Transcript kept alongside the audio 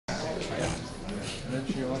There's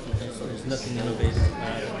nothing innovative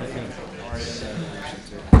about it.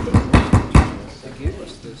 They gave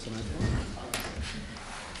us this, and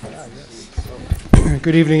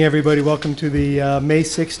Good evening, everybody. Welcome to the May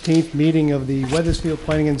 16th meeting of the Wethersfield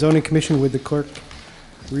Planning and Zoning Commission. With the clerk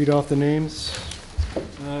read off the names.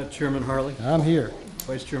 Chairman Harley, I'm here.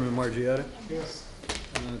 Vice Chairman Margiotta. Yes.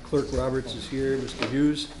 Clerk Roberts is here. Mr.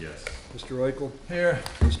 Hughes. Yes. Mr. Reichel. Here.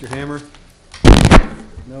 Mr. Hammer.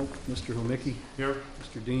 No. Mr. Homicki. Here.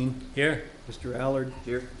 Mr. Dean. Here. Mr. Allard.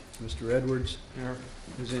 Here. Mr. Edwards. Here.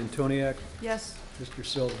 Ms. Antoniak. Yes. Mr.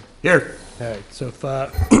 Silva. Here. All right, so if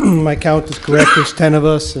my count is correct, there's 10 of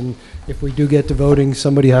us, and if we do get to voting,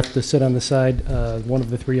 somebody has to sit on the side, one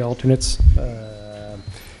of the three alternates.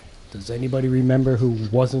 Does anybody remember who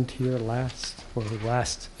wasn't here last, or who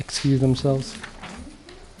last excused themselves?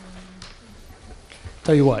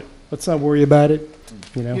 Tell you what, let's not worry about it.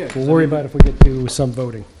 Yeah, We'll worry about it if we get to some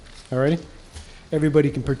voting. All righty? Everybody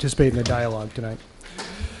can participate in the dialogue tonight.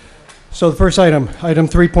 So the first item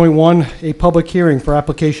 3.1, a public hearing for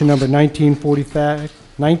application number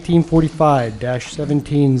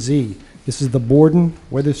 1945-17Z. This is the Borden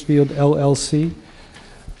Wethersfield LLC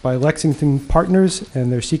by Lexington Partners,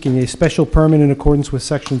 and they're seeking a special permit in accordance with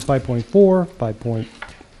sections 5.4,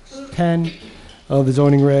 5.10 of the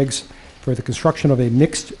zoning regs for the construction of a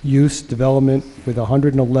mixed-use development with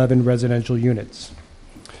 111 residential units.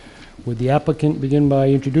 Would the applicant begin by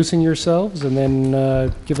introducing yourselves and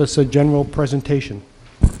then give us a general presentation?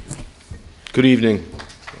 Good evening.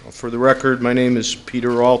 For the record, my name is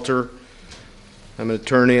Peter Alter. I'm an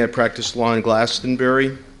attorney. I practice law in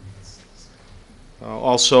Glastonbury.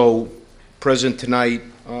 Also present tonight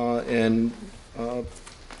and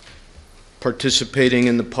participating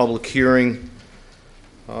in the public hearing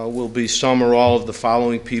will be some or all of the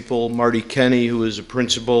following people. Marty Kenny, who is a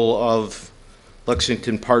principal of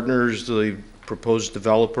Lexington Partners, the proposed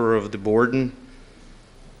developer of the Borden.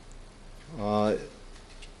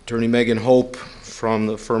 Attorney Megan Hope from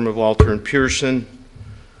the firm of Alter and Pearson.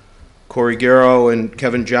 Corey Garrow and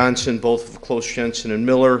Kevin Johnson, both of Close Jensen and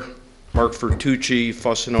Miller. Mark Fertucci,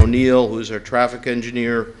 Fussin O'Neill, who is our traffic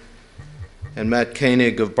engineer. And Matt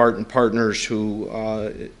Koenig of Barton Partners, who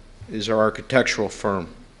is our architectural firm.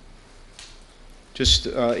 Just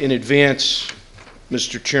in advance,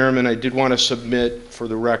 Mr. Chairman, I did want to submit for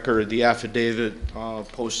the record the affidavit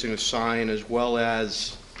posting a sign as well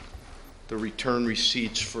as the return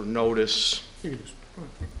receipts for notice.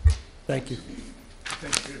 Thank you.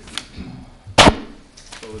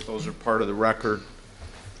 So that those are part of the record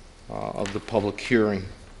of the public hearing.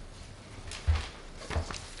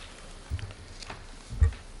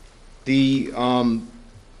 The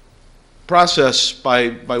process by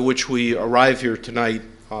which we arrive here tonight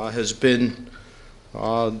has been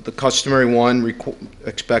the customary one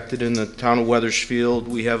expected in the town of Wethersfield.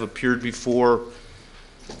 We have appeared before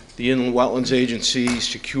the Inland Wetlands Agency,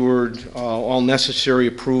 secured all necessary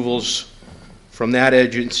approvals from that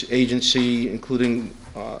agency, including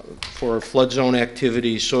for flood zone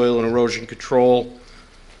activities, soil and erosion control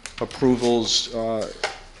approvals,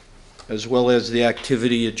 as well as the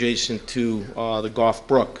activity adjacent to the Goff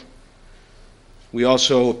Brook. We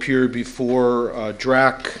also appeared before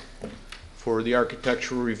DRAC for the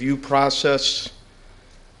architectural review process.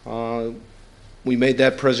 We made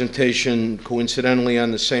that presentation coincidentally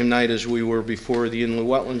on the same night as we were before the Inland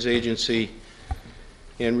Wetlands Agency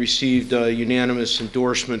and received a unanimous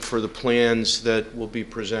endorsement for the plans that will be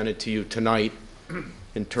presented to you tonight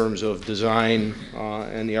in terms of design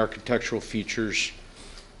and the architectural features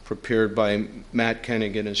prepared by Matt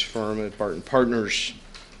Koenig and his firm at Barton Partners,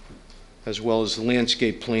 as well as the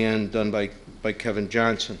landscape plan done by Kevin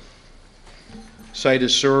Johnson. Site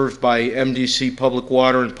is served by MDC Public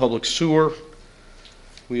Water and Public Sewer.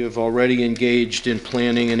 We have already engaged in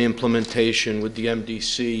planning and implementation with the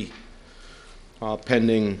MDC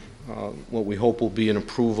pending what we hope will be an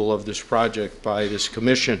approval of this project by this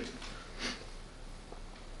commission.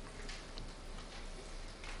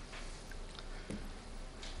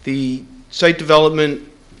 The site development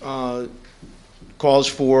calls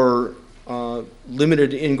for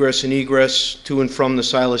limited ingress and egress to and from the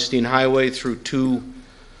Silas Deane Highway through two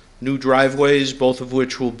new driveways, both of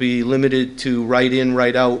which will be limited to right-in,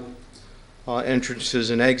 right-out entrances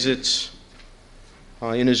and exits.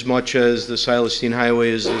 Inasmuch as the Silas Deane Highway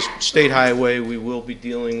is a state highway, we will be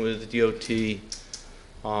dealing with DOT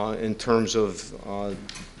in terms of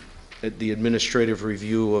the administrative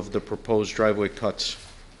review of the proposed driveway cuts.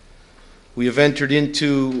 We have entered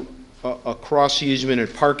into a cross easement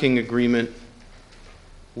and parking agreement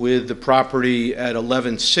with the property at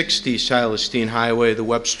 1160 Silas Deane Highway, the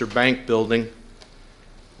Webster Bank building.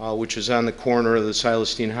 which is on the corner of the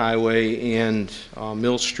Silestine Highway and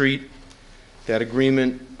Mill Street. That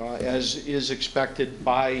agreement, as is expected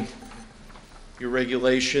by your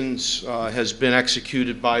regulations, has been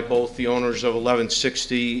executed by both the owners of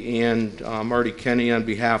 1160 and Marty Kenny on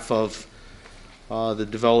behalf of the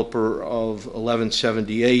developer of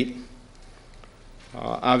 1178.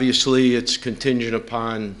 Obviously, it's contingent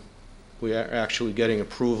upon we are actually getting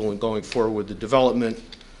approval and going forward with the development,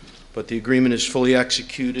 but the agreement is fully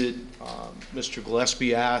executed. Mr.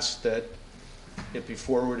 Gillespie asked that it be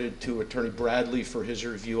forwarded to Attorney Bradley for his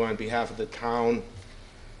review on behalf of the town.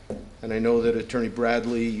 And I know that Attorney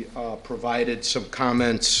Bradley provided some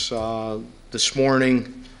comments this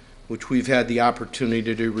morning, which we've had the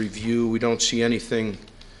opportunity to review. We don't see anything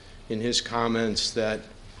in his comments that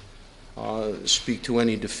speak to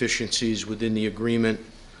any deficiencies within the agreement.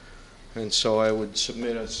 And so I would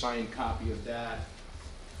submit a signed copy of that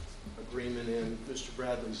agreement and Mr.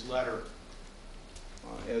 Bradley's letter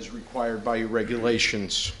as required by your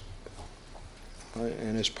regulations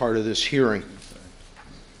and as part of this hearing.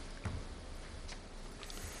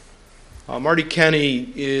 Marty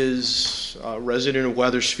Kenny is a resident of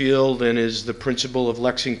Wethersfield and is the principal of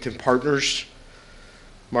Lexington Partners.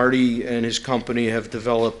 Marty and his company have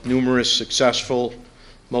developed numerous successful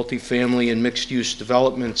multifamily and mixed-use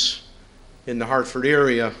developments in the Hartford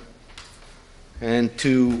area. And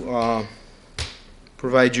to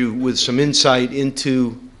provide you with some insight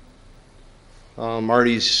into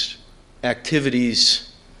Marty's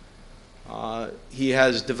activities, he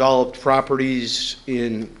has developed properties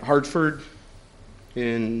in Hartford,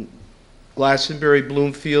 in Glastonbury,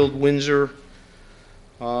 Bloomfield, Windsor,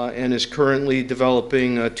 and is currently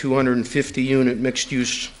developing a 250-unit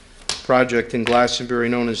mixed-use project in Glastonbury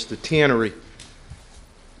known as the Tannery.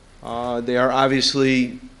 They are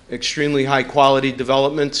obviously extremely high-quality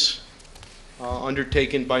developments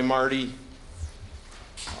undertaken by Marty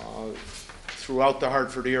throughout the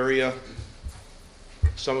Hartford area.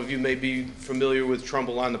 Some of you may be familiar with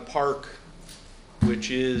Trumbull on the Park,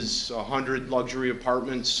 which is 100 luxury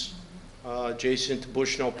apartments adjacent to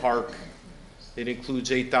Bushnell Park. It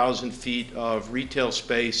includes 8,000 feet of retail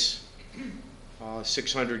space,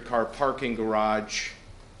 600-car parking garage,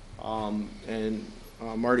 and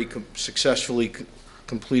Marty successfully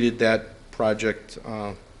completed that project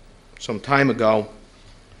some time ago.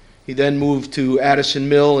 He then moved to Addison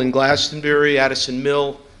Mill in Glastonbury. Addison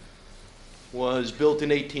Mill was built in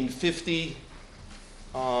 1850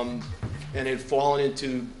 and had fallen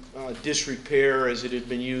into disrepair as it had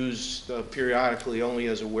been used periodically only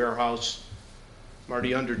as a warehouse.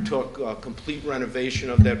 Marty undertook a complete renovation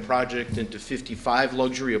of that project into 55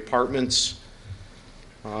 luxury apartments.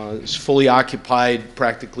 It's fully occupied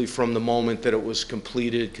practically from the moment that it was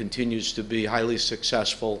completed, continues to be highly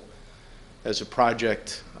successful as a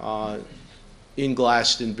project in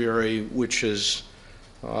Glastonbury, which has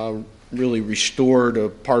really restored a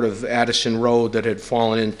part of Addison Road that had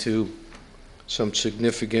fallen into some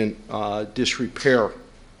significant disrepair.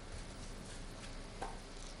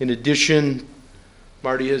 In addition,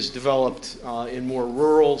 Marty has developed in more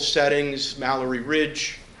rural settings. Mallory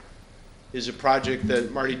Ridge is a project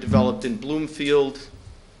that Marty developed in Bloomfield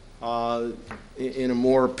in a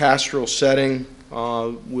more pastoral setting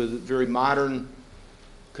with very modern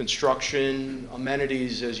construction,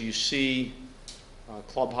 amenities as you see,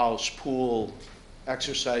 clubhouse, pool,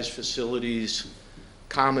 exercise facilities,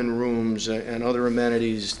 common rooms, and other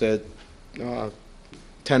amenities that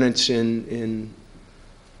tenants in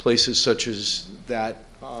places such as that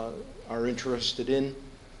are interested in.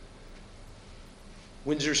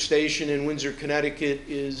 Windsor Station in Windsor, Connecticut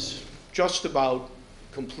is just about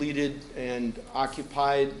completed and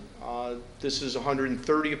occupied. This is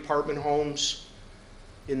 130 apartment homes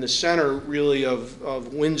in the center, really,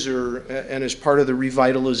 of Windsor, and as part of the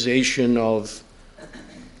revitalization of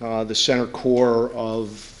the center core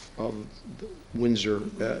of Windsor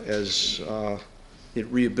as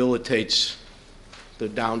it rehabilitates the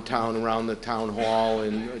downtown around the town hall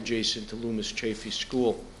and adjacent to Loomis Chaffee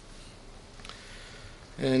School.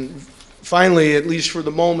 And finally, at least for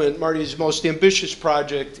the moment, Marty's most ambitious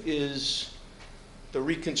project is the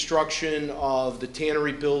reconstruction of the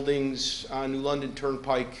Tannery buildings on New London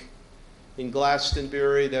Turnpike in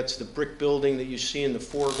Glastonbury. That's the brick building that you see in the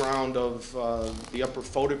foreground of the upper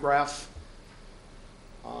photograph.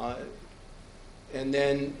 And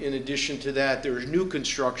then in addition to that, there's new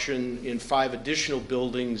construction in 5 additional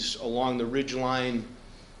buildings along the ridge line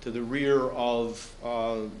to the rear of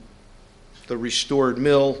the restored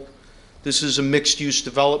mill. This is a mixed-use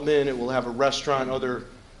development. It will have a restaurant, other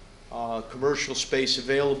commercial space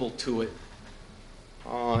available to it.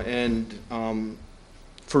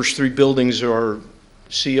 First 3 buildings are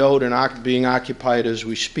CO'd and being occupied as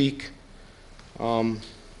we speak. And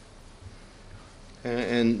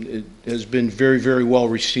it has been very, very well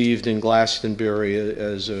received in Glastonbury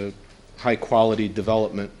as a high-quality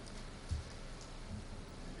development.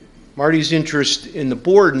 Marty's interest in the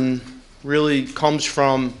Borden really comes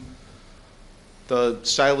from the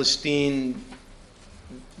Silas Dean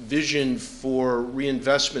vision for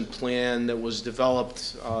reinvestment plan that was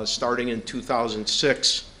developed starting in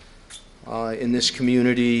 2006 in this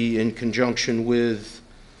community in conjunction with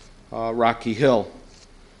Rocky Hill.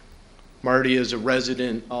 Marty, as a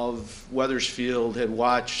resident of Wethersfield, had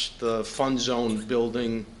watched the Fund Zone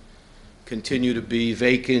building continue to be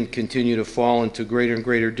vacant, continue to fall into greater and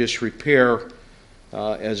greater disrepair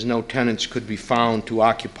as no tenants could be found to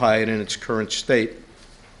occupy it in its current state.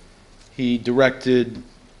 He directed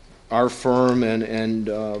our firm and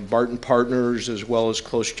Barton Partners, as well as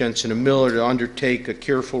Close Jensen and Miller, to undertake a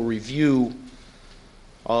careful review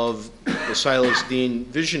of the Silas Dean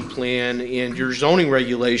vision plan and your zoning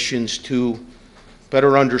regulations to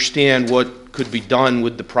better understand what could be done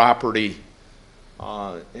with the property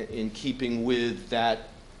in keeping with that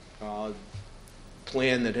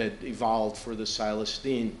plan that had evolved for the Silas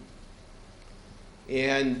Dean.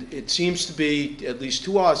 And it seems to be, at least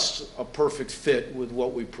to us, a perfect fit with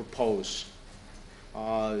what we propose.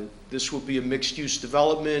 This will be a mixed-use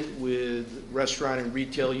development with restaurant and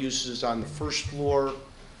retail uses on the first floor,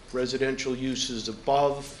 residential uses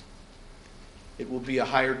above. It will be a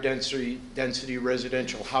higher density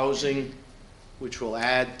residential housing, which will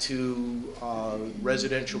add to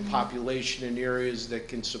residential population in areas that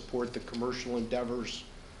can support the commercial endeavors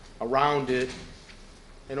around it,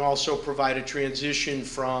 and also provide a transition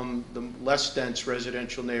from the less dense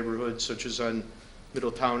residential neighborhoods, such as on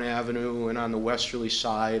Middletown Avenue and on the westerly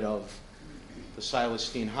side of the Silas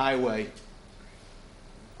Dean Highway.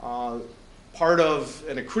 Part of,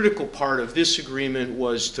 and a critical part of this agreement,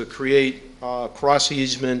 was to create a cross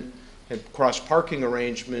easement and cross parking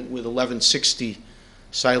arrangement with 1160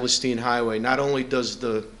 Silas Dean Highway. Not only does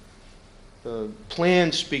the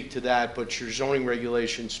plan speak to that, but your zoning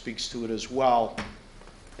regulation speaks to it as well.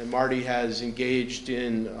 And Marty has engaged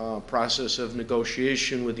in a process of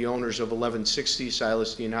negotiation with the owners of 1160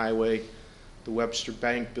 Silas Dean Highway, the Webster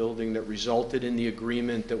Bank building, that resulted in the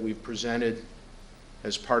agreement that we've presented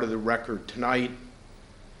as part of the record tonight.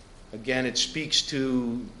 Again, it speaks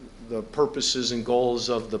to the purposes and goals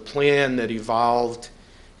of the plan that evolved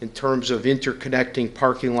in terms of interconnecting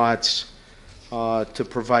parking lots to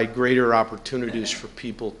provide greater opportunities for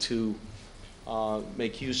people to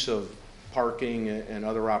make use of parking and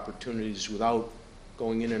other opportunities without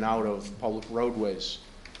going in and out of public roadways.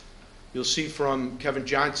 You'll see from Kevin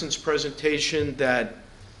Johnson's presentation that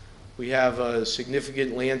we have a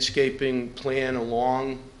significant landscaping plan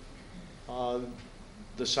along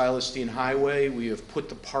the Silas Dean Highway. We have put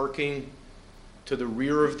the parking to the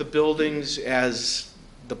rear of the buildings as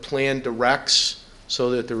the plan directs,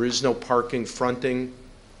 so that there is no parking fronting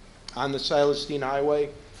on the Silas Dean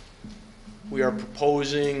Highway. We are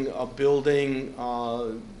proposing a building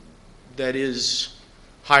that is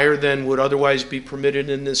higher than would otherwise be permitted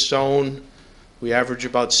in this zone. We average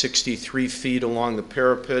about 63 feet along the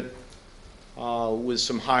parapet with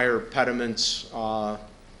some higher pediments,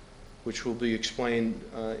 which will be explained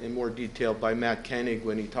in more detail by Matt Koenig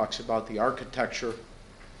when he talks about the architecture.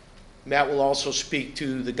 Matt will also speak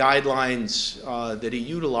to the guidelines that he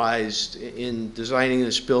utilized in designing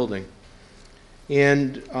this building.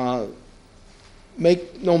 And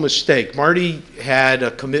make no mistake, Marty had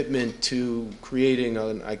a commitment to creating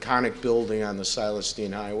an iconic building on the Silas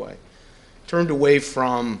Dean Highway. Turned away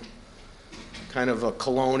from kind of a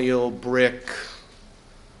colonial brick,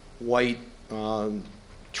 white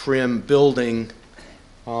trim building,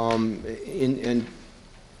 and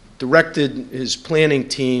directed his planning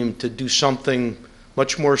team to do something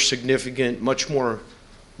much more significant, much more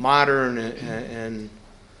modern, and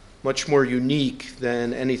much more unique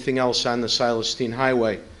than anything else on the Silas Dean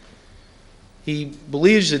Highway. He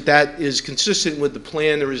believes that that is consistent with the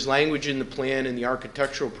plan. There is language in the plan and the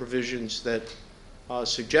architectural provisions that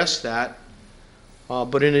suggest that.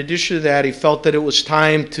 But in addition to that, he felt that it was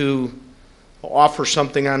time to offer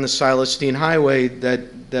something on the Silas Dean Highway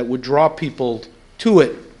that would draw people to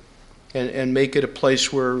it and make it a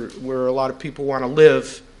place where a lot of people want to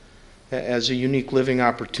live as a unique living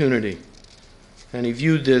opportunity. And he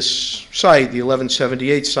viewed this site, the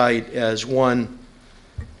 1178 site, as one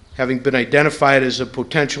having been identified as a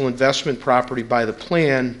potential investment property by the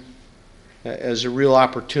plan, as a real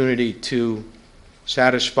opportunity to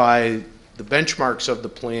satisfy the benchmarks of the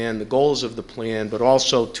plan, the goals of the plan, but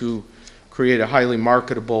also to create a highly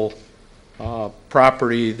marketable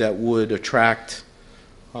property that would attract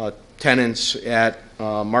tenants at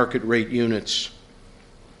market rate units,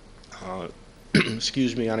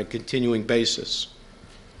 excuse me, on a continuing basis.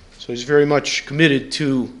 So he's very much committed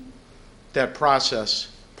to that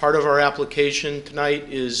process. Part of our application tonight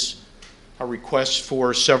is a request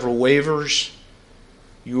for several waivers.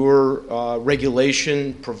 Your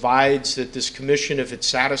regulation provides that this commission, if it's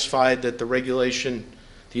satisfied that the regulation,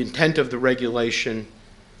 the intent of the regulation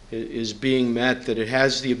is being met, that it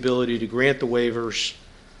has the ability to grant the waivers,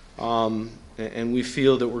 and we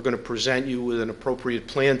feel that we're going to present you with an appropriate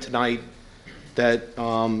plan tonight that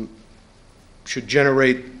should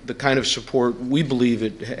generate the kind of support we believe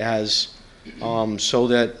it has, so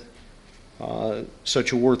that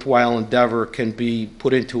such a worthwhile endeavor can be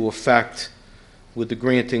put into effect with the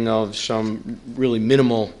granting of some really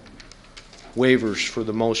minimal waivers for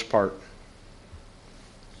the most part.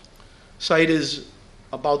 Site is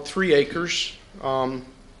about 3 acres.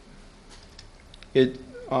 It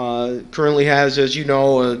currently has, as you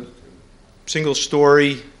know, a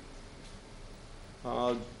single-story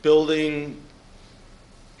building,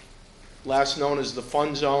 last known as the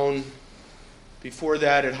Fun Zone. Before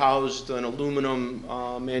that, it housed an aluminum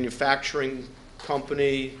manufacturing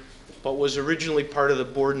company, but was originally part of the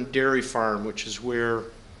Borden Dairy Farm, which is where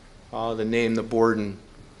the name the Borden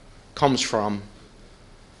comes from.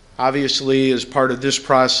 Obviously, as part of this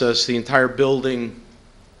process, the entire building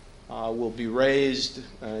will be raised,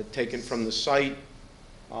 taken from the site,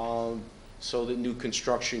 so that new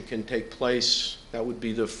construction can take place. That would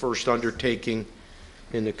be the first undertaking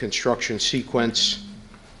in the construction sequence.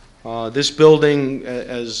 This building,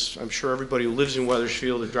 as I'm sure everybody who lives in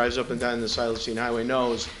Wethersfield and drives up and down the Silesian Highway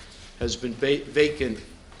knows, has been vacant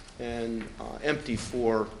and empty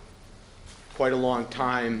for quite a long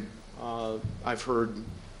time. I've heard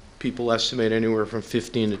people estimate anywhere from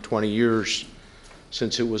 15 to 20 years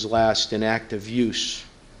since it was last in active use.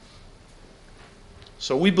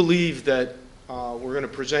 So we believe that we're going to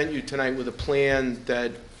present you tonight with a plan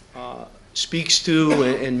that speaks to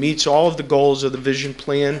and meets all of the goals of the vision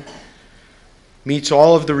plan, meets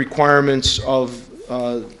all of the requirements of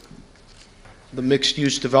the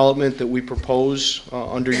mixed-use development that we propose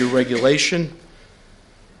under your regulation,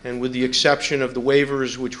 and with the exception of the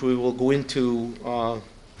waivers, which we will go into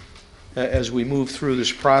as we move through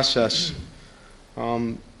this process,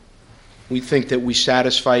 we think that we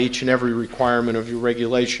satisfy each and every requirement of your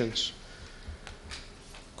regulations.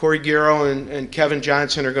 Corey Garrow and Kevin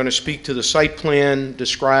Johnson are going to speak to the site plan,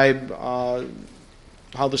 describe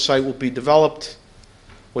how the site will be developed,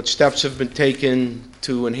 what steps have been taken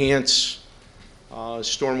to enhance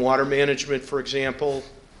stormwater management, for example,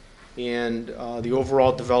 and the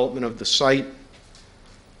overall development of the site,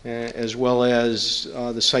 as well as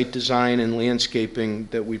the site design and landscaping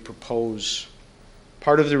that we propose.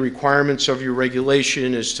 Part of the requirements of your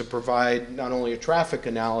regulation is to provide not only a traffic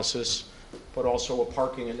analysis, but also a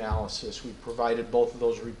parking analysis. We provided both of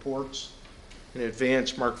those reports in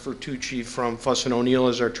advance. Mark Fertucci from Fuss & O'Neill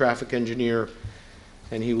is our traffic engineer,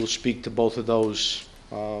 and he will speak to both of those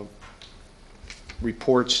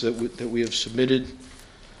reports that we have submitted.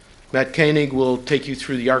 Matt Koenig will take you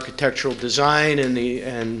through the architectural design and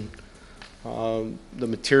the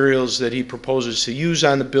materials that he proposes to use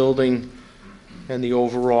on the building, and the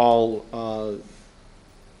overall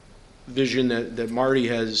vision that Marty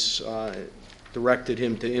has directed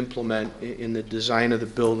him to implement in the design of the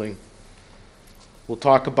building. We'll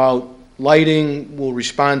talk about lighting. We'll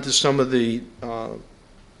respond to some of the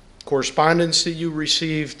correspondence that you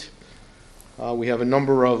received. We have a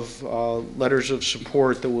number of letters of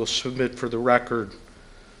support that we'll submit for the record,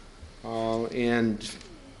 and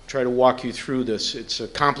try to walk you through this. It's a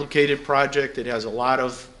complicated project. It has a lot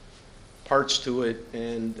of parts to it,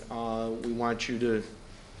 and we want you to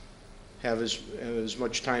have as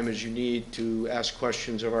much time as you need to ask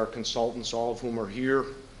questions of our consultants, all of whom are here,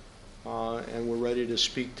 and we're ready to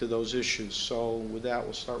speak to those issues. So with that,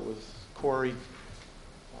 we'll start with Corey,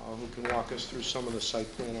 who can walk us through some of the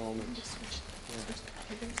site plan elements. Yeah.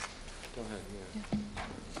 Go ahead. Yeah.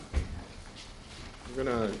 We're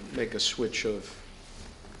going to make a switch of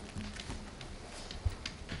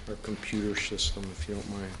our computer system, if you don't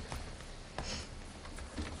mind.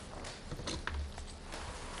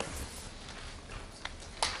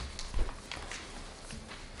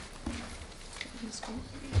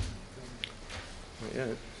 Not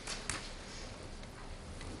yet.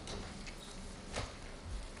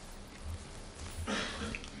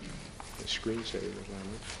 The screensaver was on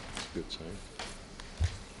it. That's a good sign.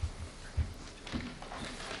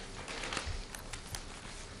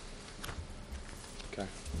 Okay.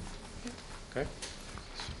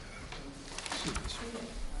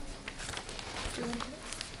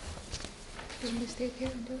 me to stay up here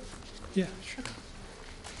and do it? Yeah, sure.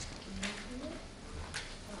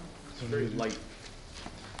 It's very light.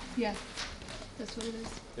 Yeah, that's what it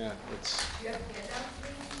is. Yeah, it's.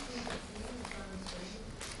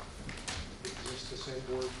 Is this the same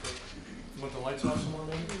board for? Want the lights off some more,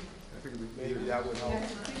 maybe? Maybe that would help.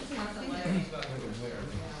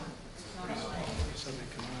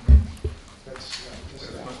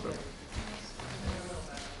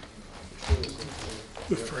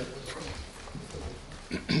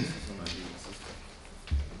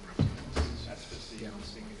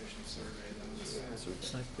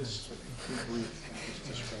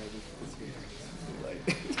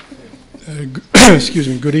 Excuse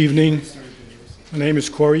me, good evening. My name is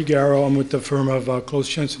Corey Garrow. I'm with the firm of Close,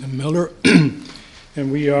 Jensen and Miller,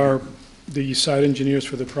 and we are the site engineers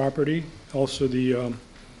for the property, also the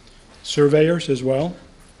surveyors as well.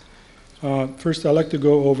 First, I'd like to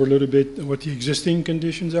go over a little bit what the existing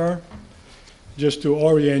conditions are. Just to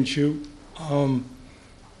orient you,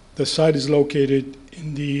 the site is located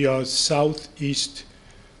in the southeast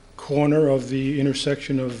corner of the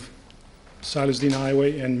intersection of Silas Deane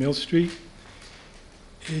Highway and Mill Street.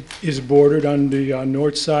 It is bordered on the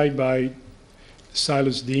north side by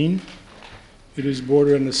Silas Deane. It is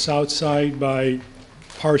bordered on the south side by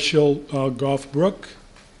partial Gulf Brook.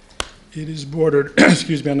 It is bordered,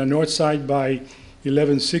 excuse me, on the north side by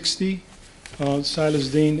 1160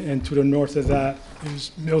 Silas Deane, and to the north of that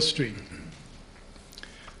is Mill Street.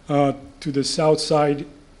 To the south side,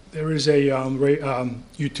 there is a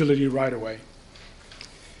utility right-of-way.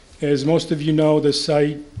 As most of you know, the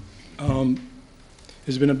site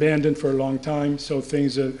has been abandoned for a long time, so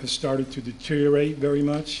things have started to deteriorate very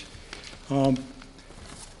much.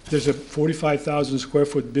 There's a 45,000 square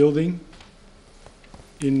foot building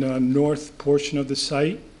in the north portion of the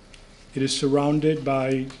site. It is surrounded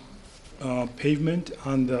by pavement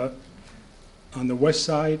on the west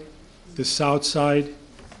side, the south side,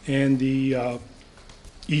 and the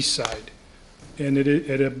east side. And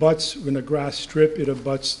it abuts, in a grass strip, it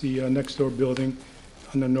abuts the next door building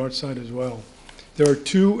on the north side as well. There are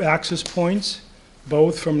two access points,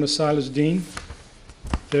 both from the Silas Deane.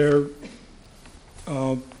 They're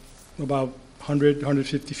about 100,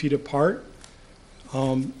 150 feet apart.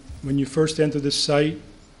 When you first enter the site,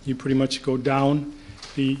 you pretty much go down.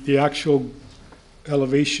 The actual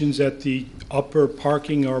elevations at the upper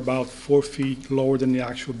parking are about 4 feet lower than the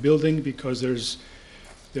actual building, because there's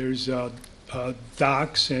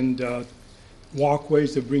docks and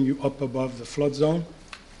walkways that bring you up above the flood zone.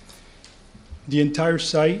 The entire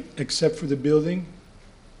site, except for the building,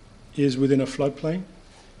 is within a floodplain.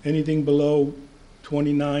 Anything below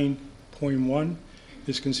 29.1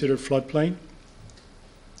 is considered floodplain.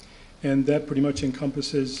 And that pretty much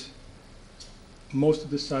encompasses most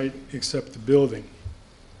of the site except the building.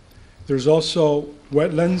 There's also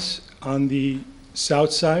wetlands on the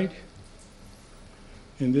south side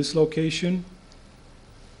in this location,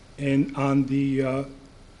 and on the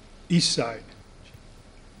east side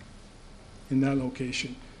in that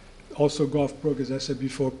location. Also, Gulf Brook, as I said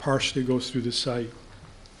before, partially goes through the site.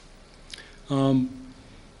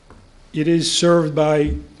 It is served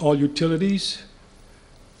by all utilities.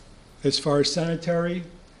 As far as sanitary,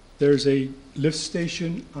 there's a lift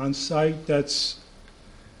station on site that's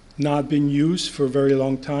not been used for a very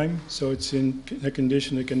long time, so it's in a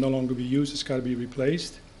condition that can no longer be used. It's got to be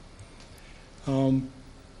replaced.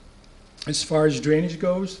 As far as drainage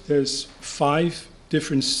goes, there's 5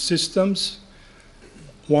 different systems.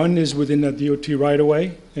 One is within the DOT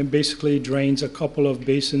right-of-way and basically drains a couple of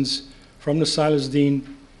basins from the Silas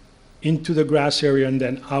Deane into the grass area and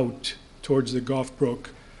then out towards the Gulf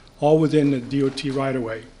Brook, all within the DOT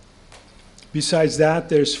right-of-way. Besides that,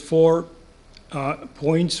 there's 4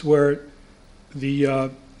 points where the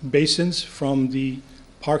basins from the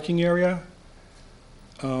parking area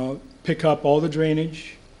pick up all the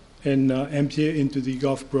drainage and empty it into the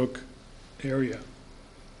Gulf Brook area.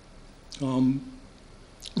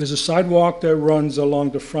 There's a sidewalk that runs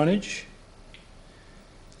along the frontage,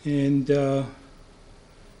 and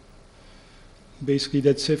basically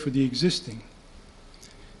that's it for the existing.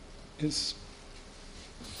 It's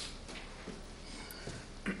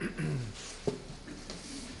got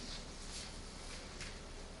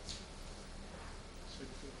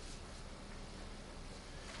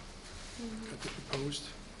the proposed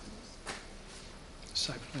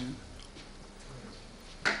site plan.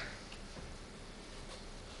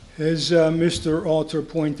 As Mr. Alter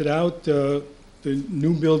pointed out, the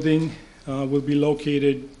new building will be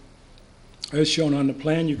located as shown on the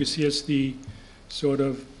plan. You can see it's the sort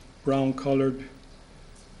of brown colored,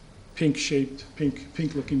 pink shaped,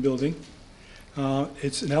 pink looking building.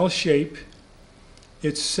 It's an L shape.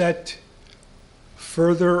 It's set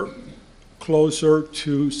further closer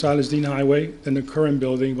to Silas Deane Highway than the current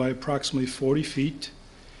building by approximately 40 feet.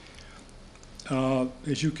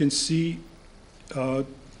 As you can see,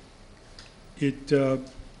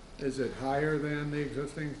 Is it higher than the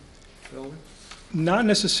existing building? not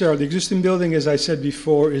necessarily. The existing building, as I said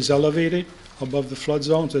before, is elevated above the flood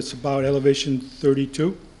zones. It's about elevation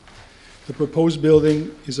 32. The proposed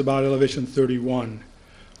building is about elevation 31.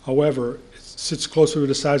 However, it sits closer to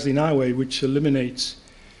the Silas Deane Highway, which eliminates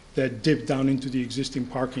that dip down into the existing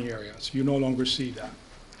parking area. So you no longer see that.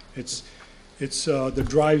 The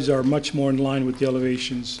drives are much more in line with the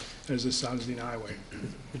elevations as the Silas Deane Highway.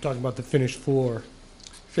 You're talking about the finished floor,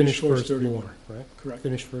 Finished floor is first 31. floor, right? Correct.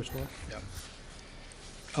 Finished first floor?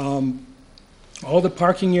 All the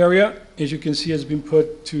parking area, as you can see, has been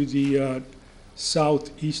put to the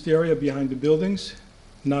southeast area behind the buildings,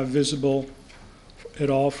 not visible at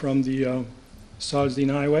all from the Silas Deane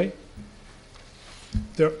Highway.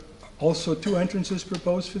 There are also two entrances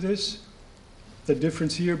proposed for this. The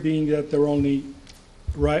difference here being that they're only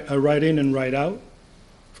right in and right out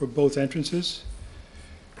for both entrances.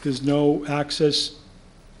 There's no access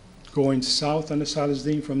going south on the Silas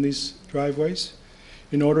Deane from these driveways.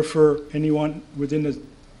 In order for anyone within the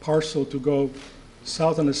parcel to go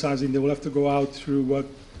south on the Silas Deane, they will have to go out through what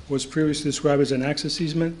was previously described as an access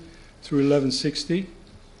easement through 1160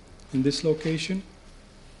 in this location.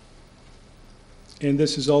 And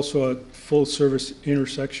this is also a full-service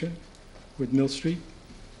intersection with Mill Street.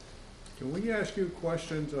 Can we ask you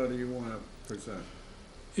questions, or do you want to present?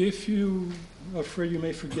 If you are afraid you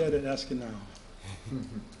may forget it, ask it now.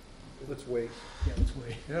 Let's wait. Yeah, let's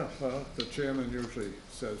wait. Yeah, well, the chairman usually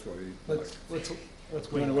says what he likes. Let's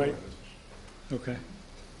You wanna wait? Okay.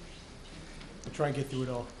 We'll try and get through it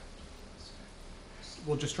all.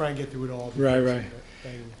 We'll just try and get through it all. Right.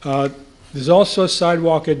 There's also a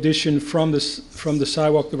sidewalk addition from the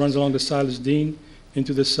sidewalk that runs along the Silas Deane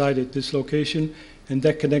into the site at this location, and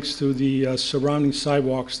that connects to the surrounding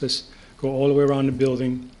sidewalks that go all the way around the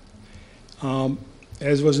building.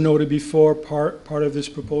 As was noted before, part of this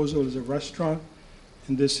proposal is a restaurant.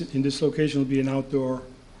 In this location will be an outdoor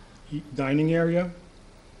dining area,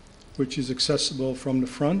 which is accessible from the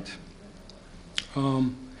front.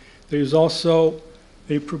 There's also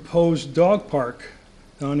a proposed dog park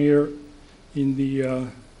down here in the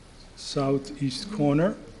southeast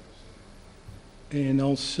corner. And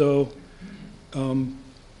also, as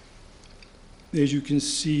you can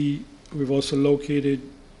see, we've also located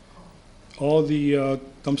all the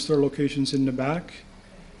dumpster locations in the back.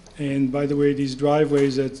 And by the way, these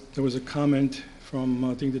driveways, there was a comment from,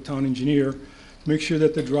 I think, the town engineer, make sure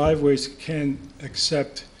that the driveways can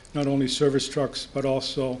accept not only service trucks, but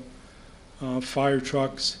also fire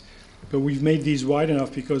trucks. But we've made these wide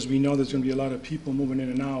enough because we know there's going to be a lot of people moving in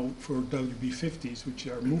and out for WB50s, which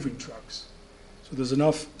are moving trucks. So there's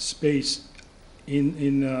enough space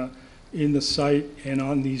in the site and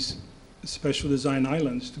on these special design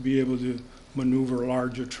islands to be able to maneuver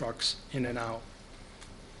larger trucks in and out.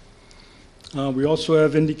 We also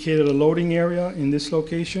have indicated a loading area in this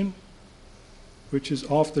location, which is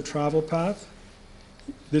off the travel path.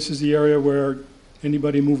 This is the area where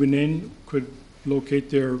anybody moving in could locate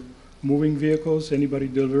their moving vehicles, anybody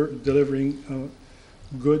delivering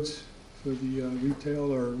goods for the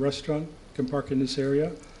retail or restaurant can park in this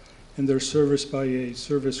area. And they're serviced by a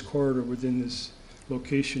service corridor within this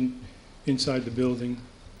location inside the building.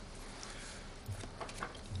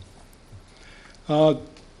 Anything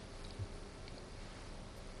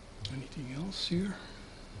else here?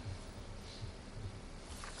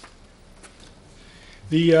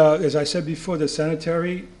 As I said before, the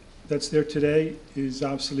sanitary that's there today is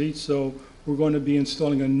obsolete, so we're going to be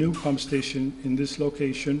installing a new pump station in this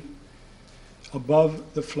location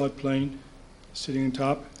above the floodplain, sitting on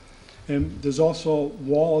top. And there's also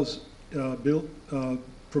walls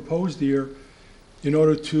proposed here in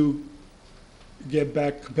order to get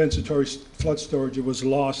back compensatory flood storage. It was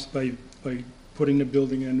lost by putting the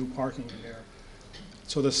building and new parking in there.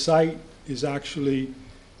 So the site is actually,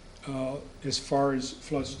 as far as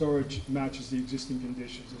flood storage, matches the existing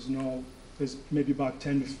conditions. There's maybe about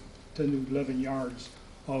 10 to 11 yards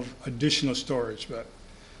of additional storage, but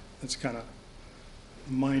that's kind of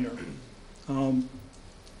minor.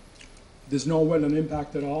 There's no wetland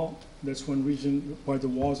impact at all. That's one reason why the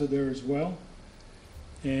walls are there as well.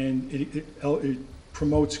 And it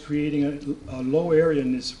promotes creating a low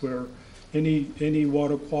areaness where any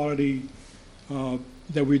water quality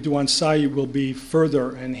that we do on site will be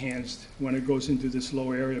further enhanced when it goes into this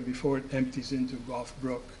low area before it empties into Gulf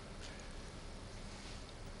Brook.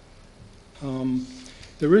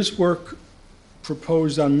 There is work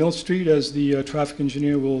proposed on Mill Street, as the traffic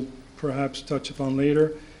engineer will perhaps touch upon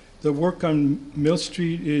later. The work on Mill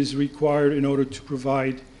Street is required in order to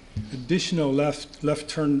provide additional left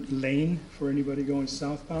turn lane for anybody going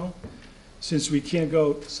southbound. Since we can't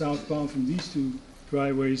go southbound from these two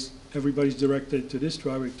driveways, everybody's directed to this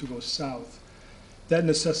driveway to go south. That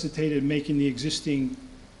necessitated making the existing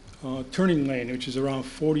turning lane, which is around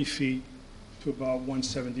 40 feet to about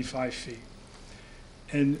 175 feet.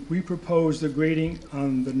 And we propose the grading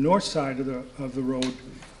on the north side of the road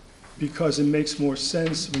because it makes more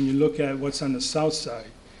sense when you look at what's on the south side.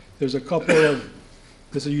 There's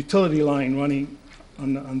a utility line running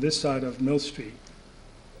on this side of Mill Street.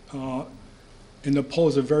 And the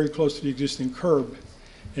poles are very close to the existing curb.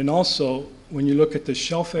 And also, when you look at the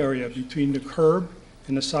shelf area between the curb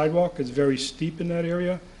and the sidewalk, it's very steep in that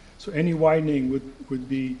area. So any widening would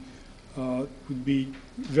be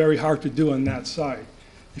very hard to do on that side.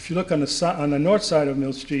 If you look on the north side of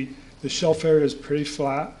Mill Street, the shelf area is pretty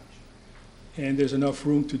flat, and there's enough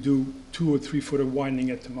room to do 2 or 3 foot of widening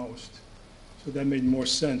at the most. So that made more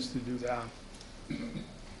sense to do that. We're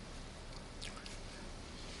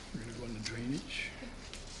going to go into drainage.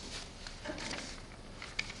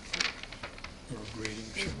 Or grading,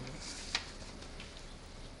 sure.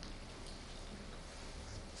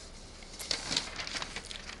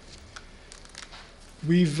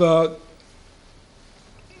 We've, the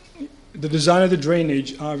design of the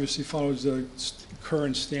drainage obviously follows the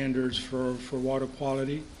current standards for water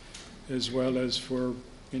quality, as well as for,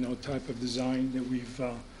 type of design that we've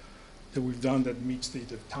done that meets the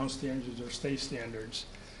town standards or state standards.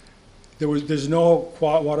 There's no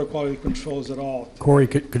water quality controls at all. Corey,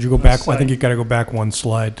 could you go back? I think you got to go back one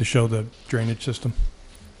slide to show the drainage system.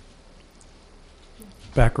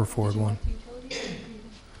 Back or forward one.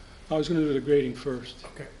 I was going to do the grading first.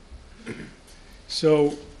 Okay.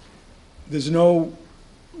 So there's no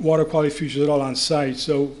water quality features at all on site.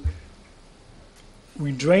 So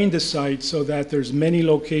we drained the site so that there's many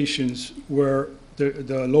locations where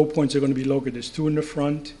the low points are going to be located. There's 2 in the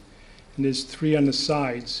front and there's 3 on the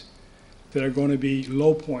sides that are going to be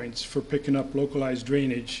low points for picking up localized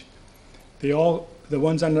drainage. The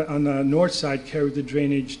ones on the north side carry the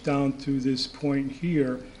drainage down to this point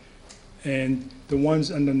here, and the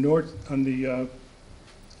ones on the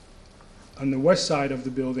west side of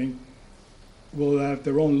the building will have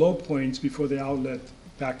their own low points before they outlet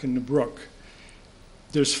back in the brook.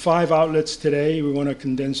 There's 5 outlets today. We want to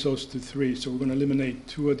condense those to 3, so we're going to eliminate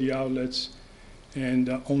 2 of the outlets and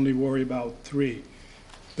only worry about 3.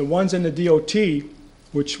 The ones in the DOT,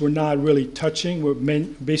 which we're not really touching, we're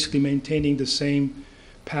basically maintaining the same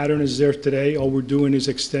pattern as there today. All we're doing is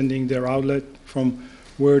extending their outlet from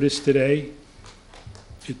where it is today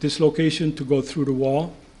at this location to go through the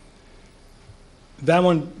wall. That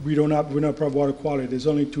one, we're not problem water quality. There's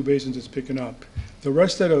only 2 basins it's picking up. The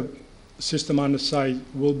rest of the system on the site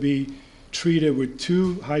will be treated with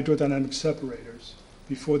 2 hydrodynamic separators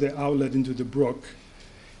before they outlet into the brook.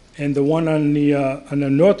 And the one on the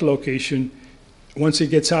north location, once it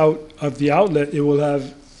gets out of the outlet, it will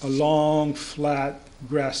have a long, flat,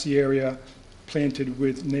 grassy area planted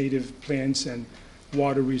with native plants and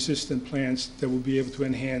water-resistant plants that will be able to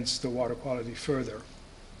enhance the water quality further.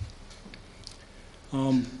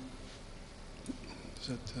 Is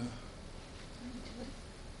that the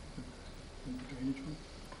drainage one?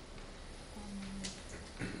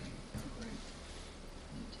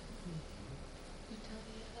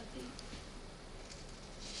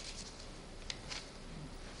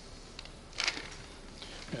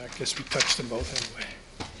 Yeah, I guess we touched them both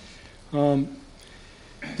anyway.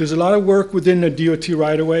 There's a lot of work within the DOT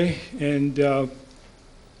right-of-way, and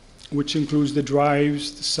which includes the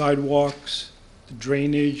drives, the sidewalks, the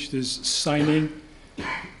drainage. There's signing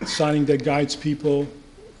that guides people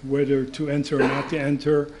whether to enter or not to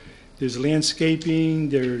enter. There's landscaping,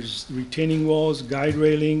 there's retaining walls, guide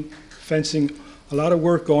railing, fencing, a lot of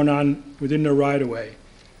work going on within the right-of-way.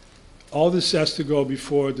 All this has to go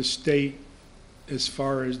before the state as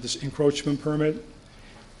far as this encroachment permit,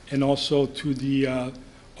 and also to the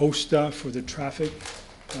OSTA for the traffic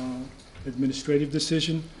administrative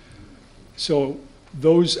decision. So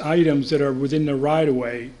those items that are within the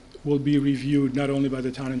right-of-way will be reviewed not only by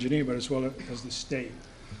the town engineer, but as well as the state.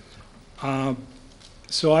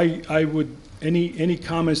 So I would, any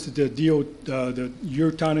comments that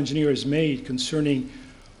your town engineer has made concerning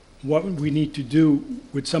what we need to do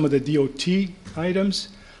with some of the DOT items,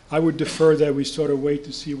 I would defer that we sort of wait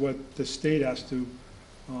to see what the state has to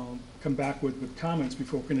come back with comments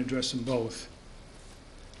before we can address them both.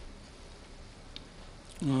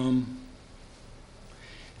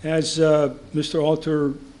 As Mr.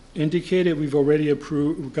 Alter indicated, we've already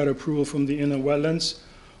got approval from the inland wetlands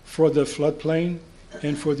for the floodplain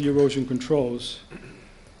and for the erosion controls.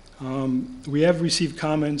 We have received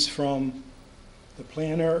comments from the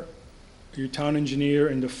planner, your town engineer,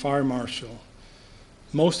 and the fire marshal.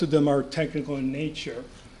 Most of them are technical in nature.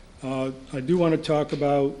 I do want to talk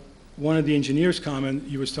about one of the engineer's comment.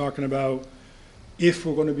 He was talking about if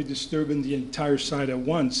we're going to be disturbing the entire site at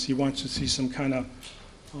once, he wants to see some kind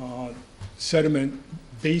of sediment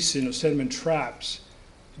basin or sediment traps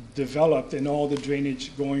developed and all the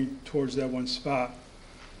drainage going towards that one spot.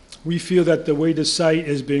 We feel that the way the site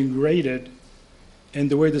is being graded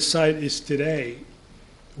and the way the site is today,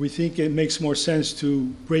 we think it makes more sense to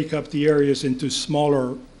break up the areas into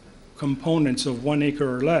smaller components of 1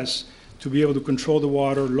 acre or less to be able to control the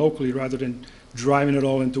water locally rather than driving it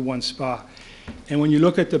all into one spot. And when you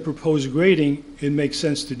look at the proposed grading, it makes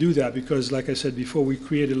sense to do that because, like I said before, we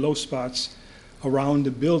created low spots around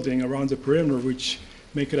the building, around the perimeter, which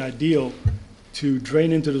make it ideal to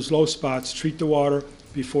drain into those low spots, treat the water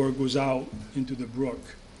before it goes out into the brook.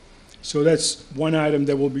 So that's one item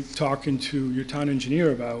that we'll be talking to your town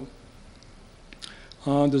engineer about.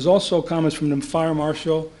 There's also comments from the fire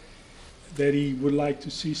marshal that he would like to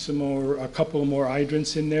see a couple more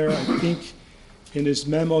hydrants in there. I think in his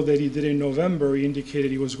memo that he did in November, he indicated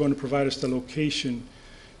he was going to provide us the location.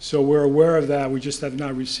 So we're aware of that. We just have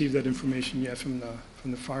not received that information yet from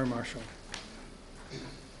the fire marshal.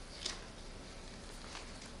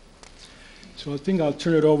 So I think I'll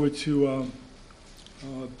turn it over to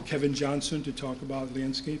Kevin Johnson to talk about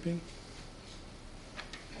landscaping.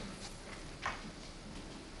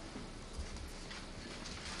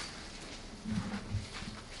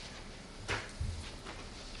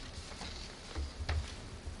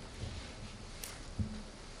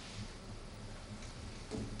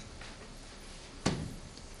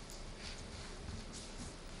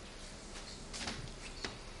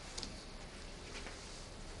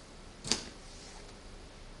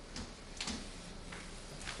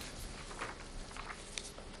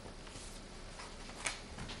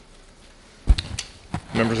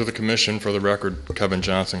 Members of the commission, for the record, Kevin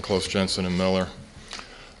Johnson, Close Jensen and Miller.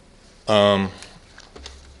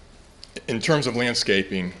 In terms of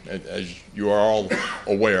landscaping, as you are all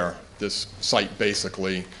aware, this site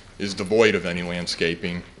basically is devoid of any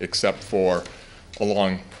landscaping except for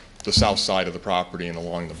along the south side of the property and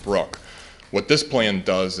along the brook. What this plan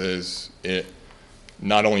does is it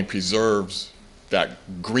not only preserves that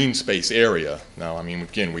green space area. Now, I mean,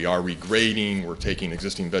 again, we are regrading, we're taking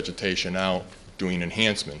existing vegetation out, doing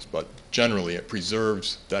enhancements, but generally it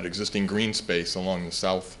preserves that existing green space along the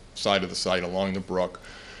south side of the site, along the brook,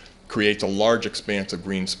 creates a large expanse of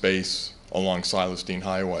green space along Silas Deane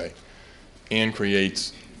Highway, and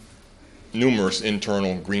creates numerous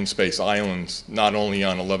internal green space islands, not only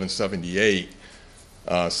on 1178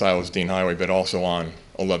 Silas Deane Highway, but also on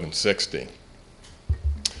 1160.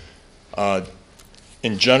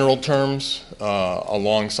 In general terms,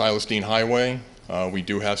 along Silas Deane Highway, we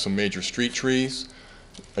do have some major street trees.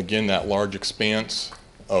 Again, that large expanse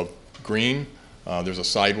of green. There's a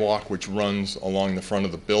sidewalk which runs along the front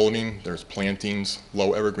of the building. There's plantings,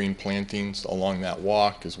 low evergreen plantings along that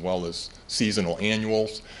walk, as well as seasonal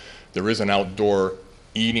annuals. There is an outdoor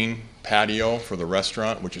eating patio for the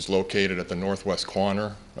restaurant, which is located at the northwest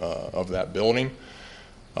corner of that building.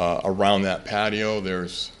 Around that patio,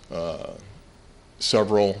 there's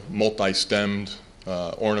several multi-stemmed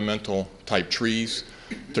ornamental type trees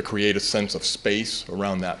to create a sense of space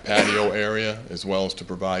around that patio area, as well as to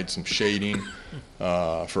provide some shading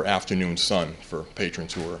for afternoon sun for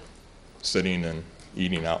patrons who are sitting and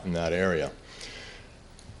eating out in that area.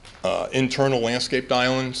 Internal landscaped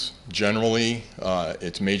islands, generally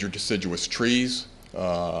it's major deciduous trees.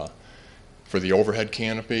 For the overhead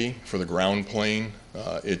canopy, for the ground plane,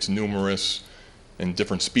 it's numerous and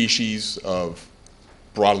different species of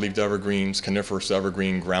broadleaved evergreens, coniferous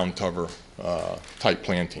evergreen, ground cover type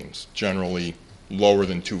plantings, generally lower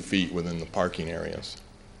than 2 feet within the parking areas.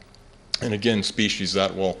 And again, species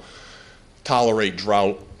that will tolerate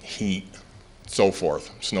drought, heat, so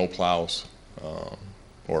forth, snow plows,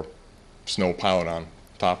 or snow piled on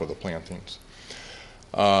top of the plantings.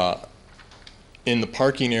 In the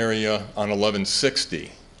parking area on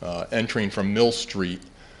 1160, entering from Mill Street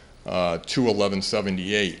to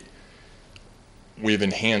 1178, we've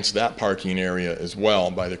enhanced that parking area as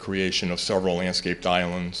well by the creation of several landscaped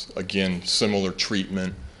islands. Again, similar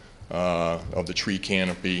treatment of the tree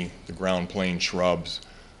canopy, the ground plane shrubs.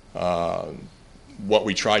 What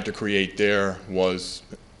we tried to create there was,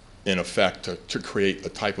 in effect, to create a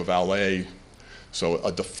type of alley, so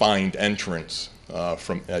a defined entrance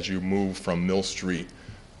as you move from Mill Street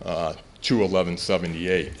to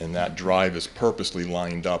 1178, and that drive is purposely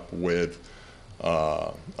lined up with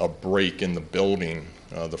a break in the building,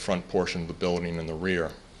 the front portion of the building in the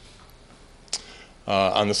rear.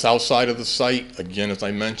 On the south side of the site, again, as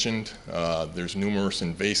I mentioned, there's numerous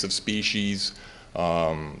invasive species.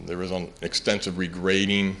 There is an extensive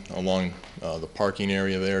regrading along the parking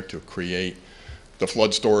area there to create the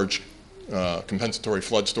flood storage, compensatory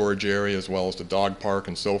flood storage area, as well as the dog park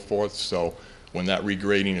and so forth. So when that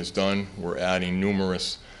regrading is done, we're adding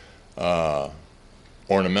numerous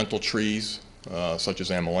ornamental trees, such as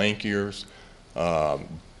amelanchiers,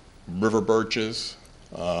 river birches,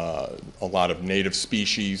 a lot of native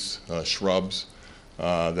species, shrubs,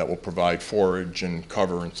 that will provide forage and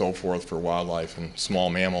cover and so forth for wildlife and small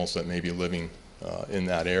mammals that may be living in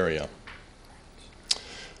that area.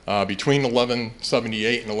 Between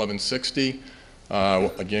 1178 and 1160,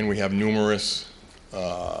 again, we have numerous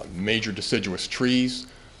major deciduous trees,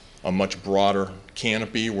 a much broader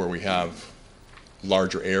canopy where we have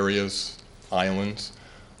larger areas, islands.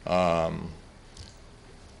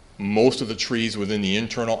 Most of the trees within the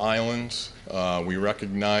internal islands, we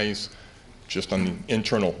recognize just on the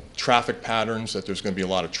internal traffic patterns that there's going to be a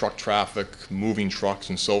lot of truck traffic, moving trucks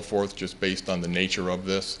and so forth, just based on the nature of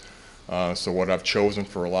this. So what I've chosen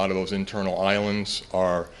for a lot of those internal islands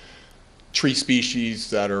are tree species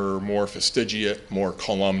that are more fastigiate, more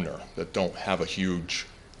columnar, that don't have a huge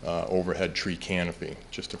overhead tree canopy,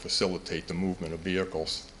 just to facilitate the movement of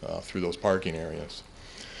vehicles through those parking areas.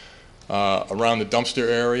 Around the dumpster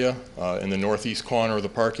area, in the northeast corner of the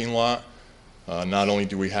parking lot, not only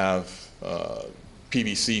do we have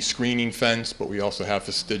PVC screening fence, but we also have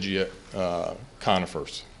fastigiate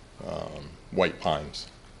conifers, white pines.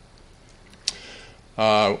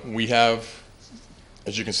 We have,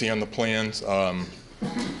 as you can see on the plans,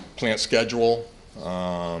 plant schedule,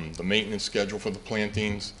 the maintenance schedule for the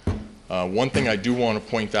plantings. One thing I do want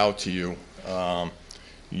to point out to you,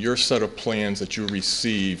 your set of plans that you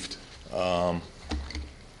received,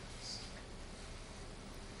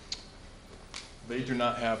 they do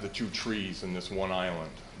not have the two trees in this one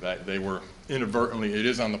island. That they were inadvertently, it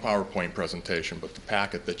is on the PowerPoint presentation, but the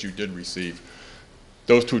packet that you did receive,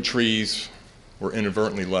 those two trees were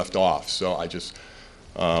inadvertently left off. So I just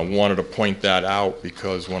wanted to point that out,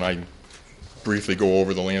 because when I briefly go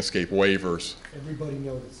over the landscape waivers. Everybody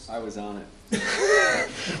noticed. I was on it.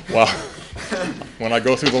 Well, when I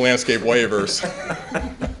go through the landscape waivers,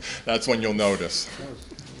 that's when you'll notice.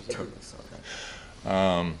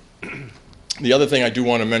 The other thing I do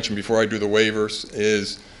want to mention before I do the waivers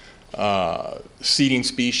is seeding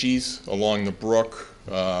species along the brook.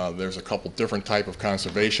 There's a couple different type of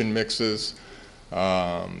conservation mixes.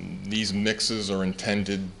 These mixes are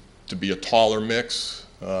intended to be a taller mix,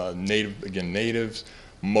 natives,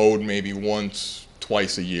 mowed maybe once,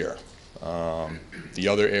 twice a year. The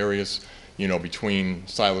other areas, between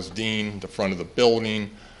Silas Dean, the front of the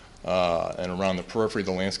building, and around the periphery,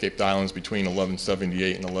 the landscaped islands between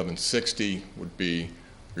 1178 and 1160 would be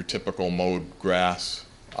your typical mowed grass.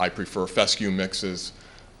 I prefer fescue mixes.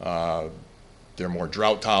 They're more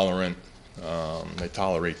drought tolerant. They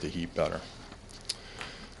tolerate the heat better.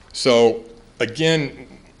 So again,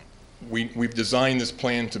 we've designed this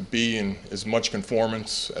plan to be in as much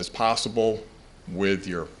conformance as possible with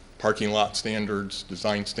your parking lot standards,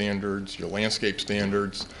 design standards, your landscape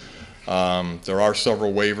standards. There are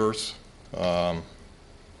several waivers,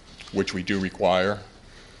 which we do require.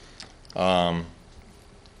 On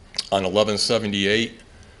 1178,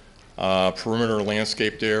 perimeter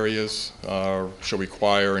landscaped areas shall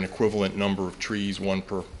require an equivalent number of trees, 1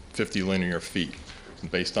 per 50 linear feet.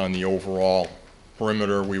 And based on the overall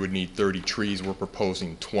perimeter, we would need 30 trees. We're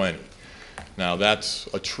proposing 20. Now that's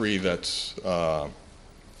a tree that's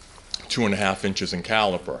 2.5 inches in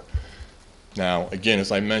caliper. Now, again,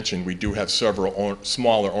 as I mentioned, we do have several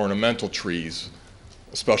smaller ornamental trees,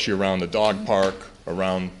 especially around the dog park,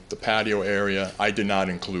 around the patio area. I did not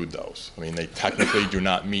include those. I mean, they technically do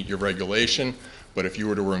not meet your regulation, but if you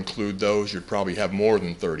were to include those, you'd probably have more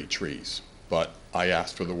than 30 trees. But I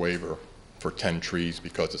asked for the waiver for 10 trees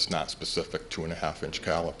because it's not specific 2.5 inch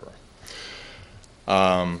caliper.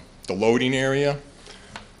 The loading area.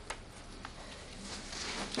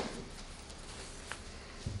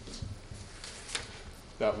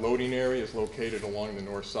 That loading area is located along the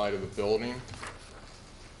north side of the building.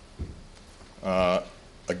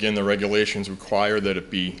 Again, the regulations require that it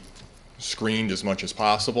be screened as much as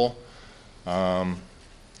possible.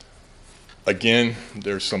 Again,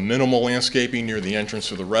 there's some minimal landscaping near the entrance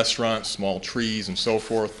to the restaurant, small trees and so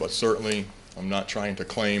forth, but certainly I'm not trying to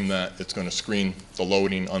claim that it's going to screen the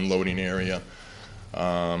loading, unloading area.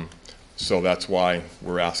 So that's why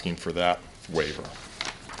we're asking for that waiver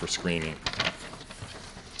for screening.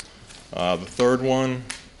 The third one,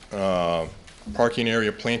 parking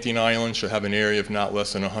area planting island should have an area of not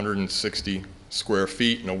less than 160 square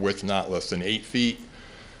feet and a width not less than 8 feet.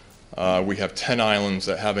 We have 10 islands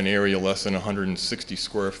that have an area less than 160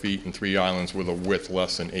 square feet and 3 islands with a width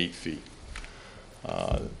less than 8 feet.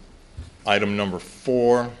 Item number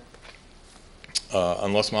 4,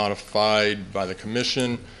 unless modified by the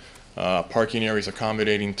commission, parking areas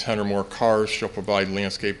accommodating 10 or more cars shall provide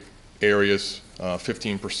landscape areas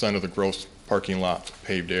 15% of the gross parking lot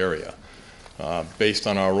paved area. Based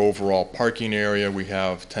on our overall parking area, we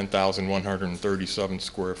have 10,137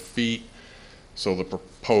 square feet. So the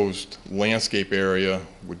proposed landscape area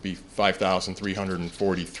would be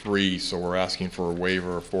 5,343, so we're asking for a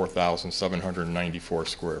waiver of 4,794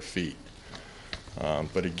 square feet.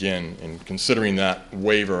 But again, in considering that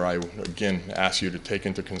waiver, I again ask you to take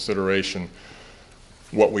into consideration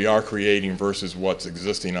what we are creating versus what's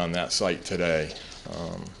existing on that site today.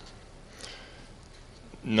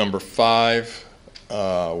 Number 5,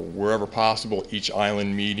 wherever possible, each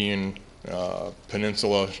island, median,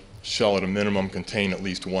 peninsula shall at a minimum contain at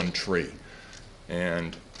least 1 tree.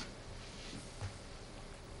 And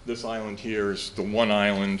this island here is the one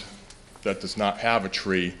island that does not have a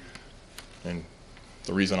tree. And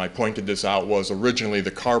the reason I pointed this out was originally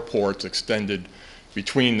the carports extended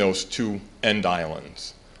between those 2 end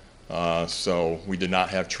islands. So we did not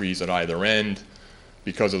have trees at either end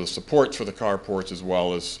because of the supports for the carports as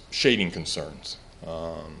well as shading concerns.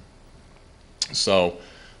 So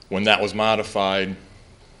when that was modified,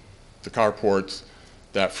 the carports,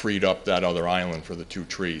 that freed up that other island for the 2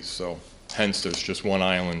 trees. So hence there's just 1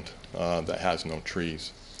 island that has no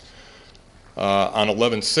trees. On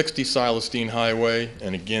 1160 Silestine Highway,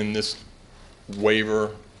 and again this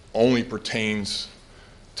waiver only pertains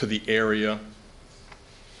to the area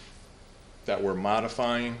that we're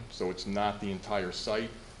modifying, so it's not the entire site,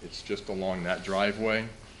 it's just along that driveway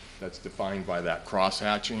that's defined by that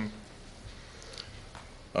cross-hatching.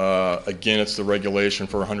 Again, it's the regulation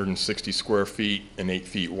for 160 square feet and 8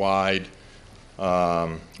 feet wide.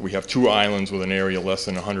 We have 2 islands with an area less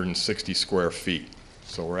than 160 square feet.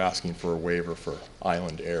 So we're asking for a waiver for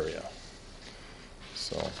island area.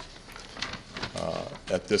 So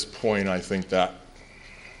at this point, I think that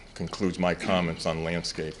concludes my comments on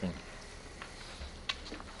landscaping.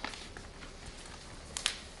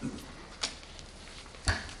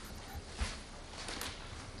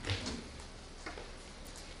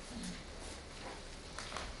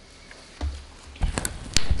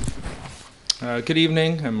 Good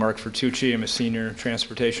evening. I'm Mark Fertucci. I'm a senior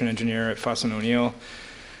transportation engineer at Fuss & O'Neill.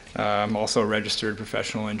 I'm also a registered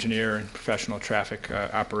professional engineer and professional traffic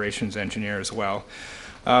operations engineer as well.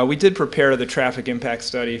 We did prepare the traffic impact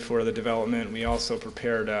study for the development. We also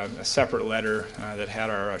prepared a separate letter that had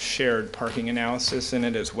our shared parking analysis in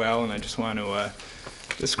it as well, and I just want to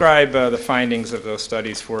describe the findings of those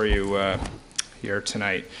studies for you here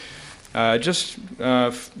tonight. Just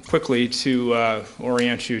quickly to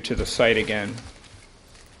orient you to the site again.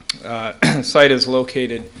 Site is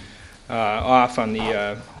located off on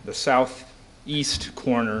the southeast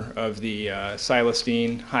corner of the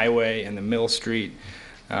Silestine Highway and the Mill Street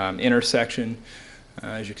intersection.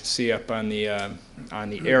 As you can see up on the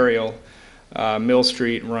aerial, Mill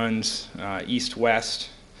Street runs east-west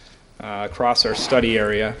across our study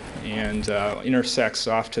area and intersects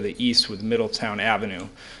off to the east with Middletown Avenue.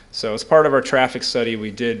 So as part of our traffic study,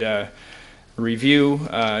 we did review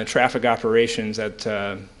traffic operations at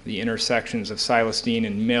the intersections of Silestine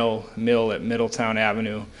and Mill at Middletown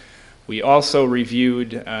Avenue. We also reviewed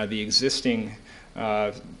the existing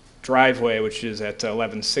driveway, which is at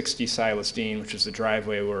 1160 Silestine, which is the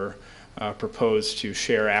driveway we're proposed to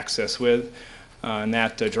share access with. And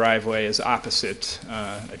that driveway is opposite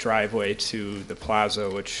a driveway to the plaza,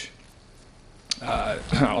 which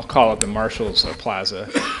I'll call it the Marshall's Plaza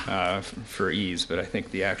for ease, but I think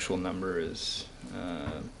the actual number is, I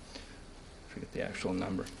forget the actual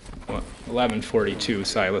number, 1142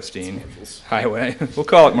 Silestine Highway. We'll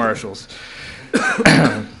call it Marshall's.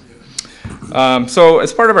 So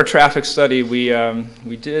as part of our traffic study,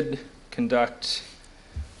 we did conduct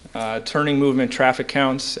turning movement traffic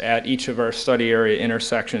counts at each of our study area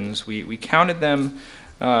intersections. We counted them,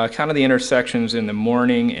 counted the intersections in the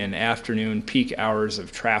morning and afternoon peak hours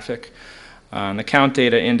of traffic. The count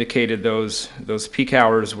data indicated those peak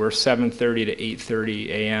hours were 7:30 to 8:30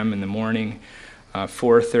 a.m. in the morning,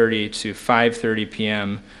 4:30 to 5:30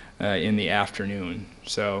 p.m. In the afternoon.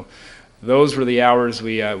 So those were the hours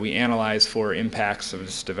we analyzed for impacts of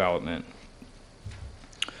this development.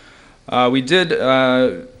 We did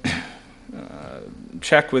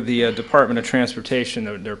check with the Department of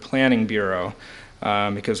Transportation, their Planning Bureau,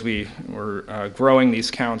 because we're growing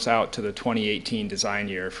these counts out to the 2018 design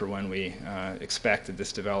year for when we expect that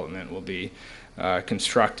this development will be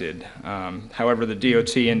constructed. However, the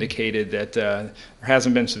DOT indicated that there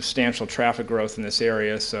hasn't been substantial traffic growth in this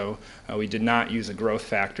area, so we did not use a growth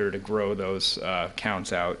factor to grow those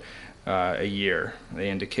counts out a year. They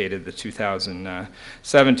indicated the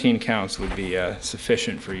 2017 counts would be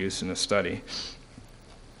sufficient for use in the study.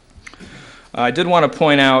 I did want to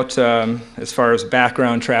point out, as far as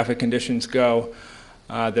background traffic conditions go,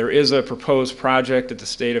 there is a proposed project that the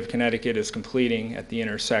state of Connecticut is completing at the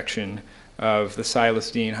intersection of the Silas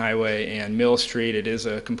Deane Highway and Mill Street. It is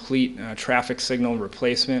a complete traffic signal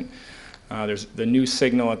replacement. There's the new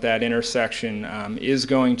signal at that intersection is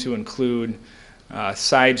going to include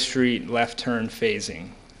side street left turn phasing.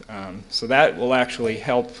 So that will actually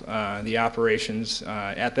help the operations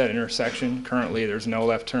at that intersection. Currently, there's no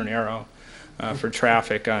left turn arrow for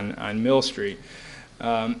traffic on Mill Street.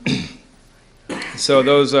 So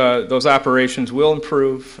those operations will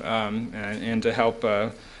improve, and to help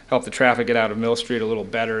the traffic get out of Mill Street a little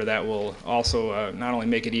better, that will also not only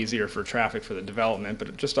make it easier for traffic for the development,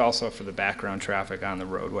 but just also for the background traffic on the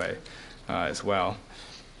roadway as well.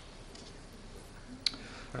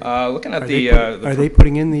 Looking at Are they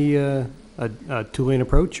putting in the two-lane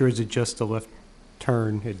approach, or is it just a left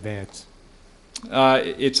turn advance?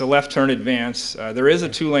 It's a left turn advance. There is a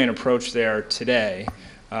two-lane approach there today,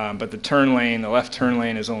 but the turn lane, the left turn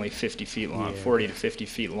lane, is only 50 feet long, 40 to 50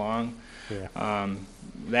 feet long. Yeah.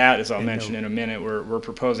 That, as I'll mention in a minute, we're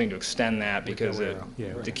proposing to extend that because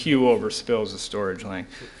the queue overspills the storage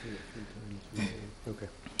length. Okay.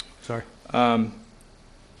 Sorry.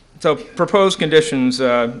 So proposed conditions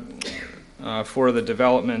for the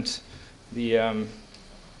development,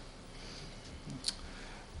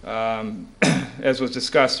 as was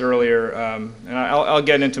discussed earlier, and I'll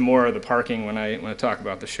get into more of the parking when I talk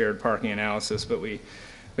about the shared parking analysis, but we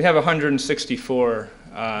have 164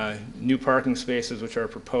 new parking spaces which are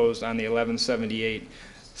proposed on the 1178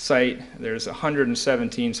 site. There's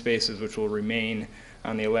 117 spaces which will remain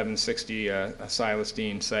on the 1160 Silas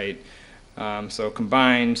Deane site. So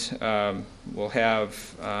combined, we'll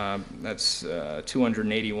have, that's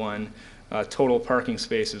 281 total parking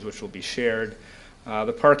spaces which will be shared.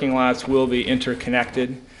 The parking lots will be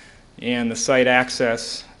interconnected, and the site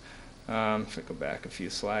access, if I go back a few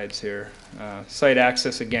slides here, site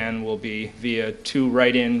access again will be via two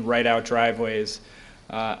right-in, right-out driveways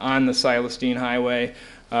on the Silas Deane Highway.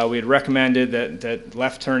 We had recommended that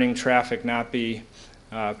left-turning traffic not be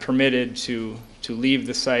permitted to leave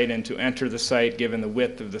the site and to enter the site, given the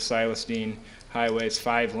width of the Silas Deane Highway is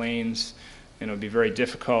 5 lanes, and it would be very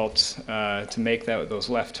difficult to make those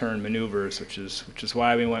left-turn maneuvers, which is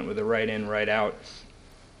why we went with the right-in, right-out.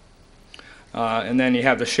 And then you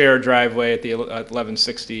have the shared driveway at the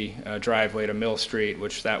 1160 driveway to Mill Street,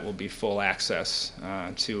 which that will be full access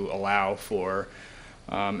to allow for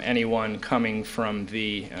anyone coming from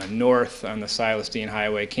the north on the Silas Deane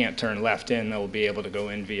Highway can't turn left in. They'll be able to go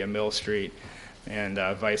in via Mill Street, and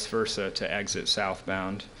vice versa to exit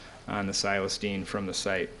southbound on the Silas Deane from the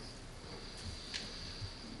site.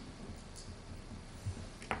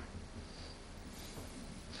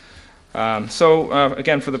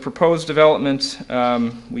 Again, for the proposed development,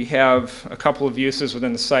 we have a couple of uses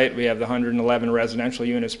within the site. We have the 111 residential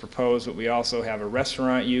units proposed, but we also have a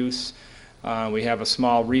restaurant use. We have a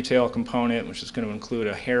small retail component, which is going to include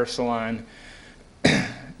a hair salon.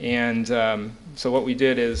 And so what we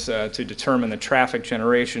did is to determine the traffic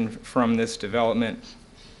generation from this development,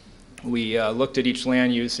 we looked at each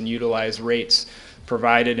land use and utilized rates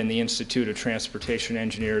provided in the Institute of Transportation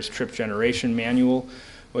Engineers Trip Generation Manual,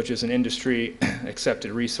 which is an industry-accepted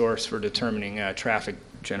resource for determining traffic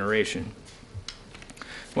generation.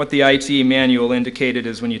 What the IT manual indicated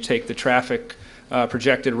is when you take the traffic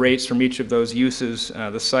projected rates from each of those uses,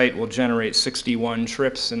 the site will generate 61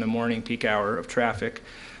 trips in the morning peak hour of traffic,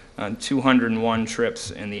 201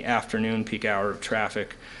 trips in the afternoon peak hour of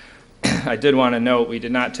traffic. I did want to note we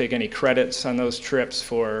did not take any credits on those trips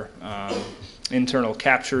for internal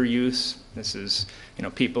capture use. This is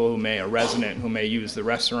people a resident who may use the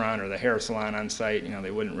restaurant or the hair salon on site, they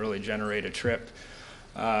wouldn't really generate a trip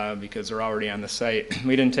because they're already on the site.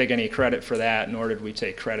 We didn't take any credit for that, nor did we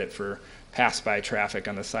take credit for pass-by traffic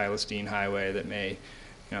on the Silas Deane Highway that may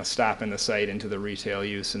stop in the site into the retail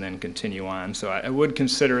use and then continue on. So I would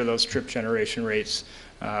consider those trip generation rates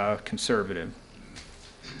conservative.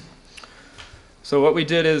 So what we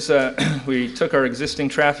did is we took our existing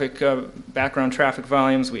traffic, background traffic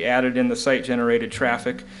volumes, we added in the site-generated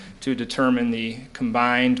traffic to determine the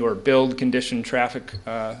combined or build condition traffic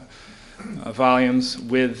volumes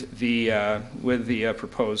with the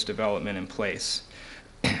proposed development in place.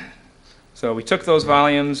 So we took those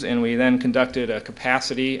volumes and we then conducted a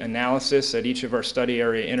capacity analysis at each of our study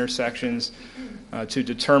area intersections to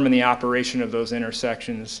determine the operation of those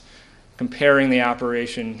intersections, comparing the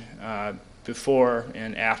operation before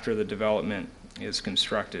and after the development is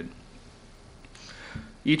constructed.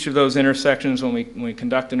 Each of those intersections, when we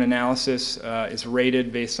conduct an analysis, is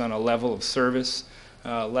rated based on a level of service.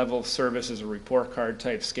 Level of service is a report card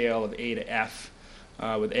type scale of A to F,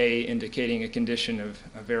 with A indicating a condition of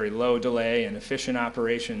a very low delay and efficient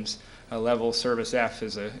operations. A level of service F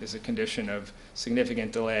is a condition of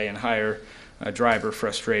significant delay and higher driver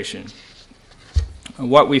frustration.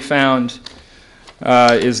 What we found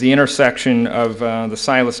is the intersection of the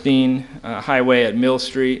Silas Deane Highway at Mill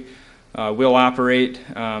Street will operate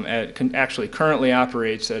actually currently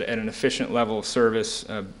operates at an efficient level of service,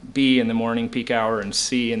 B in the morning peak hour and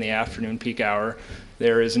C in the afternoon peak hour.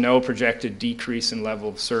 There is no projected decrease in level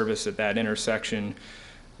of service at that intersection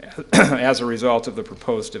as a result of the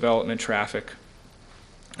proposed development traffic.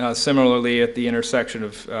 Similarly, at the intersection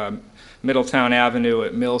of Middletown Avenue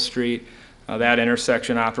at Mill Street, that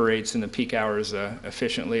intersection operates in the peak hours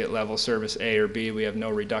efficiently at level service A or B. We have no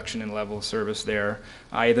reduction in level of service there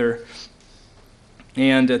either.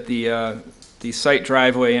 And at the site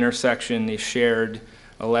driveway intersection, the shared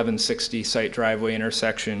 1160 site driveway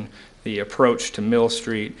intersection, the approach to Mill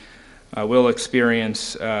Street will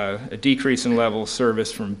experience a decrease in level of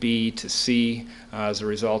service from B to C as a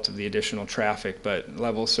result of the additional traffic, but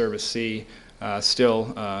level of service C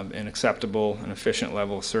still an acceptable and efficient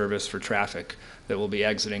level of service for traffic that will be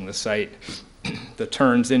exiting the site. The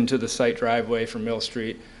turns into the site driveway from Mill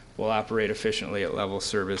Street will operate efficiently at level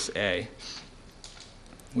service A.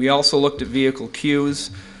 We also looked at vehicle queues.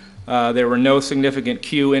 There were no significant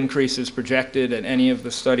queue increases projected at any of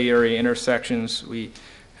the study area intersections. We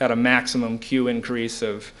had a maximum queue increase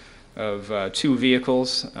of 2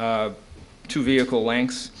 vehicles, 2 vehicle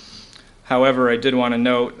lengths. However, I did want to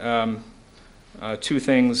note 2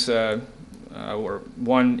 things, or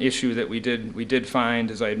one issue that we did find,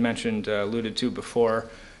 as I had mentioned, alluded to before,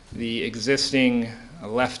 the existing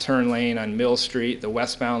left turn lane on Mill Street, the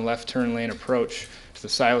westbound left turn lane approach to the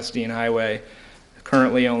Silas Deane Highway,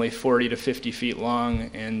 currently only 40 to 50 feet long,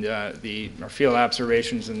 and our field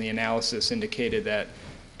observations and the analysis indicated that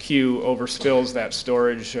queue overspills that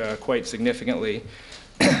storage quite significantly,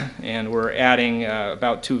 and we're adding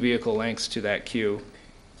about 2 vehicle lengths to that queue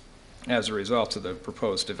as a result of the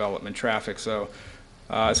proposed development traffic. So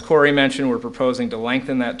as Corey mentioned, we're proposing to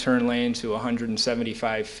lengthen that turn lane to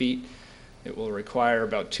 175 feet. It will require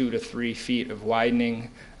about 2 to 3 feet of widening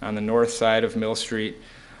on the north side of Mill Street.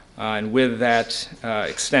 And with that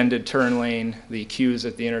extended turn lane, the queues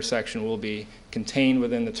at the intersection will be contained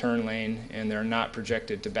within the turn lane, and they're not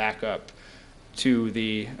projected to back up to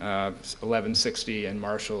the 1160 and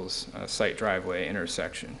Marshall's site driveway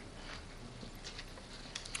intersection.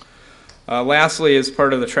 Lastly, as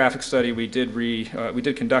part of the traffic study, we did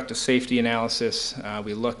conduct a safety analysis.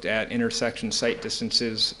 We looked at intersection site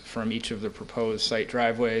distances from each of the proposed site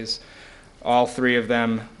driveways. All 3 of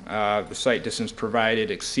them, the site distance provided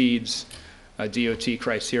exceeds DOT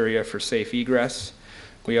criteria for safe egress.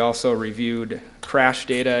 We also reviewed crash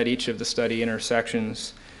data at each of the study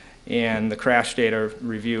intersections, and the crash data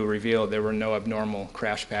review revealed there were no abnormal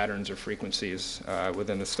crash patterns or frequencies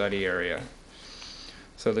within the study area.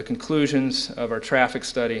 So the conclusions of our traffic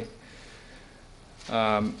study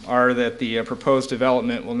are that the proposed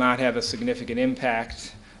development will not have a significant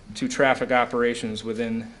impact to traffic operations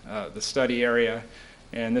within the study area,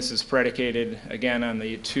 and this is predicated again on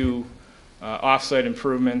the 2 off-site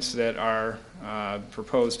improvements that are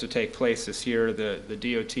proposed to take place this year, the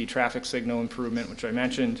DOT traffic signal improvement, which I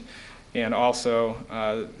mentioned, and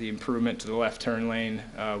also the improvement to the left turn lane,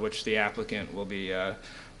 which the applicant will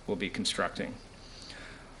be constructing.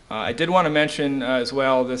 I did want to mention as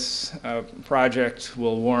well, this project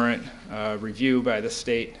will warrant review by the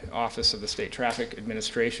State Office of the State Traffic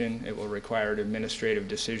Administration. It will require an administrative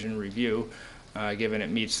decision review, given it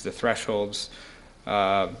meets the thresholds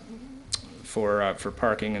for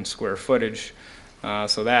parking and square footage.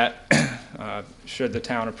 So that, should the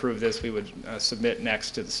town approve this, we would submit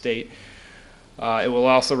next to the state. It will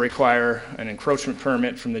also require an encroachment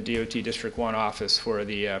permit from the DOT District 1 office for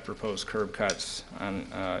the proposed curb cuts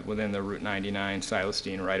within the Route 99 Silas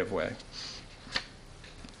Deane right-of-way.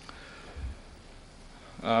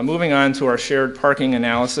 Moving on to our shared parking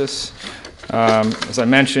analysis, As I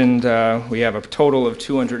mentioned, we have a total of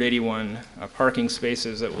 281 parking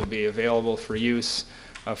spaces that will be available for use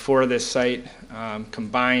for this site,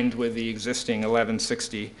 combined with the existing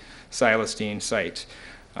 1160 Silestine site.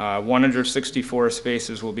 164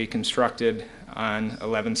 spaces will be constructed on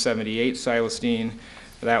 1178 Silestine.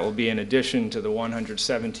 That will be in addition to the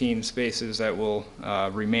 117 spaces that will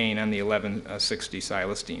remain on the 1160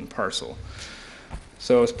 Silestine parcel.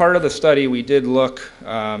 So as part of the study, we did look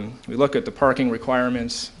at the parking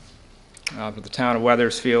requirements for the town of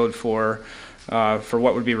Wethersfield for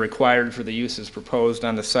what would be required for the uses proposed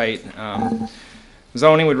on the site.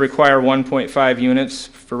 Zoning would require 1.5 units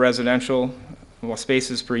for residential, well,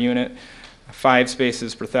 spaces per unit, 5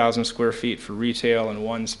 spaces per 1,000 square feet for retail, and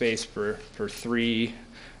 1 space per 3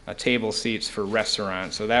 table seats for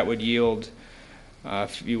restaurants. So that would yield,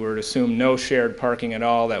 if you were to assume no shared parking at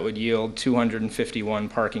all, that would yield 251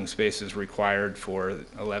 parking spaces required for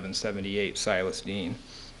 1178 Silestine.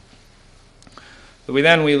 So we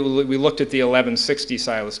looked at the 1160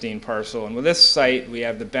 Silestine parcel, and with this site, we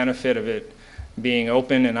have the benefit of it being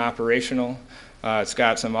open and operational. It's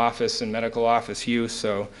got some office and medical office use,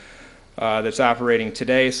 so that's operating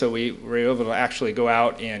today. So we were able to actually go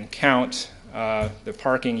out and count the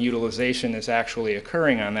parking utilization that's actually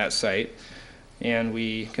occurring on that site. And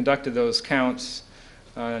we conducted those counts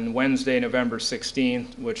on Wednesday, November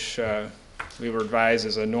 16th, which we were advised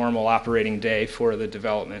is a normal operating day for the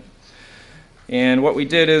development. And what we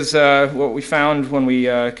did is, what we found when we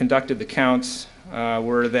conducted the counts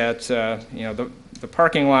were that the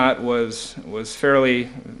parking lot was fairly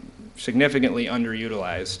significantly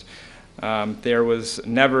underutilized. There was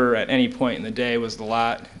never at any point in the day was the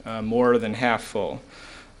lot more than half full.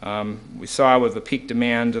 We saw with the peak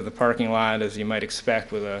demand of the parking lot, as you might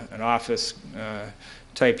expect with an office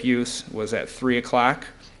type use, was at 3 o'clock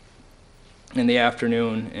in the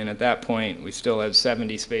afternoon, and at that point we still had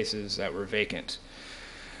 70 spaces that were vacant.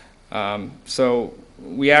 So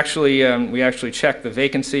we actually checked the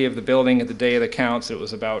vacancy of the building at the day of the counts. It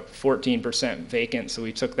was about 14% vacant, so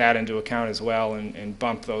we took that into account as well and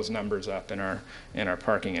bumped those numbers up in our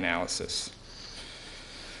parking analysis.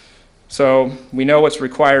 So we know what's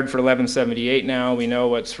required for 1178 now. We know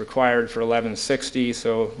what's required for 1160.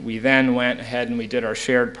 So we then went ahead and we did our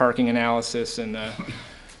shared parking analysis, and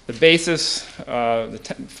the basis,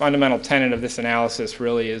 fundamental tenet of this analysis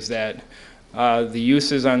really is that the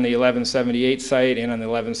uses on the 1178 site and on the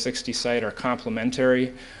 1160 site are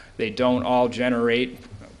complementary. They don't all generate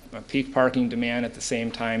a peak parking demand at the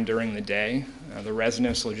same time during the day. The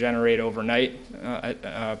residents will generate overnight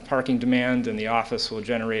parking demand, and the office will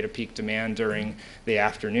generate a peak demand during the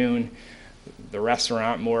afternoon. The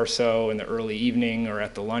restaurant more so in the early evening or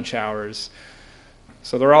at the lunch hours.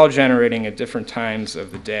 So they're all generating at different times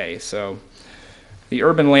of the day. So the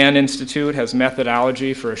Urban Land Institute has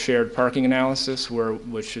methodology for a shared parking analysis,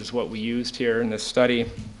 which is what we used here in this study.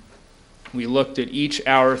 We looked at each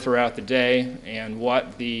hour throughout the day and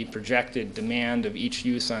what the projected demand of each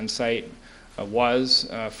use on site was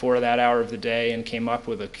for that hour of the day, and came up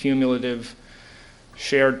with a cumulative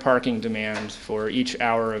shared parking demand for each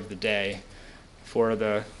hour of the day for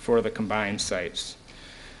the combined sites.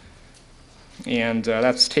 And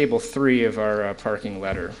that's table 3 of our parking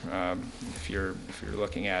letter, if you're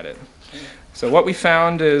looking at it. So what we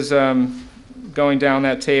found is, going down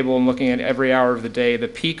that table and looking at every hour of the day, the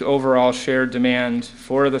peak overall shared demand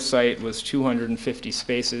for the site was 250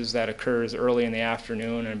 spaces. That occurs early in the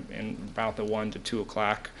afternoon and about the 1 to 2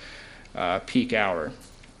 o'clock peak hour.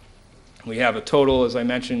 We have a total, as I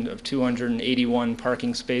mentioned, of 281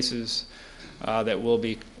 parking spaces that will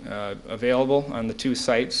be available on the 2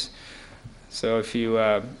 sites. So if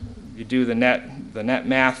you do the net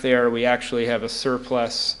math there, we actually have a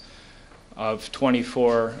surplus of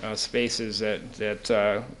 24 spaces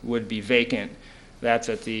that would be vacant. That's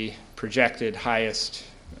at the projected highest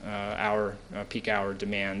peak hour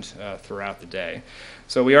demand throughout the day.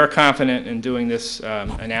 So we are confident in doing this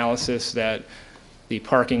analysis that the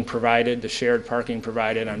parking provided, the shared parking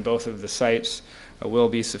provided on both of the sites, will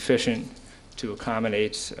be sufficient to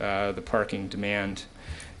accommodate the parking demand.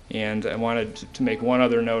 And I wanted to make one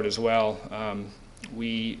other note as well.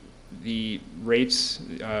 The rates,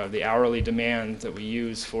 the hourly demand that we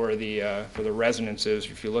use for the residences,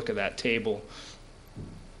 if you look at that table,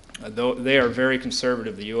 though they are very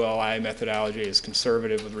conservative. The ULI methodology is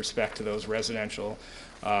conservative with respect to those residential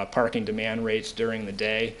parking demand rates during the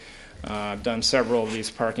day. I've done several of these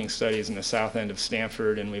parking studies in the south end of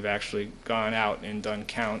Stamford, and we've actually gone out and done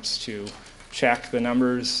counts to check the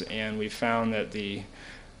numbers, and we found that the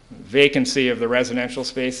vacancy of the residential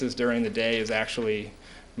spaces during the day is actually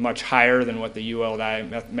much higher than what the ULI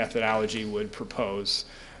methodology would propose.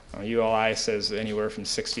 ULI says anywhere from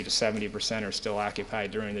 60 to 70% are still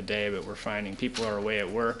occupied during the day, but we're finding people are away at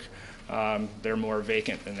work. They're more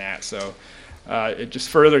vacant than that. So it just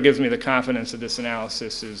further gives me the confidence that this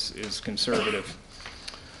analysis is conservative.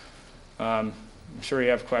 I'm sure you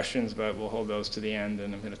have questions, but we'll hold those to the end,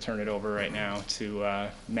 and I'm going to turn it over right now to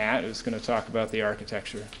Matt, who's going to talk about the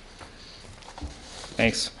architecture.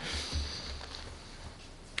 Thanks.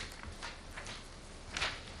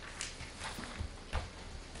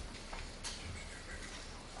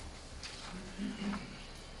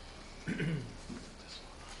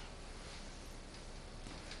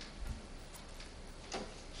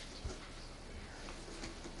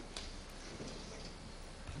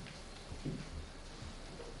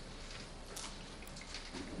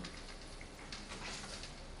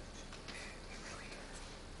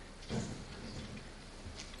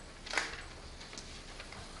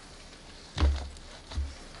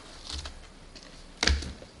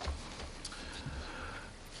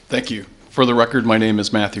 Thank you. For the record, my name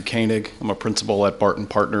is Matthew Koenig. I'm a principal at Barton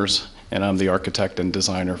Partners, and I'm the architect and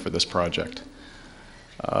designer for this project.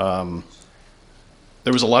 There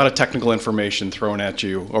was a lot of technical information thrown at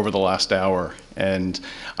you over the last hour, and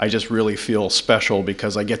I just really feel special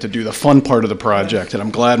because I get to do the fun part of the project, and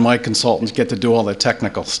I'm glad my consultants get to do all the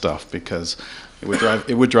technical stuff because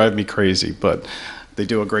it would drive me crazy, but they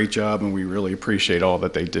do a great job, and we really appreciate all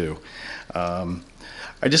that they do.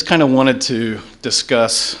 I just kind of wanted to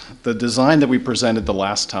discuss the design that we presented the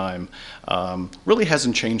last time. Really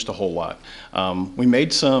hasn't changed a whole lot. We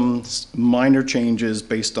made some minor changes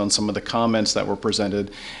based on some of the comments that were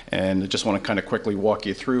presented, and I just want to kind of quickly walk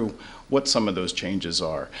you through what some of those changes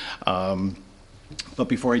are. But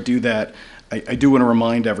before I do that, I do want to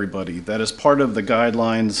remind everybody that as part of the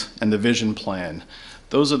guidelines and the vision plan,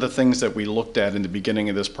 those are the things that we looked at in the beginning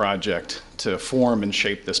of this project to form and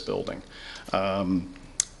shape this building.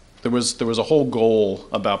 There was a whole goal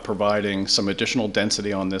about providing some additional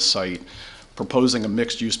density on this site, proposing a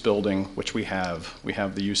mixed-use building, which we have. We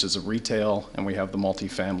have the uses of retail, and we have the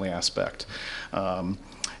multifamily aspect. And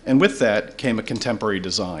with that came a contemporary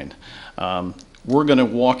design. We're going to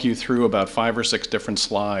walk you through about 5 or 6 different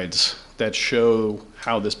slides that show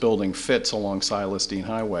how this building fits along Silas Deane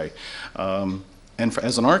Highway. And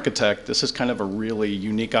as an architect, this is kind of a really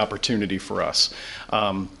unique opportunity for us.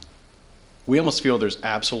 We almost feel there's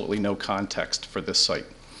absolutely no context for this site.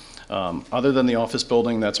 Other than the office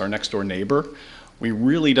building that's our next door neighbor, we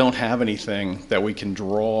really don't have anything that we can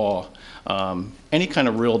draw any kind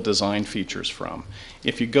of real design features from.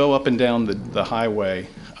 If you go up and down the highway,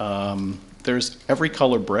 there's every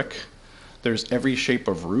color brick, there's every shape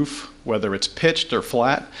of roof, whether it's pitched or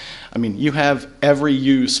flat. I mean, you have every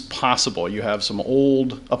use possible. You have some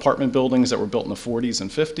old apartment buildings that were built in the 40s and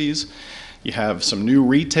 50s. You have some new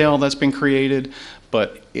retail that's been created,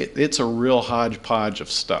 but it's a real hodgepodge of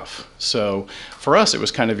stuff. So for us, it was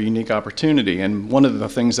kind of a unique opportunity. And one of the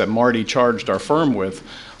things that Marty charged our firm with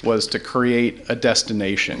was to create a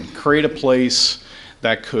destination, create a place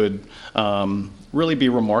that could really be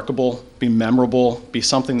remarkable, be memorable, be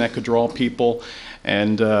something that could draw people.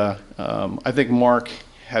 And I think Mark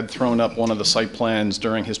had thrown up one of the site plans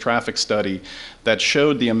during his traffic study that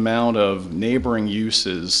showed the amount of neighboring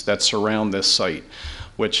uses that surround this site,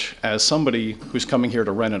 which as somebody who's coming here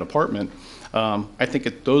to rent an apartment, I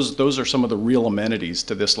think those are some of the real amenities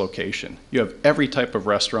to this location. You have every type of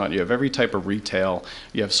restaurant, you have every type of retail,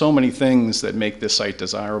 you have so many things that make this site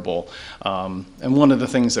desirable. And one of the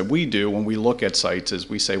things that we do when we look at sites is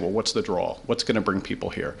we say, well, what's the draw? What's going to bring people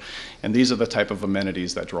here? And these are the type of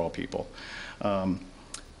amenities that draw people.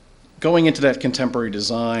 Going into that contemporary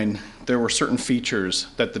design, there were certain features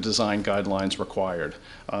that the design guidelines required.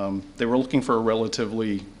 They were looking for a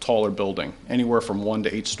relatively taller building, anywhere from 1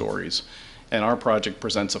 to 8 stories, and our project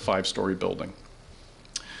presents a 5-story building.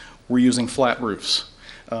 We're using flat roofs,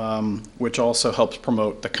 which also helps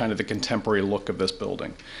promote the kind of the contemporary look of this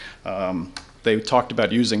building. They talked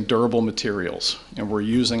about using durable materials, and we're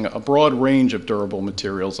using a broad range of durable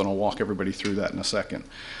materials, and I'll walk everybody through that in a second.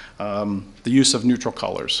 The use of neutral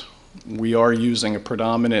colors. We are using a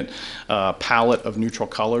predominant palette of neutral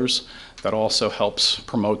colors that also helps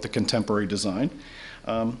promote the contemporary design.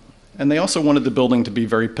 And they also wanted the building to be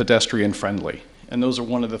very pedestrian friendly. And those are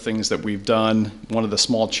one of the things that we've done, one of the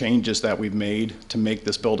small changes that we've made to make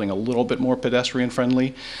this building a little bit more pedestrian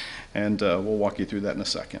friendly. And we'll walk you through that in a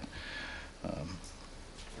second.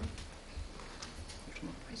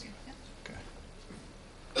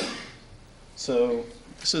 Okay. So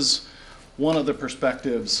this is one of the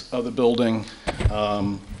perspectives of the building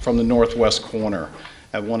from the northwest corner.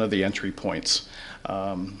 at one of the entry points.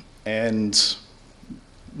 And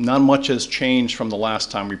not much has changed from the last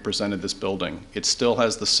time we presented this building. It still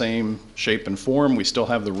has the same shape and form. We still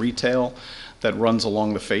have the retail that runs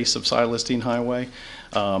along the face of Silas Deane Highway.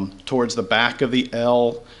 Towards the back of the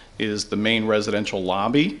L is the main residential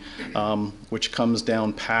lobby, which comes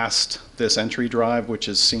down past this entry drive, which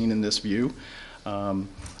is seen in this view.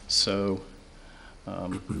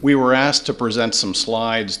 We were asked to present some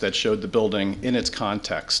slides that showed the building in its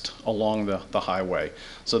context along the highway.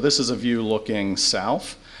 So this is a view looking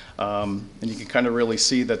south, and you can kind of really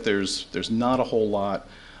see that there's not a whole lot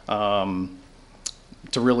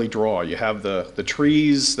to really draw. You have the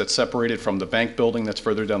trees that separate it from the bank building that's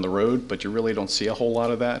further down the road, but you really don't see a whole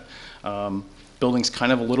lot of that. Building's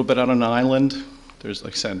kind of a little bit on an island. There's,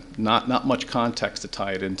 like I said, not much context to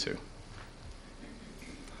tie it into.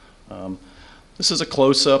 This is a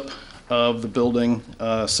close-up of the building,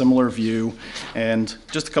 similar view, and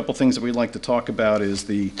just a couple things that we'd like to talk about is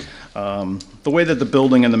the way that the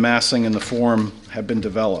building and the massing and the form have been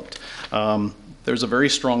developed. There's a very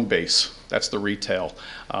strong base. That's the retail.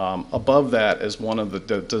 Above that, as one of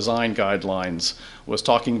the design guidelines was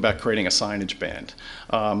talking about creating a signage band.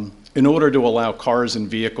 In order to allow cars and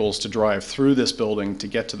vehicles to drive through this building to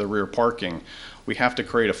get to the rear parking, we have to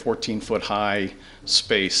create a 14-foot high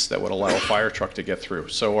space that would allow a fire truck to get through.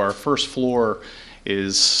 So our first floor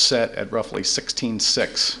is set at roughly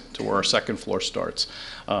 16.6 to where our second floor starts.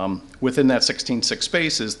 Within that 16.6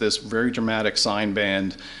 space is this very dramatic sign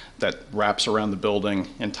band that wraps around the building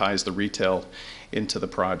and ties the retail into the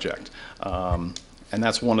project. And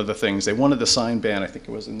that's one of the things. They wanted the sign band, I think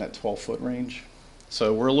it was in that 12-foot range.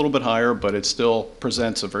 So we're a little bit higher, but it still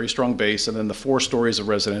presents a very strong base, and then the 4 stories of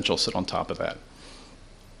residential sit on top of that.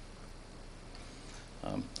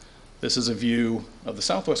 This is a view of the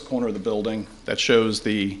southwest corner of the building that shows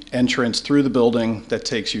the entrance through the building that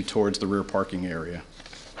takes you towards the rear parking area.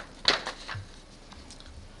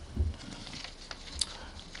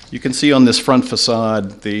 You can see on this front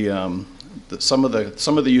facade some of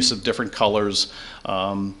the use of different colors,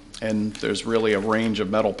 and there's really a range of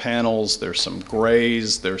metal panels. There's some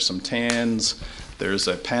grays, there's some tans. There's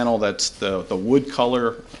a panel that's the wood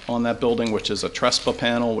color on that building, which is a Trespa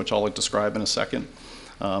panel, which I'll describe in a second.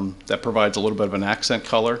 That provides a little bit of an accent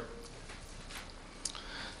color.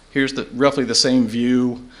 Here's roughly the same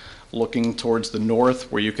view looking towards the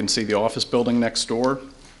north, where you can see the office building next door,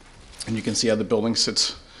 and you can see how the building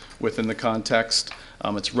sits within the context.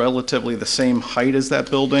 It's relatively the same height as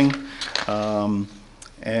that building,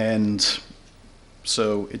 and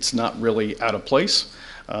so it's not really out of place.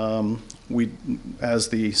 As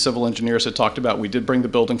the civil engineers had talked about, we did bring the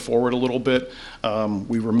building forward a little bit.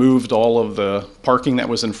 We removed all of the parking that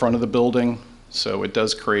was in front of the building, so it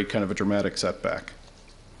does create kind of a dramatic setback.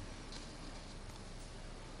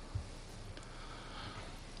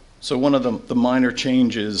 So one of the minor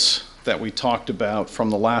changes that we talked about from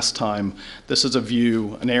the last time, this is a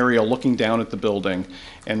view, an area looking down at the building,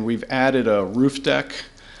 and we've added a roof deck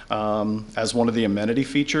as one of the amenity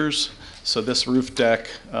features. So this roof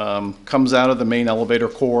deck comes out of the main elevator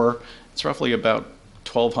core. It's roughly about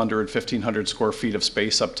 1,200, 1,500 square feet of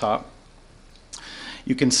space up top.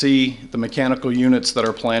 You can see the mechanical units that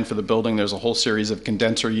are planned for the building. There's a whole series of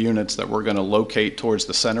condenser units that we're going to locate towards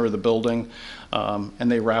the center of the building,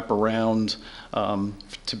 and they wrap around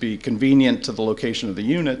to be convenient to the location of the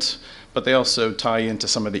units, but they also tie into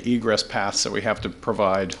some of the egress paths that we have to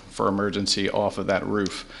provide for emergency off of that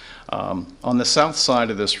roof. On the south side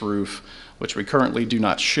of this roof, which we currently do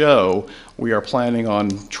not show, we are planning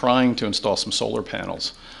on trying to install some solar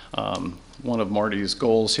panels. One of Marty's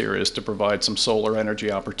goals here is to provide some solar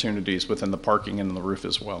energy opportunities within the parking and the roof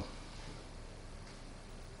as well.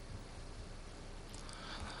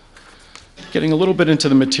 Getting a little bit into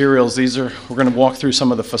the materials, we're going to walk through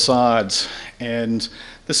some of the facades, and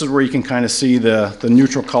this is where you can kind of see the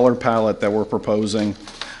neutral color palette that we're proposing.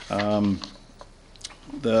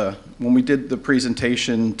 When we did the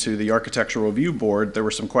presentation to the Architectural Review Board, there were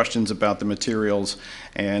some questions about the materials,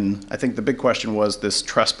 and I think the big question was this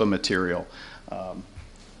Trespa material.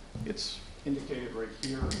 It's indicated right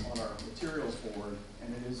here on our materials board,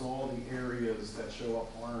 and it is all the areas that show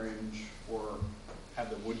up orange or have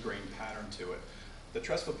the wood grain pattern to it. The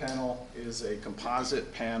Trespa panel is a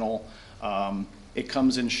composite panel. It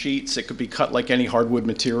comes in sheets. It could be cut like any hardwood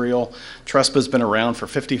material. Trespa's been around for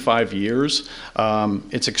 55 years.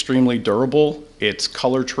 It's extremely durable. It's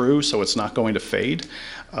color true, so it's not going to fade.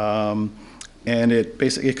 And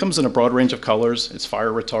it comes in a broad range of colors. It's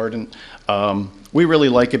fire retardant. We really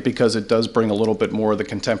like it because it does bring a little bit more of the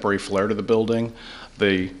contemporary flair to the building.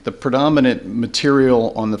 The predominant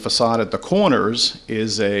material on the facade at the corners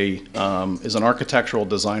is an architectural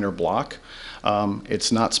designer block.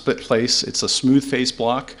 It's not split face, it's a smooth face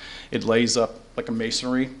block. It lays up like a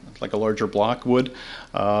masonry, like a larger block would.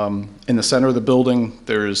 In the center of the building,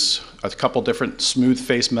 there's a couple different smooth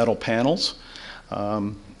face metal panels.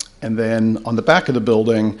 And then on the back of the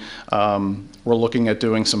building, we're looking at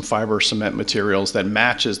doing some fiber cement materials that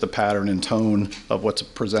matches the pattern and tone of what's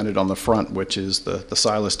presented on the front, which is the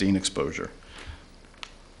silestene exposure.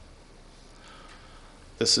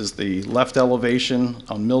 This is the left elevation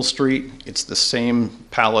on Mill Street. It's the same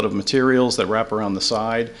palette of materials that wrap around the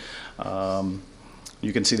side.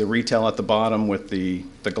 You can see the retail at the bottom with the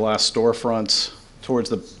glass storefronts.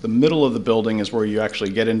 Towards the middle of the building is where you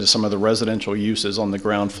actually get into some of the residential uses on the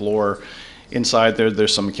ground floor. Inside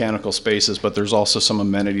there's some mechanical spaces, but there's also some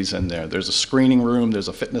amenities in there. There's a screening room, there's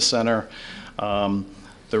a fitness center.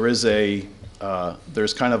 There's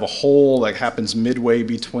kind of a hole that happens midway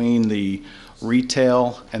between the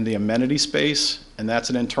retail and the amenity space, and that's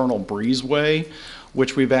an internal breezeway,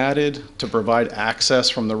 which we've added to provide access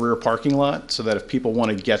from the rear parking lot so that if people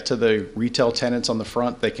want to get to the retail tenants on the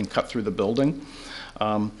front, they can cut through the building.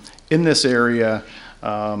 In this area,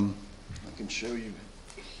 I can show you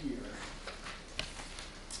here.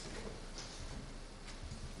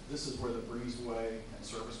 This is where the breezeway and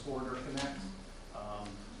service corridor connect.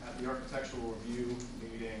 At the architectural review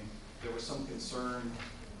meeting, there was some concern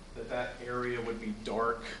that area would be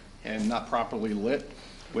dark and not properly lit,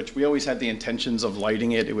 which we always had the intentions of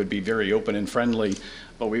lighting it. It would be very open and friendly,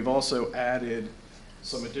 but we've also added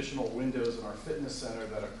some additional windows in our fitness center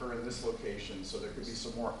that occur in this location, so there could be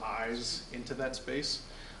some more eyes into that space.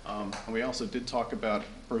 And we also did talk about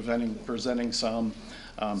presenting some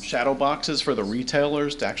shadow boxes for the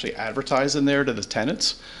retailers to actually advertise in there to the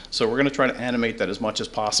tenants. So we're going to try to animate that as much as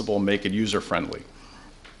possible and make it user-friendly.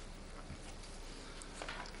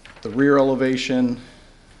 The rear elevation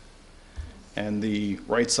and the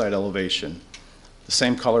right side elevation, the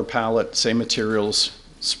same color palette, same materials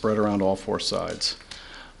spread around all four sides.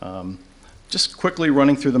 Just quickly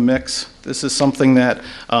running through the mix, this is something that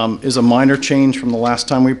is a minor change from the last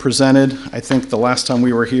time we presented. I think the last time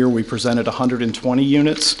we were here, we presented 120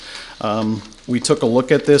 units. We took a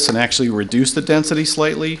look at this and actually reduced the density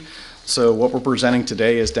slightly. So what we're presenting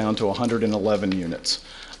today is down to 111 units.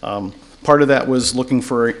 Part of that was looking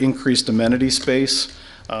for increased amenity space.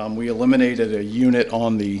 We eliminated a unit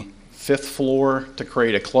on the 5th floor to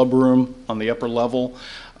create a club room on the upper level.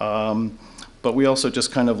 But we also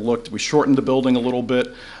just kind of we shortened the building a little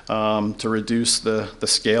bit to reduce the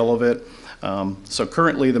scale of it. So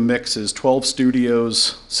currently the mix is 12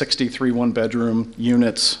 studios, 63 one-bedroom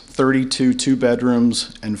units, 32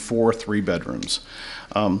 two-bedrooms, and 4 three-bedrooms.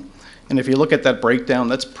 And if you look at that breakdown,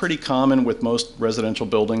 that's pretty common with most residential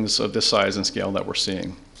buildings of this size and scale that we're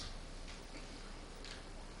seeing.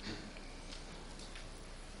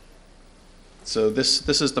 So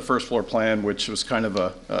this is the first floor plan, which was kind of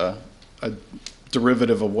a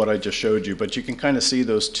derivative of what I just showed you, but you can kind of see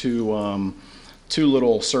those two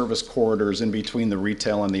little service corridors in between the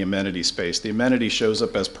retail and the amenity space. The amenity shows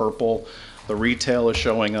up as purple. The retail is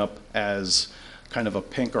showing up as kind of a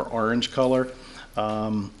pink or orange color.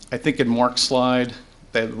 I think in Mark's slide,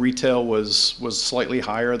 that retail was slightly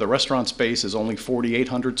higher. The restaurant space is only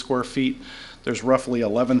 4,800 square feet. There's roughly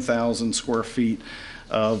 11,000 square feet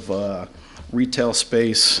of retail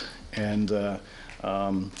space, and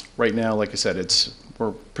right now, like I said,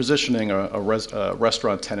 we're positioning a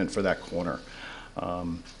restaurant tenant for that corner.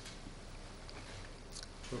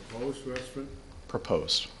 Proposed restaurant?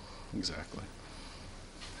 Proposed, exactly.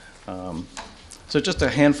 So just a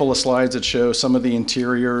handful of slides that show some of the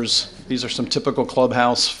interiors. These are some typical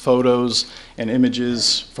clubhouse photos and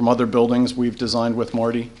images from other buildings we've designed with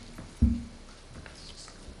Marty.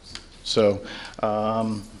 So,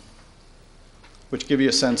 which give you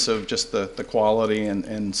a sense of just the quality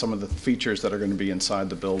and some of the features that are going to be inside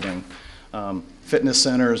the building. Fitness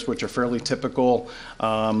centers, which are fairly typical.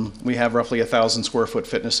 We have roughly 1,000 square foot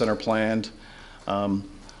fitness center planned.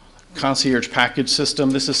 Concierge package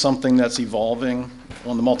system, this is something that's evolving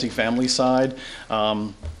on the multifamily side.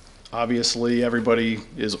 Obviously, everybody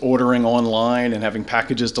is ordering online and having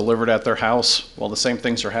packages delivered at their house. Well, the same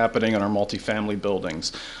things are happening in our multifamily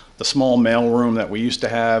buildings. The small mail room that we used to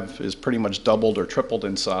have is pretty much doubled or tripled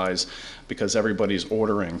in size because everybody's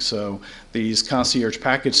ordering. So these concierge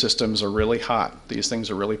package systems are really hot. These things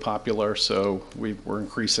are really popular, so we're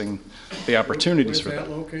increasing the opportunities for that. Where's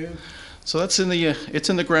that located? So that's it's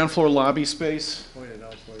in the ground floor lobby space. Point it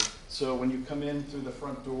out, please. So when you come in through the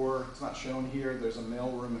front door, it's not shown here, there's a mail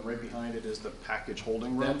room, and right behind it is the package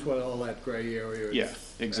holding room. That's what all that gray area is. Yeah,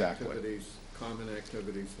 exactly. Activities, common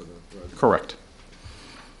activities for the residents. Correct.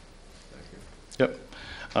 Thank you. Yep.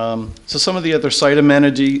 So some of the other site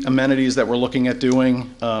amenities that we're looking at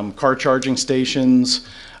doing, car charging stations.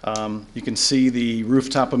 You can see the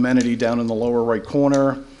rooftop amenity down in the lower right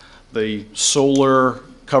corner. The solar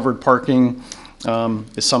covered parking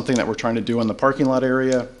is something that we're trying to do in the parking lot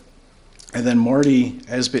area. And then Marty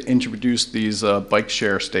has been introduced these bike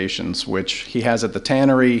share stations, which he has at the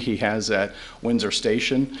Tannery, he has at Windsor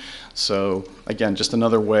Station. So again, just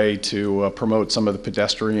another way to promote some of the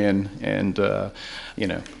pedestrian and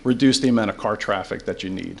reduce the amount of car traffic that you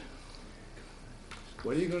need.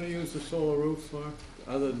 What are you going to use the solar roof for,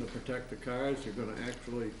 other than to protect the cars? You're going to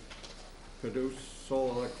actually produce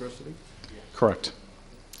solar electricity? Correct.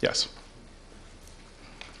 Yes.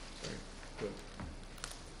 Good.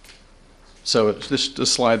 So it's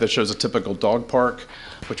this slide that shows a typical dog park,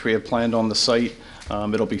 which we have planned on the site.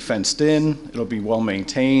 It'll be fenced in. It'll be well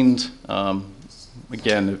maintained.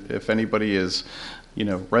 Again, if anybody is,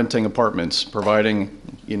 renting apartments, providing,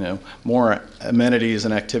 more amenities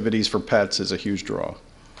and activities for pets is a huge draw.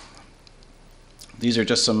 These are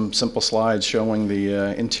just some simple slides showing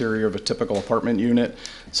the interior of a typical apartment unit,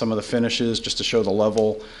 some of the finishes, just to show the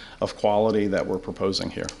level of quality that we're proposing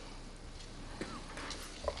here.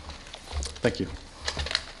 Thank you.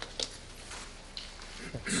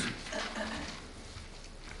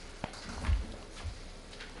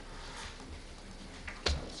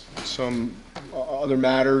 Some other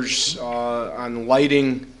matters on the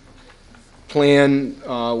lighting plan.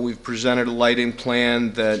 We've presented a lighting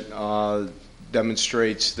plan that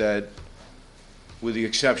demonstrates that, with the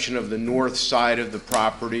exception of the north side of the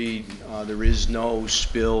property, there is no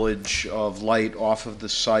spillage of light off of the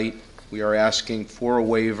site. We are asking for a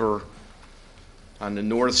waiver on the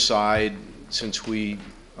north side, since we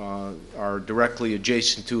are directly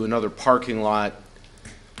adjacent to another parking lot.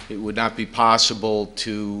 It would not be possible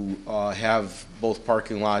to have both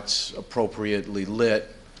parking lots appropriately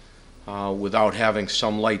lit without having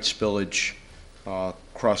some light spillage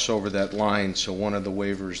cross over that line. So one of the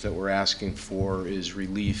waivers that we're asking for is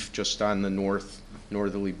relief just on the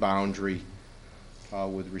northerly boundary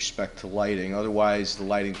with respect to lighting. Otherwise, the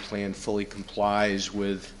lighting plan fully complies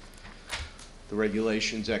with the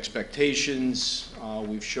regulations' expectations.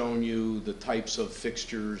 We've shown you the types of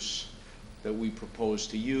fixtures that we propose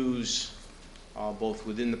to use, both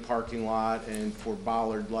within the parking lot and for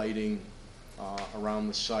bollard lighting around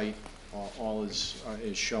the site. All is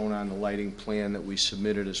shown on the lighting plan that we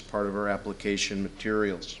submitted as part of our application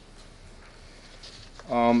materials.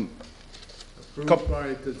 Approved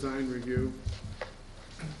by design review.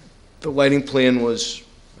 The lighting plan was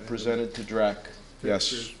presented to DREC. Yes.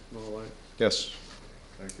 Fixtures, all that. Yes.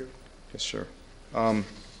 Thank you. Yes, sir.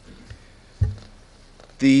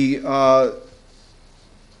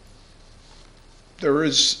 There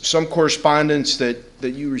is some correspondence that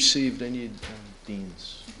you received. I need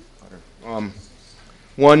Dean's letter.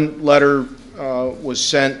 One letter was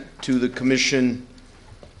sent to the commission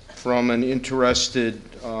from an interested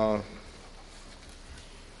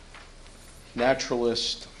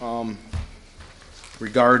naturalist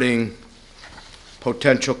regarding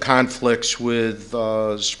potential conflicts with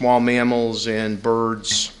small mammals and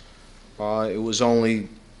birds. It was only,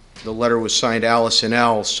 the letter was signed Allison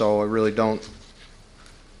L., so I really don't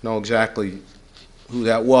know exactly who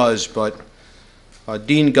that was, but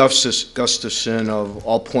Dean Gustafson of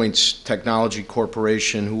All Points Technology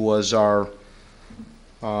Corporation, who was our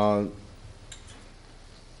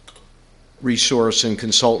resource and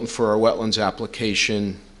consultant for our wetlands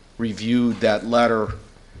application, reviewed that letter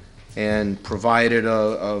and provided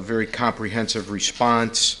a very comprehensive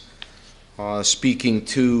response, speaking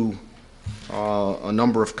to a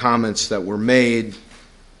number of comments that were made.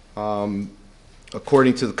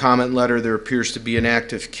 According to the comment letter, there appears to be an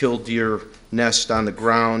active killdeer nest on the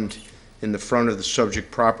ground in the front of the subject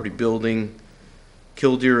property building.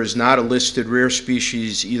 Killdeer is not a listed rare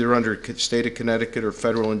species either under State of Connecticut or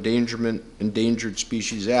Federal Endangered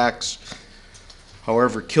Species Acts.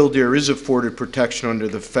 However, killdeer is afforded protection under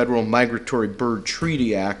the Federal Migratory Bird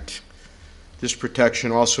Treaty Act. This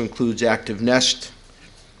protection also includes active nest,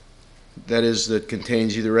 that is, that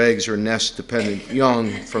contains either eggs or nest-dependent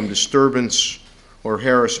young, from disturbance or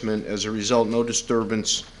harassment. As a result, no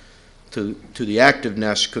disturbance to the active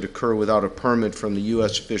nest could occur without a permit from the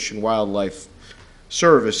U.S. Fish and Wildlife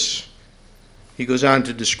Service. He goes on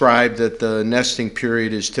to describe that the nesting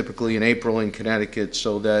period is typically in April in Connecticut,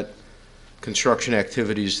 so that construction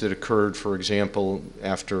activities that occurred, for example,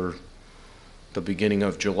 after the beginning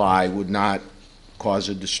of July would not cause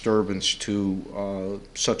a disturbance to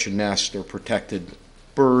such a nest or protected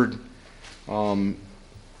bird. And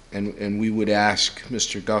we would ask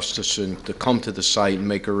Mr. Gustafson to come to the site and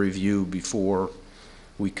make a review before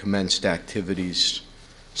we commenced activities,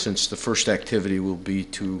 since the first activity will be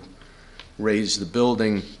to raise the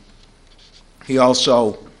building. He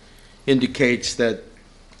also indicates that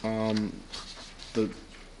the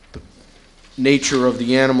nature of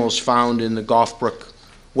the animals found in the Goffbrook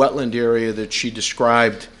wetland area that she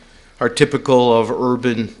described are typical of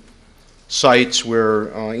urban sites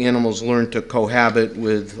where animals learn to cohabit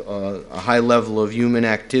with a high level of human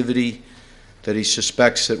activity, that he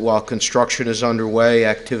suspects that while construction is underway,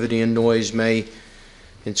 activity and noise may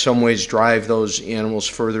in some ways drive those animals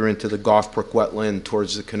further into the Goffbrook wetland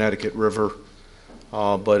towards the Connecticut River.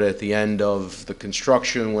 But at the end of the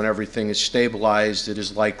construction, when everything is stabilized, it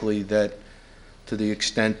is likely that to the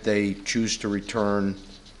extent they choose to return,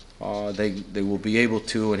 they will be able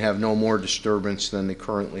to and have no more disturbance than they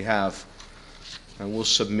currently have. And we'll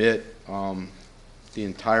submit the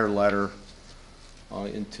entire letter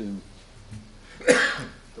into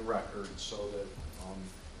the record so that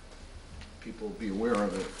people will be aware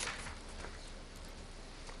of it.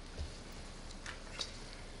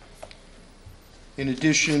 In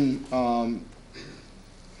addition,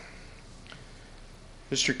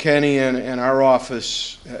 Mr. Kenny and our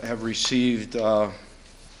office have received a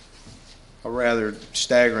rather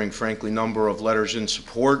staggering, frankly, number of letters in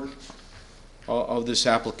support of this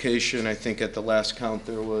application. I think at the last count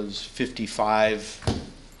there was 55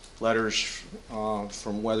 letters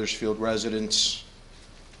from Wethersfield residents.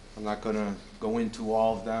 I'm not going to go into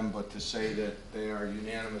all of them, but to say that they are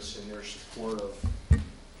unanimous in their support of the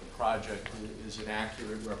project is an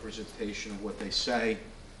accurate representation of what they say.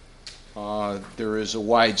 There is a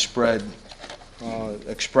widespread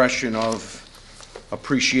expression of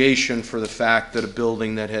appreciation for the fact that a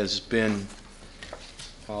building that has been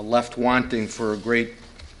left wanting for a great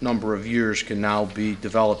number of years can now be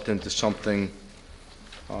developed into something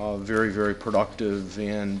very, very productive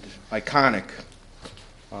and iconic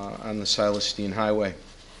on the Silestine Highway.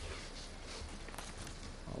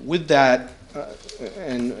 With that,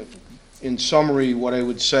 and in summary, what I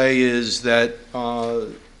would say is that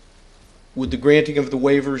with the granting of the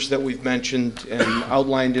waivers that we've mentioned and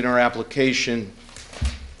outlined in our application,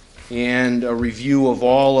 and a review of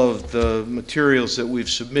all of the materials that we've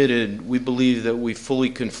submitted, we believe that we fully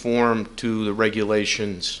conform to the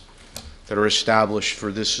regulations that are established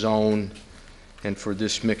for this zone and for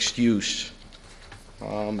this mixed use.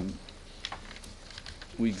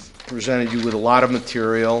 We've presented you with a lot of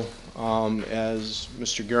material. As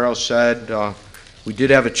Mr. Garrow said, we did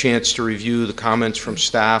have a chance to review the comments from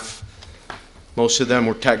staff. Most of them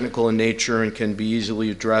were technical in nature and can be easily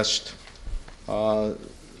addressed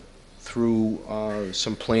through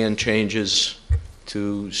some plan changes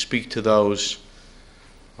to speak to those.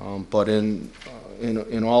 But in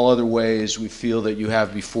all other ways, we feel that you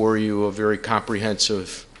have before you a very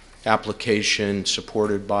comprehensive application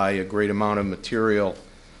supported by a great amount of material,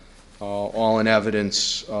 all in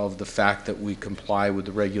evidence of the fact that we comply with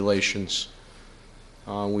the regulations.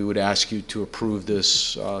 We would ask you to approve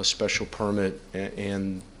this special permit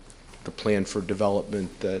and the plan for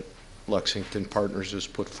development that Lexington Partners has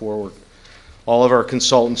put forward. All of our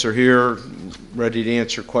consultants are here, ready to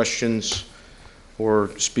answer questions or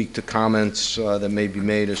speak to comments that may be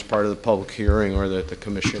made as part of the public hearing or that the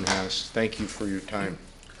commission has. Thank you for your time.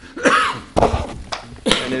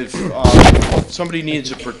 And if somebody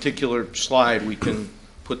needs a particular slide, we can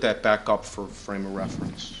put that back up for frame of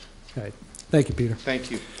reference. All right. Thank you, Peter.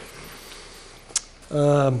 Thank you.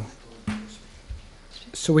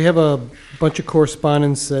 So we have a bunch of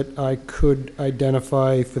correspondence that I could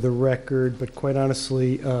identify for the record, but quite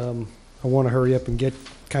honestly, I want to hurry up and get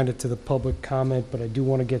kind of to the public comment, but I do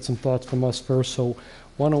want to get some thoughts from us first. So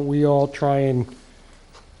why don't we all try and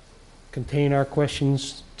contain our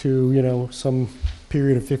questions to, you know, some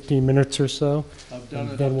period of 15 minutes or so. I've done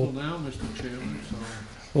it up till now, Mr. Chairman, so.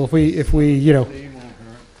 Well, if we, you know, Name won't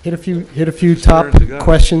hurt. hit a few top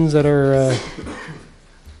questions that are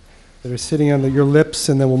sitting on your lips,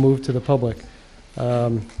 and then we'll move to the public.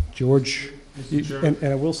 George, and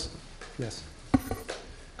I will, yes.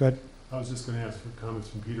 Go ahead. I was just going to ask for comments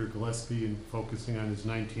from Peter Gillespie and focusing on his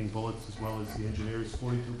 19 bullets as well as the engineer's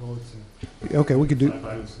 42 bullets. And okay, we could do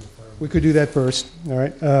that first. All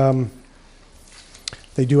right.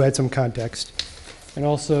 They do add some context. And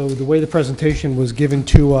also, the way the presentation was given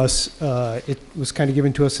to us, it was kind of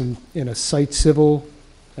given to us in a site civil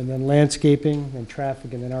and then landscaping, and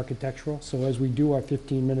traffic, and then architectural. So as we do our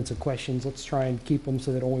 15 minutes of questions, let's try and keep them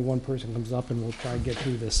so that only one person comes up, and we'll try and get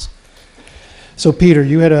through this. So Peter,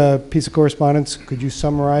 you had a piece of correspondence. Could you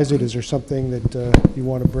summarize it? Is there something that you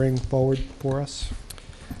want to bring forward for us?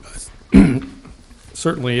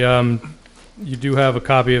 Certainly. You do have a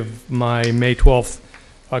copy of my May 12th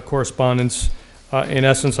correspondence. In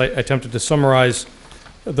essence, I attempted to summarize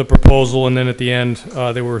the proposal, and then at the end,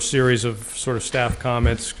 there were a series of sort of staff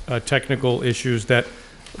comments, technical issues that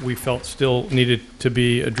we felt still needed to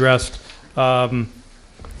be addressed. One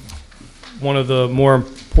of the more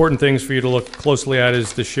important things for you to look closely at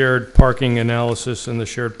is the shared parking analysis and the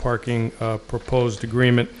shared parking proposed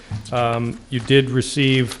agreement. You did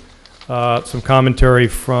receive some commentary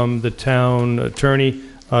from the town attorney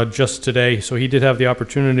just today, so he did have the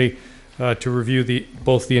opportunity to review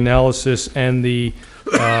both the analysis and the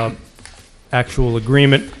actual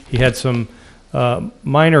agreement. He had some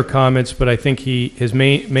minor comments, but I think his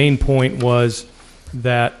main point was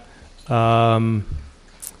that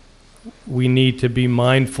we need to be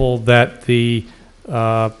mindful that the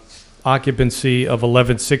occupancy of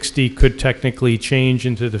 1160 could technically change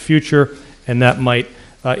into the future, and that might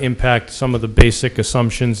impact some of the basic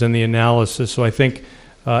assumptions in the analysis. So I think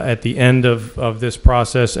at the end of this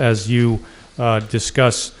process, as you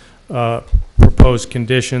discuss proposed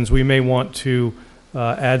conditions, we may want to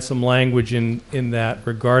add some language in that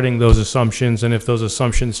regarding those assumptions, and if those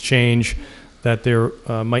assumptions change, that there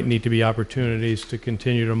might need to be opportunities to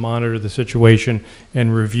continue to monitor the situation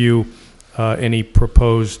and review any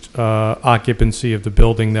proposed occupancy of the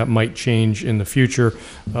building that might change in the future.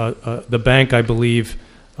 The bank, I believe,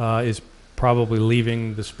 is probably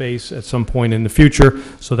leaving the space at some point in the future,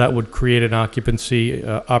 so that would create an occupancy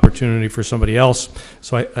opportunity for somebody else.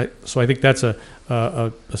 So I think that's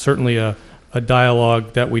certainly a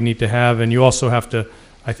dialogue that we need to have, and you also have to,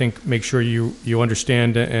 I think, make sure you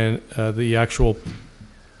understand the actual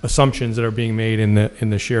assumptions that are being made in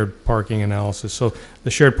the shared parking analysis. So the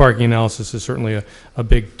shared parking analysis is certainly a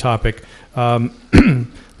big topic.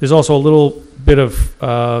 There's also a little bit of,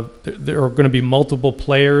 there are going to be multiple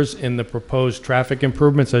players in the proposed traffic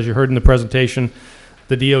improvements. As you heard in the presentation,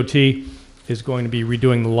 the DOT is going to be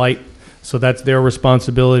redoing the light, so that's their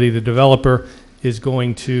responsibility. The developer is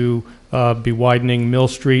going to be widening Mill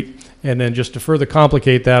Street. And then just to further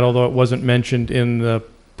complicate that, although it wasn't mentioned in the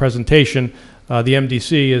presentation, the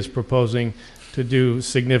MDC is proposing to do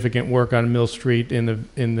significant work on Mill Street in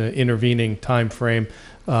the intervening time frame.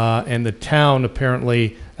 And the town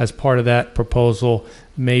apparently, as part of that proposal,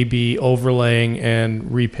 may be overlaying and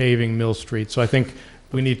repaving Mill Street. So I think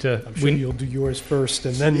we need to. I'm sure you'll do yours first,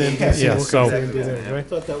 and then MDC will come in and do theirs, right? I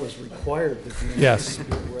thought that was required. Yes.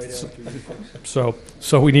 Right after you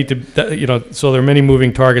So we need to, so there are many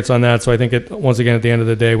moving targets on that. So I think once again, at the end of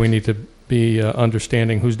the day, we need to be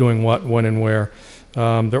understanding who's doing what, when, and where.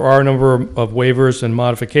 There are a number of waivers and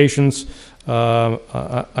modifications.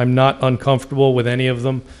 I'm not uncomfortable with any of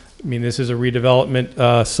them. I mean, this is a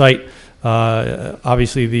redevelopment site.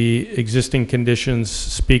 Obviously, the existing conditions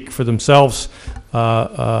speak for themselves.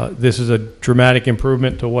 This is a dramatic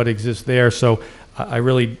improvement to what exists there. So I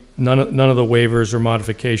really, none of the waivers or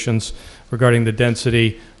modifications regarding the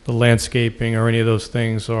density, the landscaping, or any of those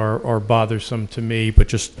things are bothersome to me. But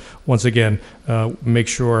just, once again, make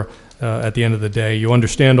sure at the end of the day you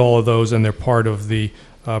understand all of those and they're part of the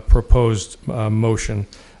proposed motion.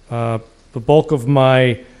 The bulk of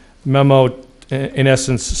my memo, in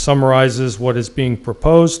essence, summarizes what is being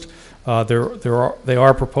proposed. They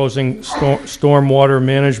are proposing stormwater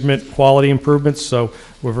management quality improvements, so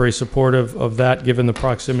we're very supportive of that given the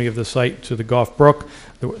proximity of the site to the Gulf Brook.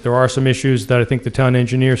 There are some issues that I think the town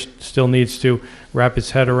engineer still needs to wrap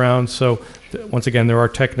his head around. So once again, there are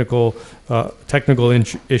technical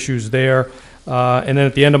issues there. And then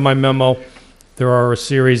at the end of my memo, there are a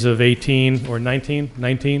series of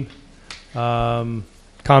 19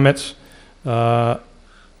 comments. I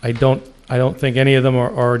don't think any of them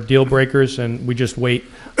are deal breakers, and we just wait.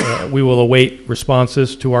 We will await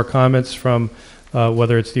responses to our comments from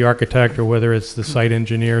whether it's the architect or whether it's the site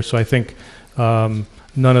engineer. So I think none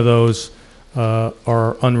of those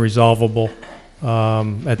are unresolvable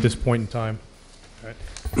at this point in time.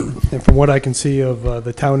 And from what I can see of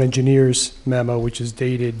the town engineer's memo, which is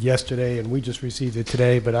dated yesterday, and we just received it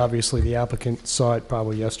today, but obviously the applicant saw it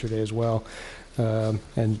probably yesterday as well.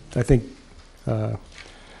 And I think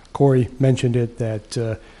Corey mentioned it, that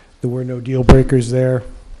there were no deal breakers there.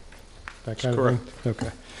 That kind of thing?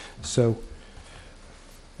 Okay. So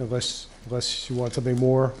unless you want something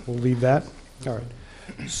more, we'll leave that. All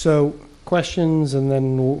right. So questions, and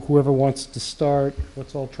then whoever wants to start,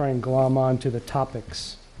 let's all try and glom on to the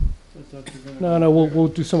topics. No, we'll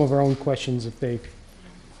do some of our own questions if they,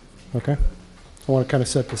 okay? I want to kind of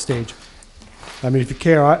set the stage. I mean, if you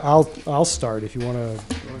care, I'll start if you want to.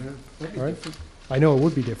 All right? I know it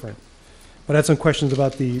would be different. But I had some questions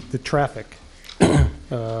about the traffic.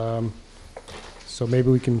 So maybe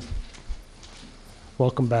we can,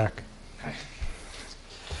 welcome back. Hi.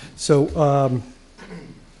 So I'm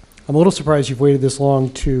a little surprised you've waited this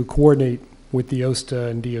long to coordinate with the OSTA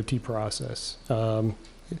and DOT process.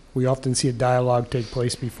 We often see a dialogue take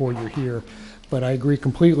place before you're here, but I agree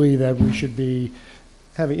completely that we should be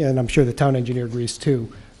having, and I'm sure the town engineer agrees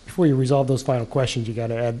too, before you resolve those final questions, you got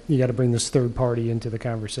to bring this third party into the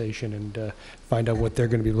conversation and find out what they're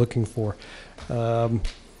going to be looking for.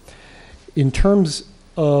 In terms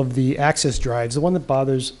of the access drives, the one that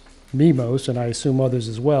bothers me most, and I assume others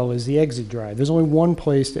as well, is the exit drive. There's only one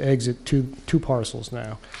place to exit two parcels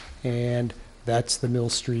now, and that's the Mill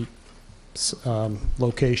Street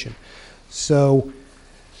location. So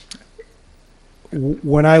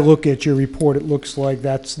when I look at your report, it looks like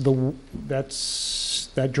that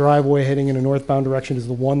driveway heading in a northbound direction is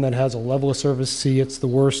the one that has a level of service C. It's the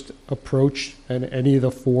worst approach in any of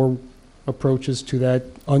the four approaches to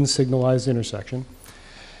that unsignalized intersection.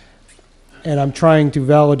 And I'm trying to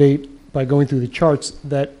validate by going through the charts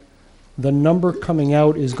that the number coming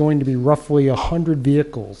out is going to be roughly 100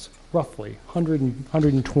 vehicles, roughly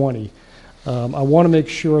 120. I want to make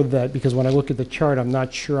sure that, because when I look at the chart, I'm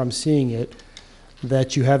not sure I'm seeing it,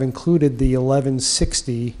 that you have included the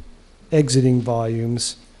 1160 exiting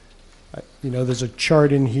volumes. There's a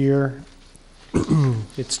chart in here.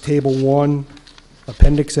 It's table 1,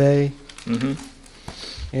 appendix A.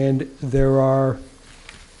 Mm-hmm. And there are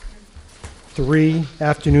 3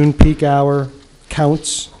 afternoon peak hour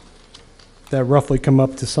counts that roughly come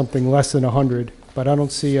up to something less than 100, but I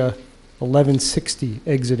don't see a 1160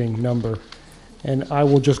 exiting number. And I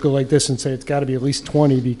will just go like this and say it's got to be at least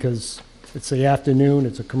 20 because it's the afternoon,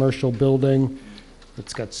 it's a commercial building,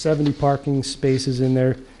 it's got 70 parking spaces in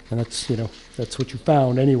there, and that's what you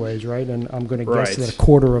found anyways, right? And I'm going to guess that a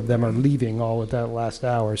quarter of them are leaving all at that last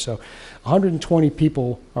hour. So 120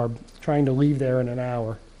 people are trying to leave there in an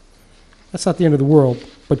hour. That's not the end of the world,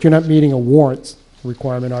 but you're not meeting a warrant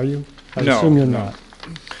requirement, are you? I assume you're not.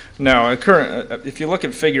 No, if you look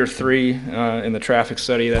at figure 3 in the traffic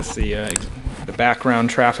study, that's the background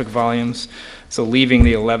traffic volumes. So leaving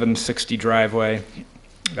the 1160 driveway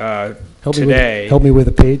today. Help me with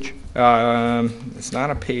a page. It's not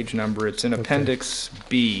a page number. It's in Appendix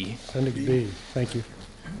B. Appendix B. Thank you.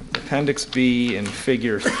 Appendix B in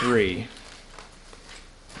figure 3.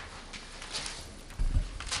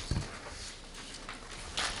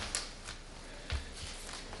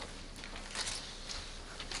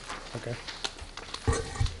 Okay.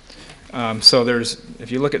 So if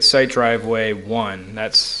you look at site driveway 1,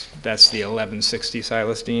 that's the 1160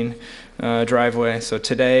 Silestine driveway. So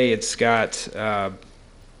today it's got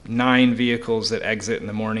 9 vehicles that exit in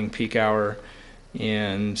the morning peak hour,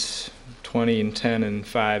 and 20 and 10 and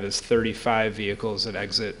 5 is 35 vehicles that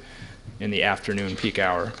exit in the afternoon peak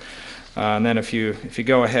hour. And then if you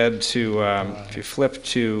go ahead to if you flip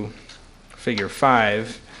to figure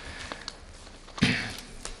 5,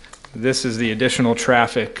 this is the additional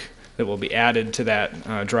traffic that will be added to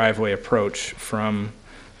that driveway approach from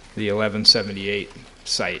the 1178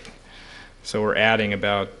 site. So we're adding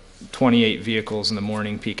about 28 vehicles in the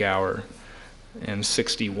morning peak hour and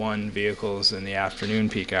 61 vehicles in the afternoon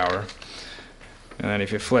peak hour. And then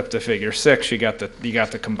if you flip to figure 6, you got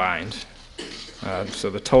the combined. So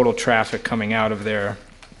the total traffic coming out of there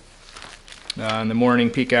in the morning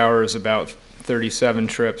peak hour is about 37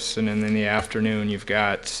 trips, and then in the afternoon you've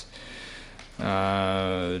got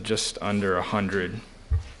just under 100.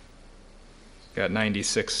 Got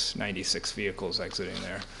 96 vehicles exiting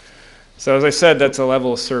there. So as I said, that's a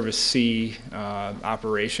level of service C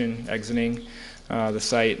operation exiting the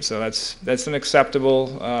site. So that's an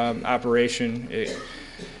acceptable operation.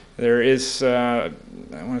 There is, I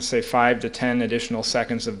want to say, 5 to 10 additional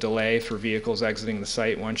seconds of delay for vehicles exiting the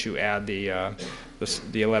site once you add the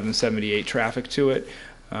 1178 traffic to it.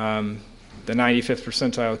 The 95th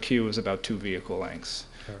percentile queue is about 2 vehicle lengths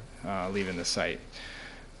leaving the site.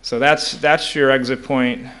 So that's your exit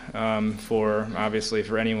point obviously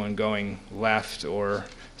for anyone going left or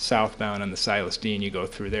southbound on the Silestine. You go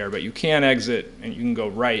through there, but you can exit and you can go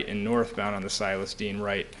right and northbound on the Silestine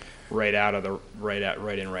right out of the right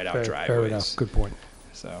in right out driveways. Fair enough. Good point.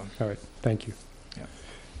 So all right, thank you.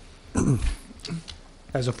 Yeah.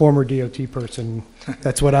 As a former DOT person,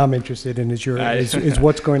 that's what I'm interested in, is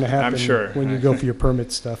what's going to happen when you go for your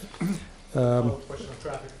permit stuff. Question on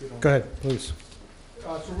traffic, if you don't Go ahead, please.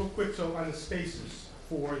 So real quick, so on the spaces,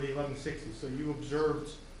 for the 1160. So you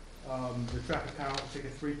observed the traffic count, like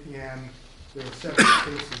at 3 p.m., there were 7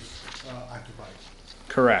 spaces occupied.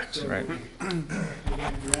 Correct, So, right. Again,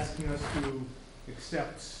 you're asking us to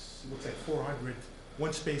accept, looks like 400,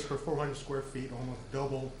 one space per 400 square feet, almost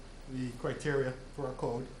double the criteria for our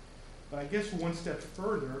code. But I guess one step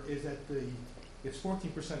further is that it's 14%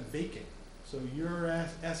 vacant. So you're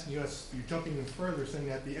asking us, you're jumping in further, saying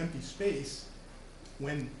that the empty space,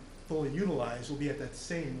 when fully utilized, will be at that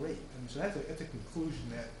same rate. And so that's a conclusion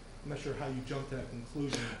that, I'm not sure how you jumped to that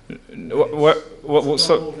conclusion. It's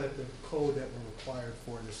double that the code that were required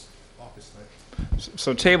for this office type.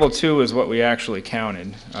 So table 2 is what we actually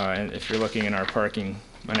counted, and if you're looking in our parking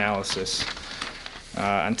analysis.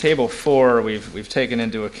 On table 4, we've taken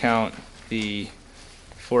into account the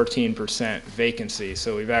 14% vacancy,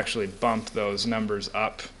 so we've actually bumped those numbers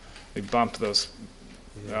up. We bumped those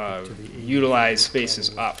utilized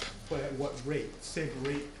spaces up. But at what rate? Same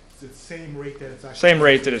rate? The same rate that it's actually... Same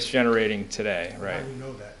rate that it's generating today, right? How do you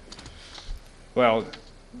know that? Well,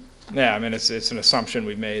 yeah, I mean, it's an assumption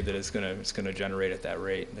we've made that it's gonna generate at that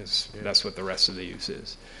rate. That's what the rest of the use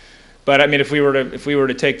is. But I mean, if we were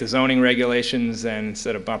to take the zoning regulations and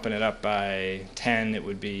instead of bumping it up by 10, it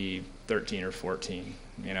would be 13 or 14.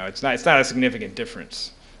 You know, it's not a significant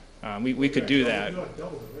difference. We could do that. You don't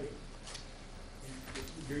double the rate.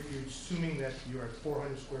 You're assuming that you're at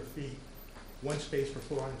 400 square feet, one space per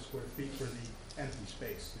 400 square feet for the empty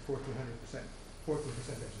space, the 14%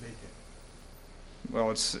 that's vacant.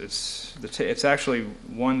 Well, it's actually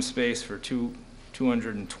one space for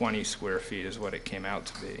 220 square feet is what it came out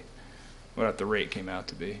to be, what the rate came out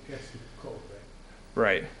to be. That's the code,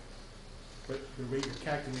 right? Right. But the rate you're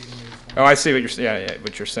calculating is... Oh, I see what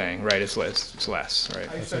what you're saying. Right, it's less, right?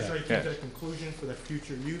 I just trying to come to that conclusion for that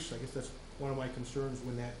future use. I guess that's one of my concerns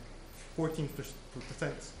when that 14%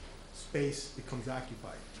 space becomes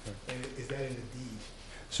occupied. And is that in the deed?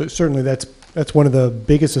 So certainly that's one of the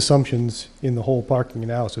biggest assumptions in the whole parking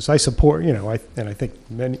analysis. I support, and I think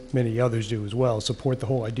many others do as well, support the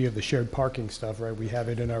whole idea of the shared parking stuff, right? We have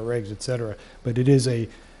it in our regs, et cetera. But it is a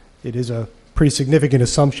pretty significant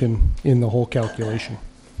assumption in the whole calculation.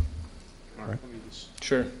 Right.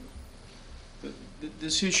 Sure.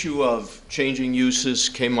 This issue of changing uses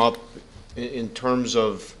came up in terms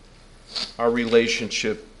of our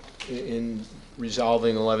relationship in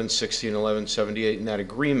resolving 1160 and 1178 in that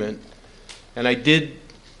agreement. And I did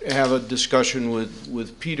have a discussion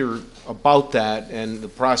with Peter about that and the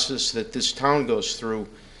process that this town goes through.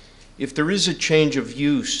 If there is a change of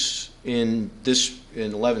use in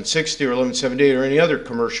 1160 or 1178 or any other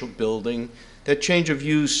commercial building, that change of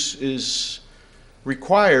use is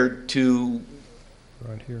required to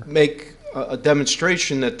make a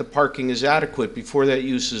demonstration that the parking is adequate before that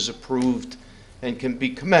use is approved and can be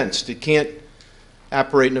commenced. It can't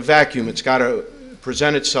operate in a vacuum. It's got to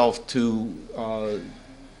present itself to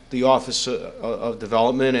the Office of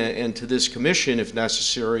Development and to this commission, if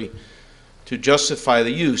necessary, to justify the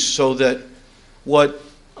use. So that what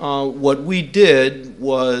we did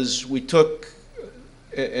was we took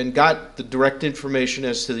and got the direct information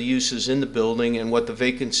as to the uses in the building and what the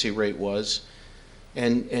vacancy rate was,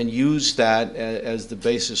 and used that as the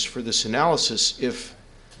basis for this analysis.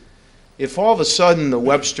 If all of a sudden the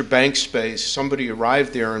Webster Bank space, somebody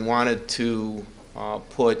arrived there and wanted to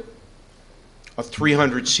put a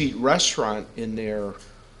 300-seat restaurant in there,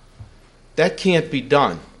 that can't be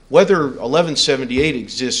done. Whether 1178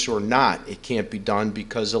 exists or not, it can't be done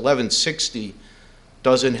because 1160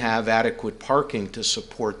 doesn't have adequate parking to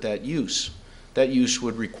support that use. That use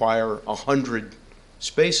would require 100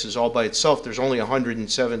 spaces all by itself. There's only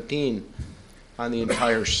 117 on the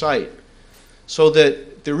entire site. So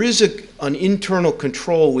that there is an internal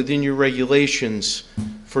control within your regulations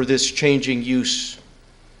for this changing use.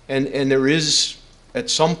 And there is, at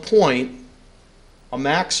some point, a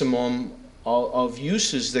maximum of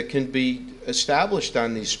uses that can be established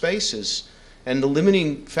on these spaces. And the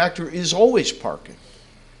limiting factor is always parking.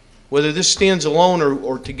 Whether this stands alone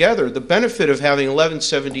or together, the benefit of having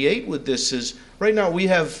 1178 with this is, right now we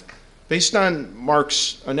have, based on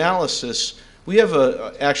Mark's analysis, we have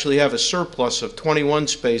actually have a surplus of 21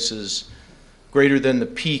 spaces greater than the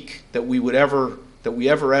peak that we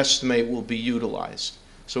ever estimate will be utilized.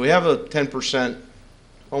 So we have a 10%,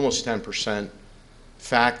 almost 10%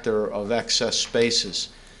 factor of excess spaces.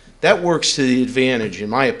 That works to the advantage, in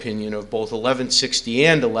my opinion, of both 1160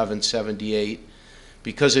 and 1178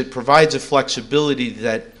 because it provides a flexibility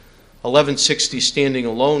that 1160 standing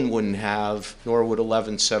alone wouldn't have, nor would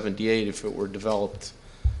 1178 if it were developed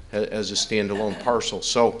as a standalone parcel.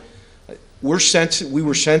 So we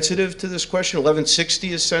were sensitive to this question.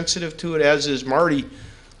 1160 is sensitive to it, as is Marty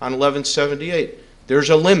on 1178. There's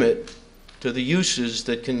a limit to the uses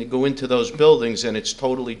that can go into those buildings, and it's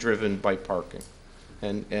totally driven by parking.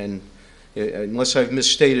 And unless I've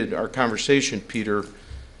misstated our conversation, Peter,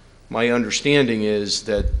 my understanding is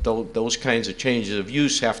that those kinds of changes of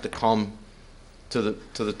use have to come to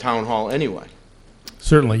the town hall anyway.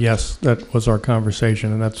 Certainly, yes, that was our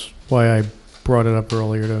conversation, and that's why I brought it up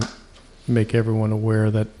earlier, to make everyone aware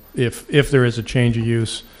that if there is a change of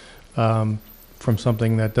use from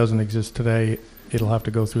something that doesn't exist today, it'll have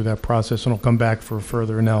to go through that process, and it'll come back for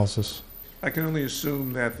further analysis. I can only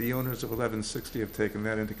assume that the owners of 1160 have taken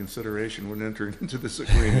that into consideration when entering into this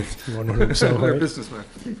agreement. You want to hope so, They're right? businessmen.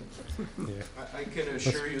 Yeah. I can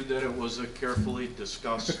assure you that it was a carefully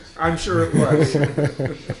discussed. I'm sure it was.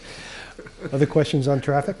 Other questions on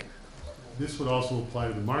traffic? This would also apply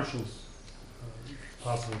to the Marshall's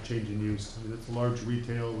possible change in use. I mean, it's a large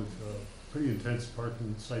retail with a pretty intense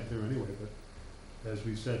parking site there anyway, but as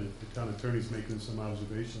we said, if the town attorney's making some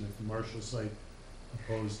observation, if the Marshall site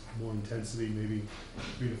opposed more intensity, maybe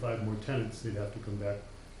 3 to 5 more tenants, they'd have to come back,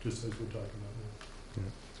 just as we're talking about now.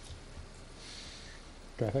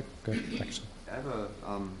 Traffic? Good, excellent. I have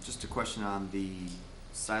just a question on the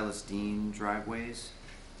Silas Dean driveways.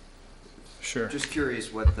 Sure. Just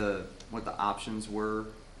curious what the options were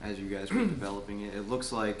as you guys were developing it. It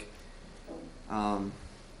looks like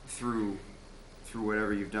through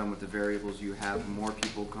whatever you've done with the variables, you have more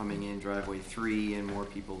people coming in driveway 3 and more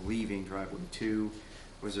people leaving driveway 2.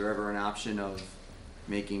 Was there ever an option of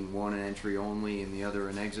making one an entry only and the other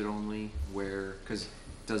an exit only? Because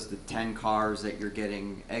does the 10 cars that you're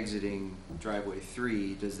getting exiting driveway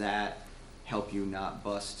 3, does that help you not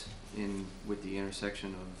bust in with the intersection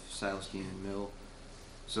of Silas Dean and Mill?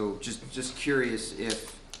 So just curious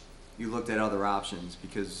if you looked at other options,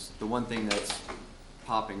 because the one thing that's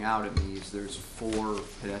popping out at me is there's 4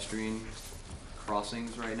 pedestrian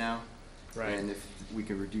crossings right now. Right. And if we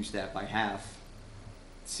can reduce that by half,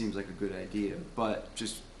 it seems like a good idea. But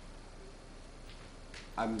just,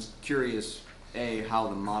 I'm curious, A, how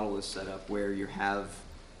the model is set up, where you have,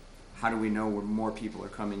 how do we know where more people are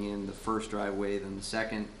coming in the first driveway than the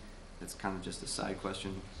second? That's kind of just a side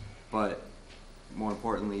question. But more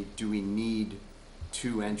importantly, do we need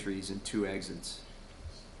 2 entries and 2 exits?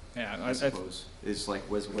 Yeah, I suppose is like,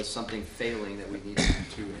 was something failing that we needed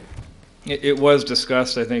to do it? It was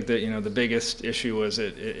discussed. I think that, you know, the biggest issue was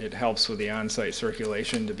it helps with the on-site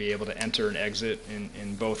circulation to be able to enter and exit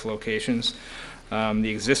in both locations. The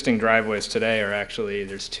existing driveways today are actually,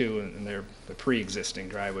 there's 2, and they're the pre-existing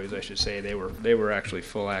driveways, I should say. They were actually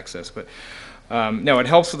full access, but no, it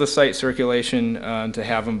helps with the site circulation to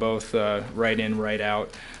have them both right in, right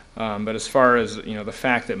out. But as far as, you know, the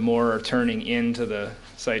fact that more are turning into the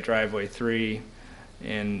site driveway 3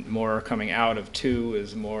 and more are coming out of 2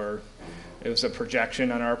 is more, it was a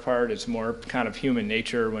projection on our part. It's more kind of human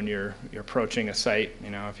nature when you're approaching a site.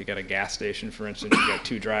 You know, if you got a gas station, for instance, you got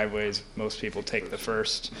 2 driveways, most people take the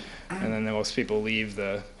first, and then most people leave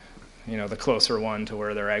the, you know, the closer one to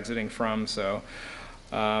where they're exiting from. So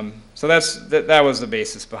that was the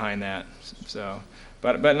basis behind that. So,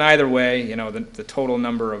 but in either way, you know, the total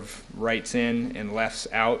number of rights in and lefts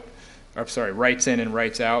out, or sorry, rights in and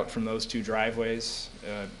rights out from those 2 driveways,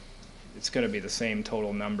 it's going to be the same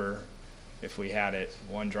total number if we had it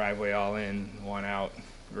 1 driveway all in, 1 out,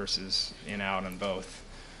 versus in out on both.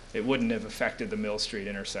 It wouldn't have affected the Mill Street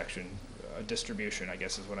intersection distribution, I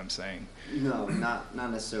guess is what I'm saying. No, not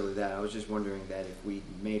necessarily that. I was just wondering that if we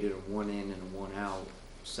made it a 1 in and a 1 out,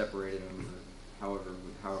 separated them, or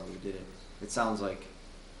however we did it. It sounds like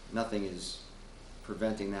nothing is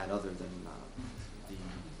preventing that other than the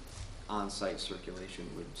on-site circulation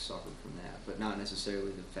would suffer from that, but not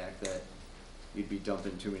necessarily the fact that you'd be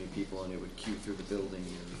dumping too many people and it would queue through the building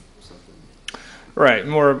or something. Right,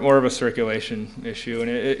 more of a circulation issue, and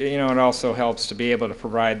it you know, it also helps to be able to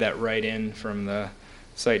provide that right in from the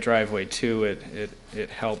site driveway 2. It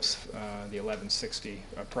helps the 1160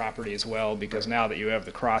 property as well, because now that you have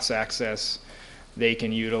the cross access, they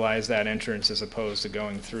can utilize that entrance as opposed to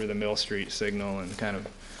going through the Mill Street signal and kind of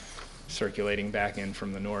circulating back in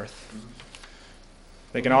from the north.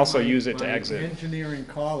 They can also use it to exit. My engineering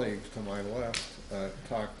colleagues to my left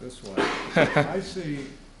talk this way. I see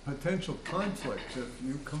potential conflicts if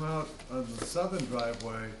you come out of the southern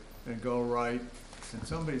driveway and go right, and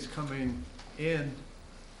somebody's coming in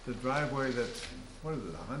the driveway that's, what is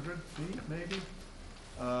it, 100 feet maybe?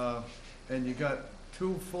 And you got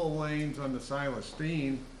 2 full lanes on the Silas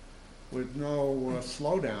Dean with no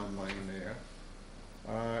slowdown lane there.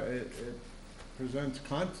 It presents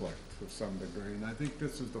conflict. to some degree, and I think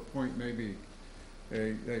this is the point maybe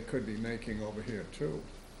they could be making over here too.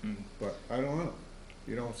 But I don't know.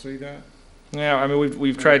 You don't see that? Yeah, I mean,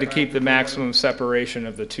 we've tried to keep the maximum separation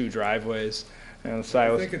of the two driveways. And the I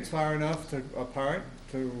silos. think it's far enough apart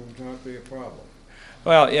to not be a problem.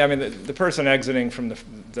 Well, yeah, I mean, the person exiting from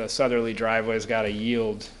the southerly driveway's got to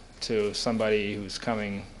yield to somebody who's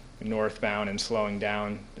coming northbound and slowing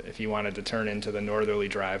down if he wanted to turn into the northerly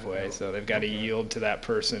driveway. So they've got to yield to that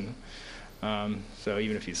person. So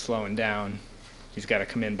even if he's slowing down, he's got to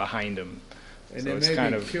come in behind him. And So there it's may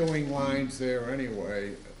kind be of queuing lines there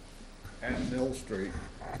anyway at Mill Street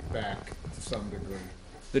back to some degree.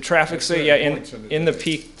 the traffic, At say, yeah, certain points in the in the day.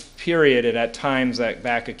 peak period, and at times that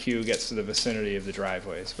back of queue gets to the vicinity of the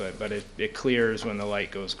driveways, but it clears when the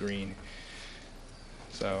light goes green.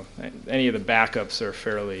 So any of the backups are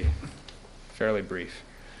fairly brief.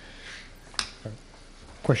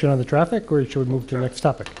 Question on the traffic, or should we move to the next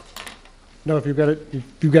topic? No, if you've got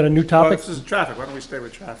a new topic? Well, this is traffic. Why don't we stay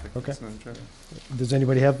with traffic? Okay. It's not traffic. Does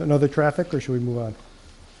anybody have another traffic, or should we move on?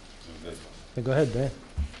 Then go ahead, Dan.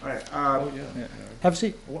 All right. Have a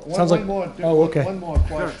seat. One more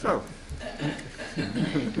question. So,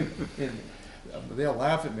 They'll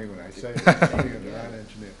laugh at me when I say this, being an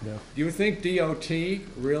engineer. No. Do you think DOT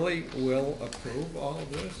really will approve all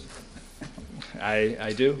of this?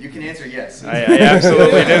 I do. You can answer yes. I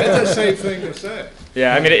absolutely do. That's a safe thing to say.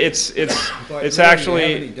 Yeah, I mean, it's But really, actually, do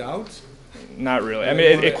you have any doubts? not really. I They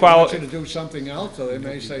mean, want it you qualifies. to do something else, so they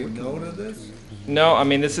may say no to this? No, I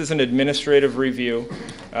mean, this is an administrative review,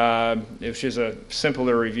 which is a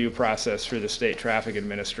simpler review process through the State Traffic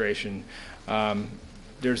Administration.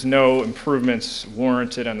 There's no improvements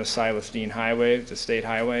warranted on the Silas Dean Highway, the state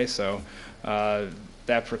highway, so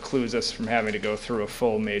that precludes us from having to go through a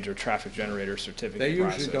full major traffic generator certificate They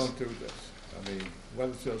process. usually don't do this. I mean,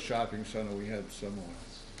 Wethersfield Shopping Center, we had similar.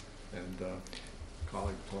 And a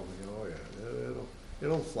colleague told me, oh yeah,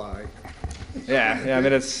 it'll fly. Yeah, I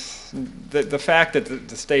mean, it's the fact that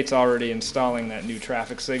the state's already installing that new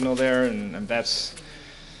traffic signal there, and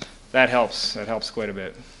that helps quite a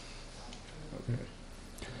bit.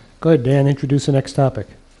 Go ahead, Dan, introduce the next topic.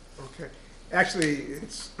 okay. Actually,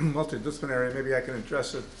 it's multidisciplinary. Maybe I can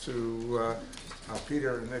address it to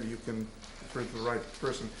Peter, and maybe you can refer to the right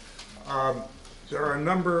person. There are a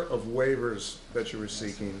number of waivers that you were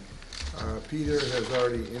seeking. Peter has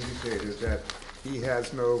already indicated that he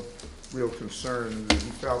has no real concern, that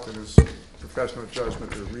he felt in his professional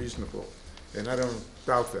judgment are reasonable, and I don't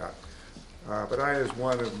doubt that. But I, as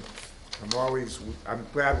one of, I'm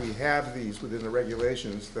glad we have these within the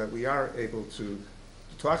regulations, that we are able to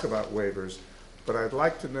talk about waivers, but I'd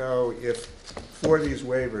like to know if, for these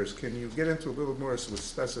waivers, can you get into a little more with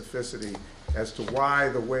specificity as to why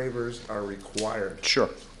the waivers are required? Sure.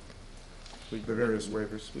 The various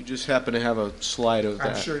waivers. We just happen to have a slide of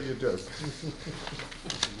that. I'm sure you do.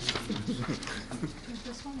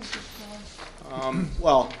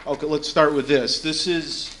 Well, okay, let's start with this. This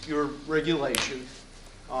is your regulation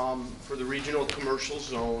for the regional commercial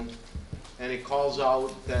zone, and it calls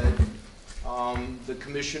out that the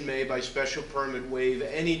commission may, by special permit, waive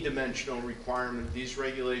any dimensional requirement. These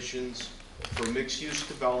regulations for mixed-use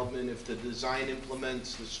development if the design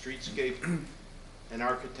implements the streetscape and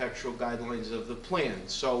architectural guidelines of the plan.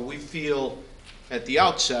 So we feel at the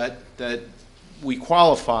outset that we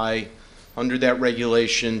qualify under that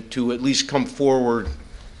regulation to at least come forward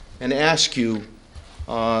and ask you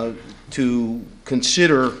to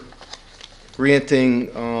consider granting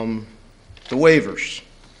the waivers.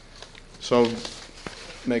 So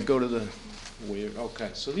may I go to the waiver? Okay,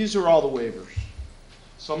 so these are all the waivers.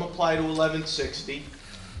 Some apply to 1160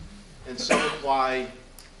 and some apply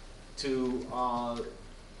to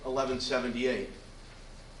 1178.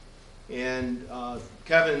 And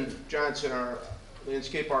Kevin Johnson, our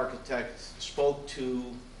landscape architect, spoke to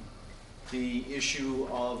the issue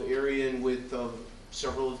of area and width of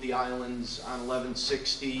several of the islands on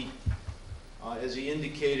 1160. As he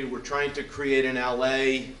indicated, we're trying to create an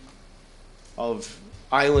LA of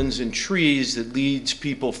islands and trees that leads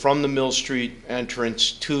people from the Mill Street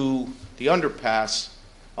entrance to the underpass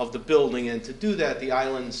of the building. And to do that, the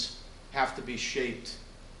islands have to be shaped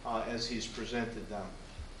as he's presented them.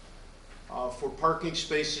 For parking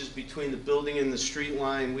spaces between the building and the street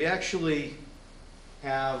line, we actually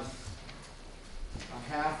have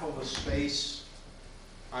a half of a space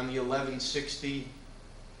on the 1160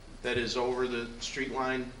 that is over the street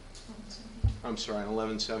line. I'm sorry, on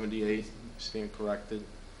 1178, stand corrected.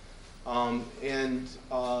 And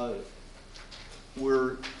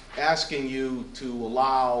we're asking you to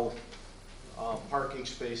allow parking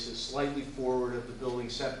spaces slightly forward of the building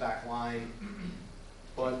setback line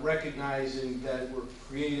but recognizing that we're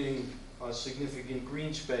creating a significant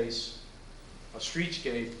green space, a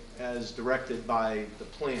streetscape, as directed by the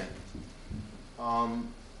plan.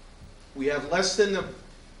 We have less than the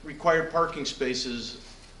required parking spaces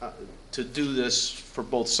to do this for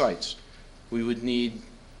both sites. We would need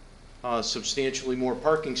substantially more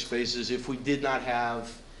parking spaces if we did not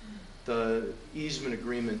have the easement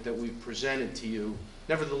agreement that we presented to you.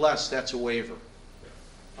 Nevertheless, that's a waiver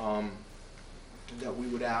that we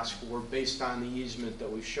would ask for based on the easement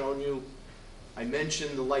that we've shown you. I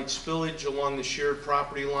mentioned the light spillage along the shared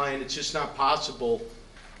property line. It's just not possible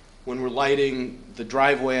when we're lighting the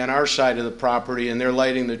driveway on our side of the property and they're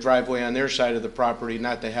lighting the driveway on their side of the property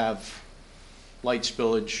not to have light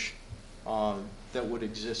spillage that would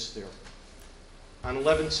exist there. On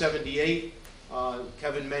 1178,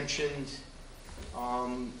 Kevin mentioned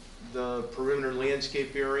the perimeter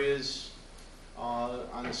landscape areas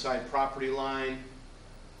on the side property line.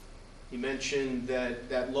 He mentioned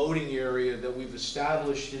that loading area that we've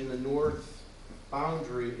established in the north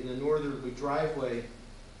boundary, in the northerly driveway,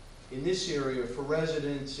 in this area for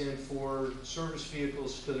residents and for service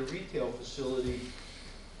vehicles to the retail facility.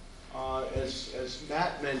 As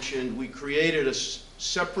Matt mentioned, we created a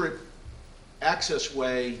separate access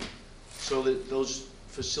way so that those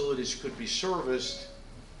facilities could be serviced.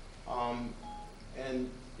 And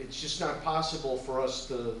it's just not possible for us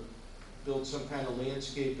to build some kind of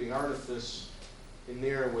landscaping artifice in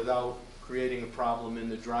there without creating a problem in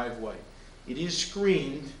the driveway. It is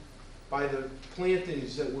screened by the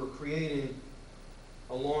plantings that we're creating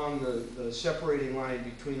along the separating line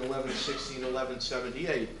between 1160 and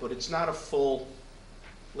 1178, but it's not a full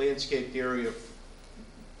landscaped area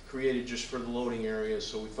created just for the loading area,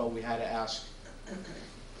 so we felt we had to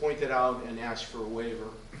point it out and ask for a waiver.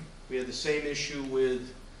 We had the same issue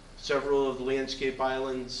with several of the landscape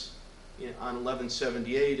islands on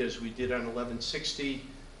 1178 as we did on 1160. It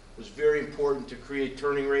was very important to create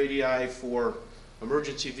turning radii for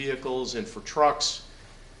emergency vehicles and for trucks.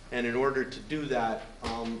 And in order to do that,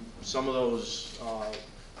 some of those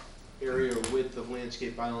area width of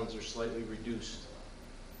landscape islands are slightly reduced.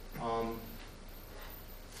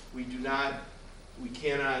 We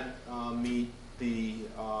cannot meet the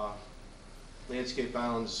landscape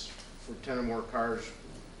islands for 10 or more cars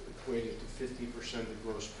equating to 50% of the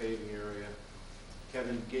gross paving area.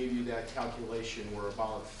 Kevin gave you that calculation. We're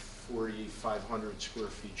about 4,500 square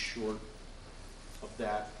feet short of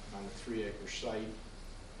that on a 3-acre site.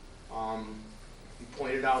 He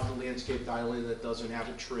pointed out the landscaped island that doesn't have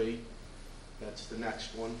a tree. That's the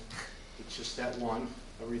next one. It's just that one.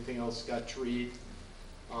 Everything else got treed.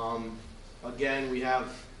 Again, we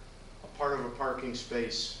have a part of a parking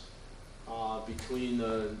space between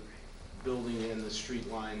the building and the street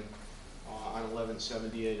line on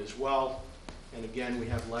 1178 as well. And again, we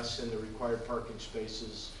have less than the required parking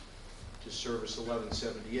spaces to service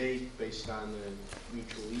 1178 based on the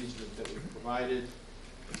mutual easement that we provided.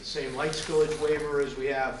 The same light spillage waiver as we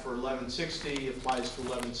have for 1160 applies to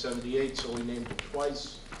 1178, so we named it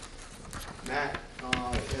twice. Matt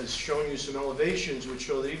has shown you some elevations which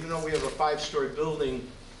show that even though we have a 5-story building,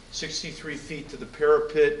 63 feet to the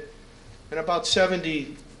parapet, and about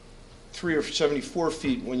 73 or 74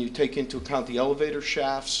 feet when you take into account the elevator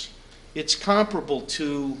shafts, it's comparable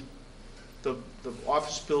to the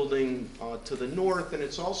office building to the north, and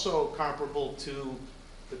it's also comparable to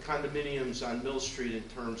the condominiums on Mill Street in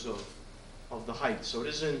terms of the height. So it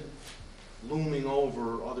isn't looming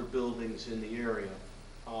over other buildings in the area,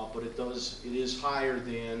 but it is higher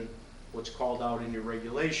than what's called out in your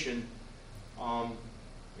regulation,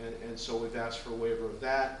 and so we've asked for a waiver of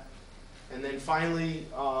that. And then finally,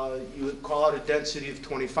 you would call out a density of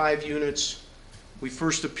 25 units. We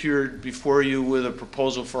first appeared before you with a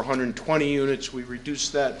proposal for 120 units. We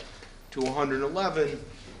reduced that to 111,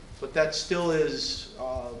 but that still is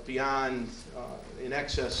beyond, in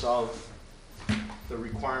excess of the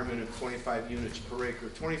requirement of 25 units per acre.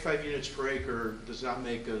 25 units per acre does not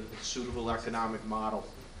make a suitable economic model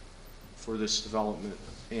for this development.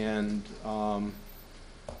 And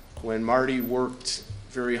when Marty worked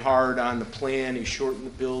very hard on the plan, he shortened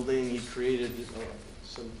the building, he created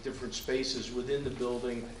some different spaces within the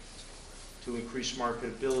building to increase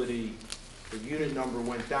marketability. The unit number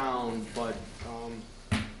went down, but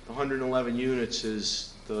the 111 units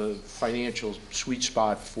is the financial sweet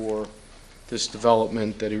spot for this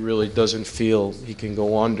development that he really doesn't feel he can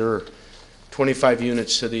go under. 25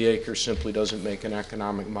 units to the acre simply doesn't make an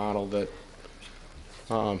economic model that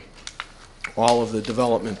all of the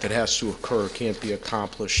development that has to occur can't be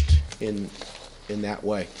accomplished in that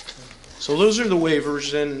way. So those are the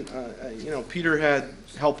waivers, and you know, Peter had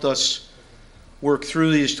helped us work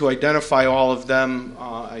through these to identify all of them.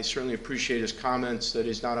 I certainly appreciate his comments that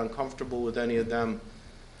he's not uncomfortable with any of them.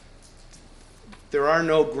 There are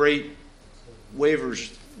no great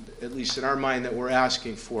waivers, at least in our mind, that we're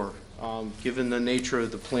asking for. Given the nature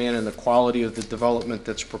of the plan and the quality of the development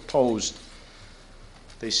that's proposed,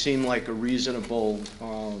 they seem like a reasonable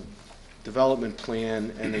development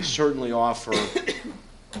plan, and they certainly offer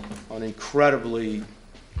an incredibly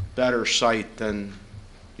better site than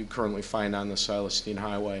you currently find on the Silestine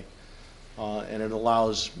Highway. And it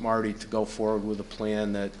allows Marty to go forward with a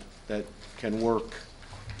plan that can work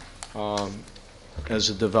as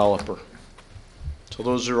a developer. So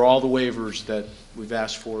those are all the waivers that we've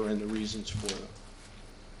asked for and the reasons for them.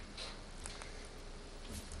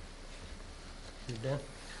 You done?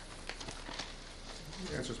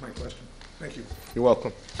 Answers my question. Thank you. You're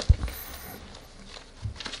welcome.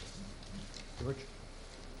 George?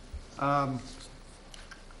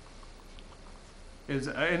 Is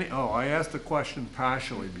any, oh, I asked the question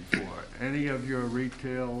partially before. Any of your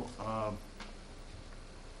retail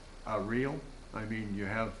are real? I mean, you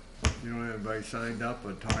don't have anybody signed up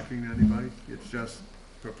or talking to anybody? It's just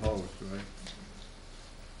proposed, right?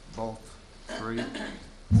 Both? Three?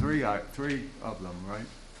 Three of them, right?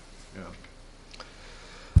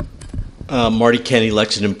 Yeah. Marty Kenny,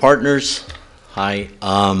 Lexington Partners. Hi.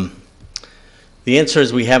 The answer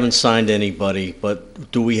is we haven't signed anybody,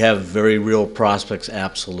 but do we have very real prospects?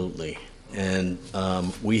 Absolutely. And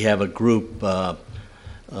we have a group,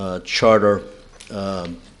 Charter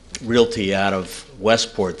Realty out of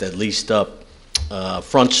Westport that leased up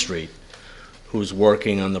Front Street, who's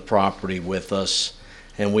working on the property with us.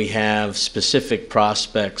 And we have specific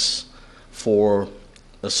prospects for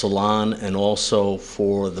the salon and also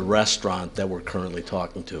for the restaurant that we're currently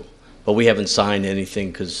talking to. But we haven't signed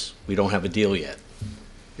anything because we don't have a deal yet.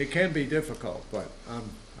 It can be difficult, but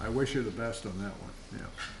I wish you the best on that one. Yeah.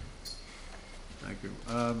 Thank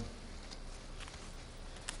you.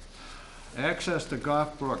 Access to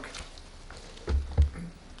Goff Brook.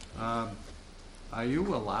 Are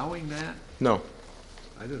you allowing that? No.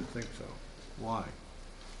 I didn't think so. Why?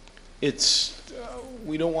 It's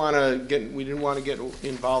we didn't want to get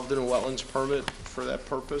involved in a wetlands permit for that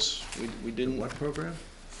purpose. We didn't. What program?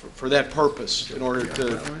 For that purpose, in order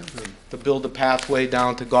to build a pathway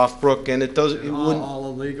down to Goff Brook, and it doesn't. All the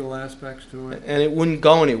legal aspects to it. And it wouldn't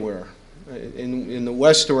go anywhere. In the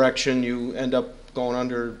west direction, you end up going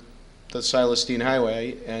under the Silestine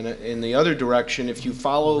Highway, and in the other direction, if you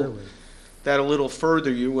follow that a little further,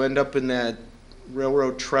 you end up in that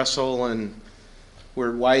railroad trestle and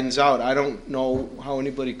where it widens out. I don't know how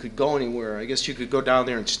anybody could go anywhere. I guess you could go down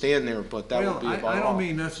there and stand there, but that would be about all. I don't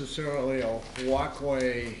mean necessarily a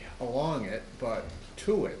walkway along it, but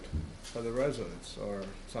to it for the residents or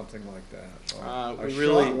something like that. Or a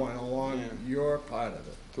short one along your part of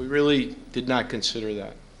it. We really did not consider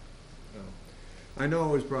that. No. I know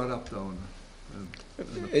it was brought up though.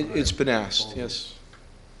 It's been asked, yes.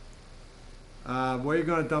 Where are you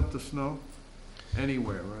going to dump the snow?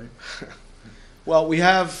 Anywhere, right? Well, we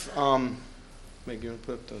have, maybe you want to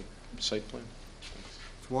put up the site plan?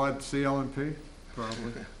 Quad CLMP,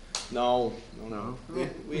 probably. No.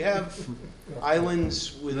 We have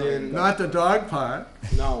islands within. Not the dog park.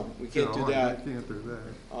 No, we can't do that. We can't do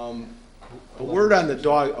that. A word on the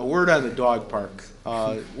dog park.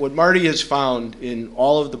 What Marty has found in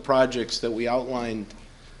all of the projects that we outlined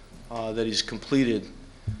that he's completed,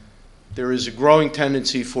 there is a growing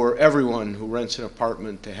tendency for everyone who rents an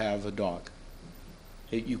apartment to have a dog.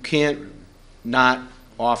 You can't not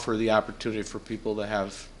offer the opportunity for people to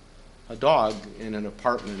have a dog in an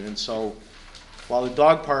apartment. And so while the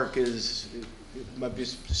dog park it might be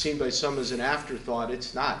seen by some as an afterthought,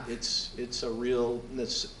 it's not. It's a real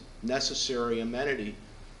necessary amenity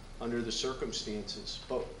under the circumstances.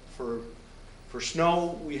 But for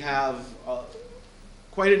snow, we have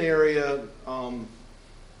quite an area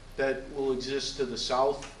that will exist to the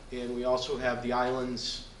south, and we also have the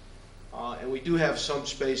islands. And we do have some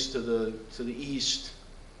space to the east,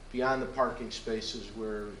 beyond the parking spaces,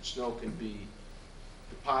 where snow can be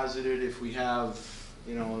deposited. If we have,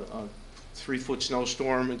 a 3-foot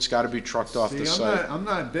snowstorm, it's got to be trucked off the site. I'm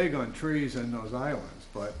not big on trees in those islands,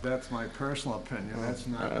 but that's my personal opinion. That's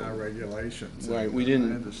not our regulations. Right, we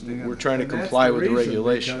didn't. We're trying to comply with the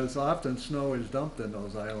regulation. Because often snow is dumped in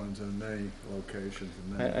those islands in many locations.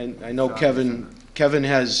 I know Kevin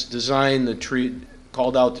has designed the tree.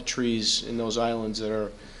 Called out the trees in those islands that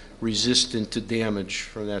are resistant to damage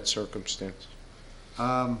from that circumstance.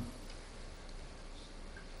 The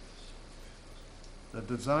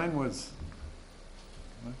design was,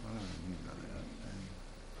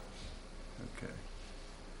 okay.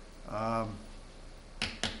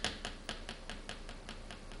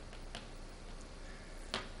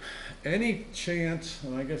 Any chance,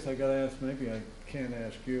 and I guess I gotta ask, maybe I can't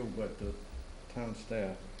ask you, but the town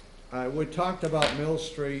staff. We talked about Mill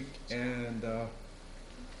Street and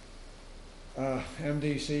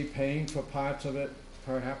MDC paying for parts of it,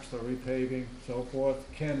 perhaps the repaving, so forth.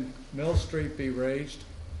 Can Mill Street be raised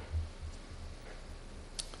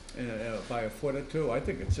by a foot or two? I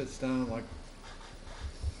think it sits down like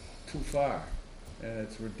too far, and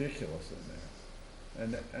it's ridiculous in there.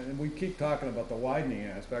 And we keep talking about the widening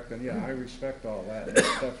aspect, and yeah, I respect all that, and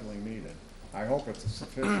it's definitely needed. I hope it's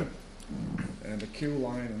sufficient, and the queue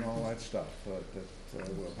line and all that stuff that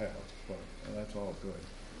we'll have, but that's all good.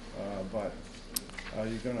 But are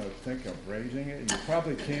you gonna think of raising it? You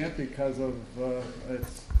probably can't because of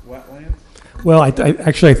its wetlands? Well, I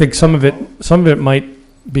think some of it might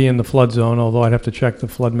be in the flood zone, although I'd have to check the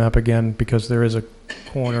flood map again because there is a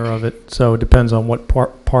corner of it, so it depends on what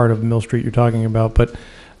part of Mill Street you're talking about. But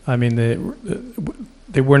I mean,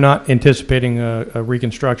 they were not anticipating a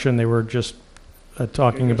reconstruction. They were just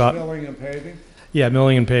talking about milling and paving. Yeah,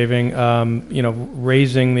 milling and paving. You know,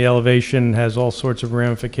 raising the elevation has all sorts of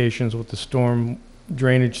ramifications with the storm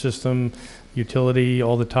drainage system, utility,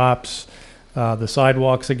 all the tops. The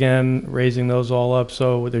sidewalks again, raising those all up.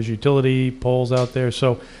 So there's utility poles out there.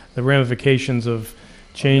 So the ramifications of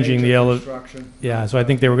changing the elevation. Yeah, so I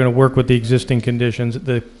think they were going to work with the existing conditions.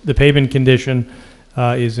 The pavement condition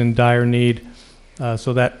is in dire need.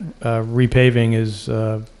 So that repaving is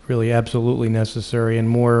really absolutely necessary, and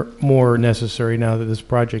more necessary now that this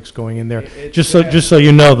project's going in there. Just so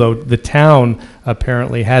you know, though, the town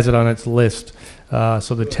apparently has it on its list.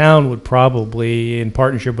 So the town would probably, in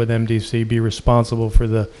partnership with MDC, be responsible for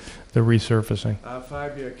the resurfacing. A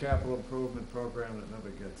 5-year capital improvement program that never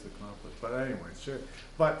gets accomplished. But anyway, sure.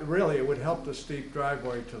 But really, it would help the steep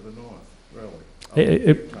driveway to the north, really.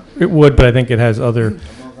 It would, but I think it has other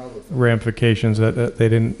ramifications that they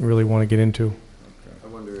didn't really want to get into. Okay. I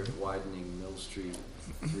wonder if widening Mill Street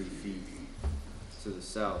 3 feet to the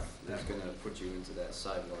south is going to put you into that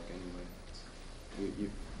sidewalk anyway.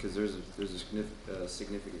 Because there's a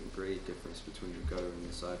significant grade difference between the gutter and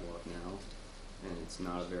the sidewalk now, and it's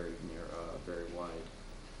not a very wide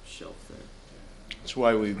shelf there. That's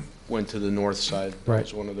why we went to the north side. That Right.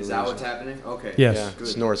 was one of the Is reasons. that what's happening? Okay. Yes. Yeah, Good.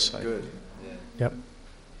 it's north side. Good. Yeah. Yep.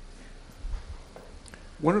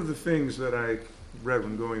 One of the things that I read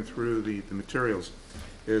when going through the materials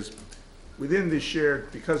is within the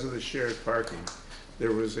shared, because of the shared parking,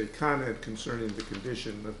 there was a comment concerning the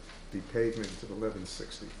condition of the pavement at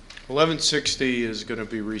 1160. 1160 is going to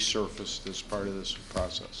be resurfaced as part of this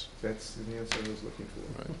process. That's the answer I was looking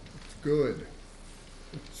for. Right. Good.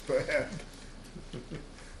 It's bad.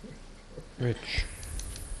 Rich.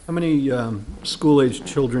 How many school-aged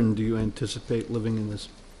children do you anticipate living in this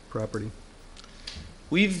property?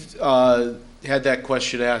 We've had that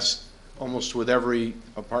question asked almost with every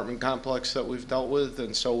apartment complex that we've dealt with,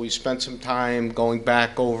 and so we spent some time going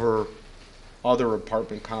back over other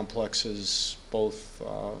apartment complexes, both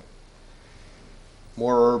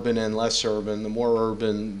more urban and less urban. The more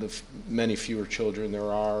urban, the many fewer children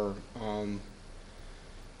there are.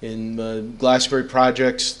 In the Glassbury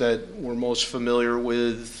projects that we're most familiar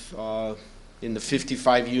with, in the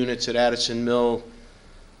 55 units at Addison Mill,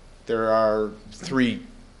 there are 3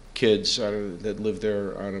 kids that live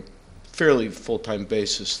there on a fairly full-time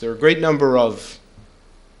basis. There are a great number of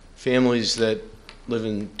families that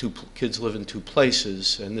kids live in 2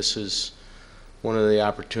 places, and this is one of the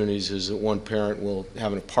opportunities is that one parent will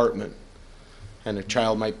have an apartment, and a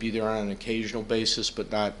child might be there on an occasional basis,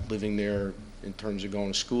 but not living there in terms of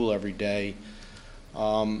going to school every day,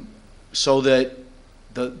 so that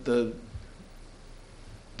the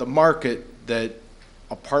market that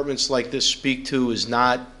apartments like this speak to is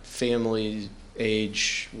not family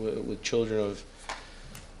age with children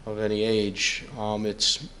of any age.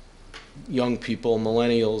 It's young people,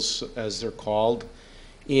 millennials as they're called,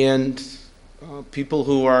 and people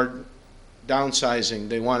who are downsizing.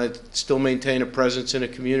 They want to still maintain a presence in a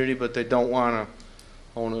community, but they don't want to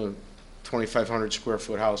own a 2,500 square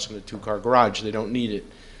foot house and a 2-car garage. They don't need it,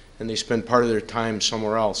 and they spend part of their time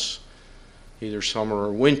somewhere else, either summer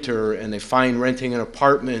or winter, and they find renting an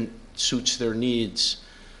apartment suits their needs.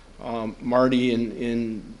 Marty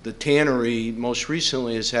in the tannery most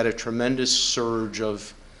recently has had a tremendous surge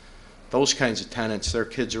of those kinds of tenants. Their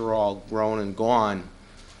kids are all grown and gone,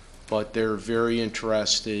 but they're very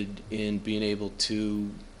interested in being able to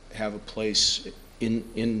have a place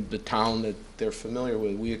in the town that they're familiar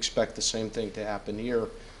with. We expect the same thing to happen here,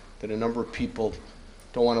 that a number of people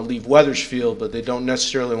don't want to leave Wethersfield, but they don't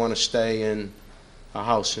necessarily want to stay in a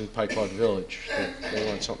house in Pequot Village. They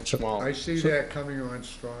want something small. I see that coming on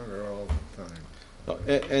stronger all the time.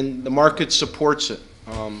 And the market supports it.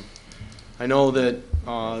 I know that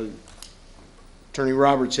Attorney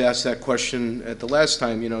Roberts asked that question at the last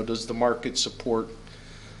time, you know, does the market support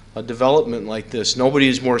a development like this? Nobody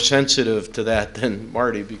is more sensitive to that than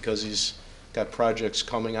Marty, because he's got projects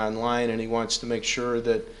coming online and he wants to make sure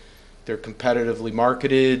that they're competitively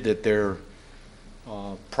marketed, that they're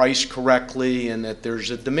priced correctly, and that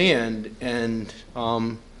there's a demand. And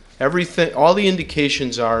everything, all the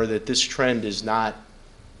indications are that this trend is not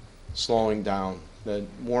slowing down, that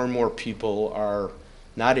more and more people are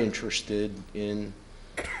not interested in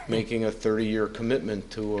making a 30-year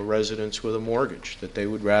commitment to a residence with a mortgage, that they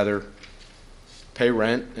would rather pay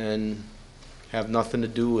rent and have nothing to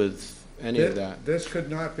do with any of that. This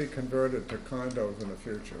could not be converted to condos in the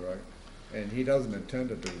future, right? And he doesn't intend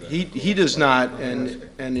to do that. He does not, and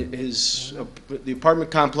his the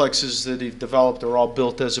apartment complexes that he's developed are all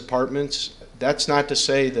built as apartments. That's not to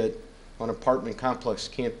say that an apartment complex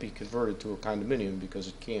can't be converted to a condominium, because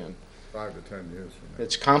it can. 5 to 10 years from now.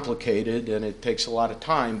 It's complicated and it takes a lot of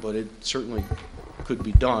time, but it certainly could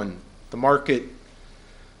be done. The market,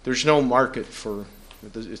 there's no market for,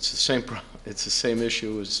 it's the same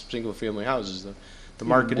issue as single-family houses. The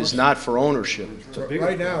market is not for ownership.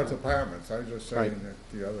 Right now, it's apartments. I was just saying that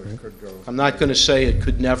the others could go. I'm not going to say it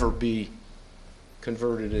could never be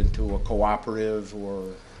converted into a cooperative or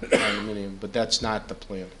a condominium, but that's not the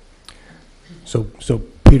plan. So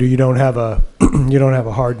Peter, you don't have a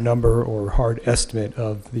hard number or hard estimate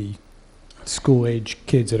of the school-age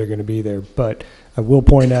kids that are going to be there, but I will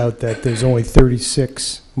point out that there's only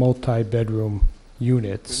 36 multi-bedroom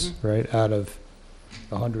units, right, out of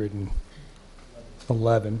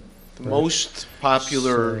 111. The most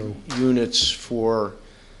popular units for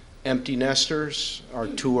empty nesters are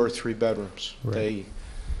 2 or 3 bedrooms. Right.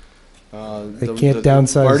 They can't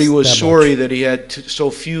downsize. Marty was that sorry much. that he had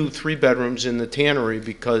so few 3 bedrooms in the tannery,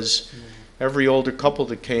 because every older couple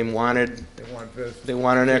that came wanted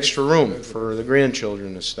an extra room for the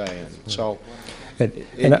grandchildren to stay in. So,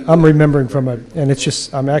 and I'm remembering and it's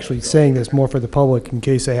just, I'm actually saying this more for the public in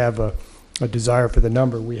case they have a desire for the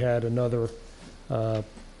number. We had another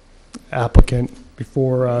applicant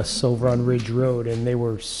before us over on Ridge Road, and they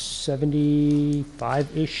were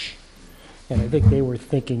 75-ish. And I think they were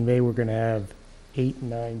thinking they were going to have 8,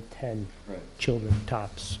 9, 10 children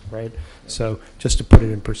tops, right? So just to put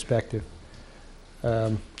it in perspective.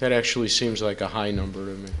 that actually seems like a high number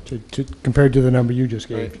to me. Compared to the number you just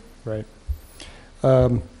gave, right?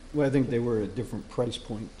 Well, I think they were at a different price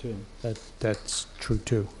point, too. That's true,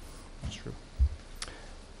 too. That's true.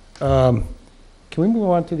 Can we move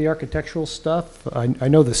on to the architectural stuff? I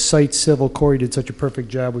know the site civil, Corey did such a perfect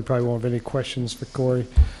job, we probably won't have any questions for Corey.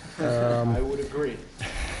 I would agree.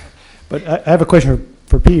 But I have a question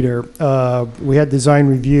for Peter. We had design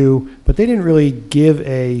review, but they didn't really give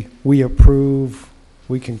we approve,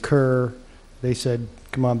 we concur. They said,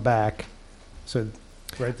 come on back. So,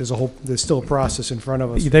 right, there's still a process in front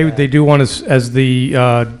of us. They do want us, as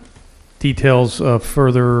the details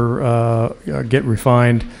further get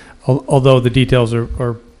refined, although the details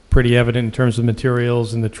are pretty evident in terms of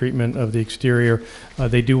materials and the treatment of the exterior.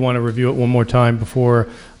 They do want to review it one more time before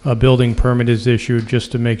a building permit is issued,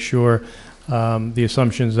 just to make sure the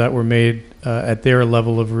assumptions that were made at their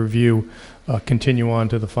level of review continue on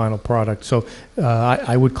to the final product. So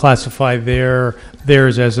I would classify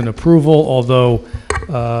theirs as an approval, although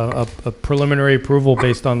a preliminary approval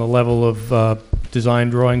based on the level of design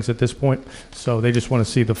drawings at this point. So they just want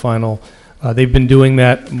to see the final. They've been doing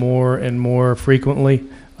that more and more frequently.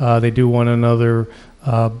 They do want another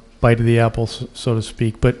bite of the apple, so to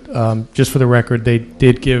speak. But just for the record, they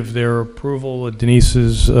did give their approval. Denise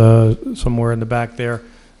is somewhere in the back there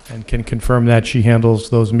and can confirm that she handles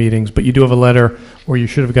those meetings. But you do have a letter, or you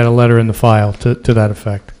should have got a letter in the file to that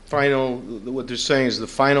effect. What they're saying is the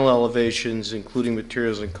final elevations, including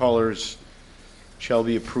materials and colors, shall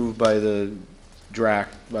be approved by the DRAC,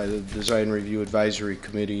 by the Design Review Advisory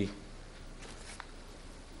Committee.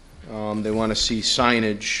 They want to see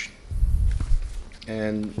signage,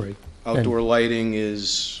 and outdoor lighting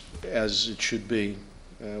is as it should be,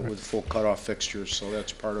 with full cutoff fixtures. So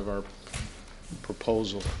that's part of our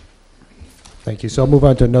proposal. Thank you. So I'll move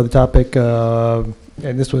on to another topic, and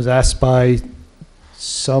this was asked by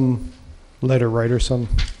some letter writer, some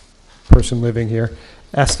person living here,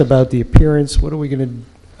 asked about the appearance. What are we going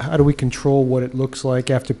to? How do we control what it looks like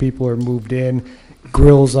after people are moved in?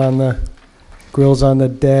 Grills on the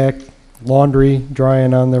deck, laundry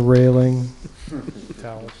drying on the railing.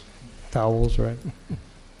 Towels, right?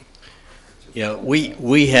 Yeah,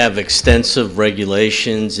 we have extensive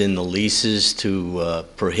regulations in the leases to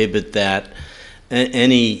prohibit that.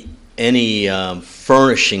 Any any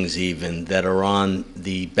furnishings even that are on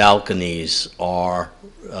the balconies are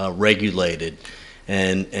regulated,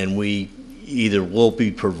 and we either will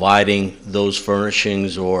be providing those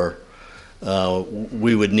furnishings or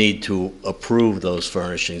we would need to approve those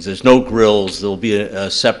furnishings. There's no grills. There'll be a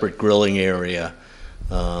separate grilling area.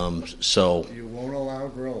 So You won't allow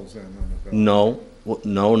grills in on the building?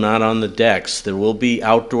 no, not on the decks. There will be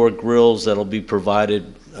outdoor grills that'll be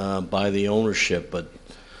provided by the ownership, but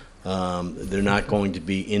they're not going to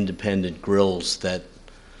be independent grills. That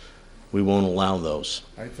we won't allow those.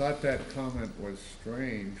 I thought that comment was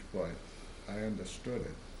strange, but I understood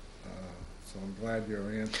it. So I'm glad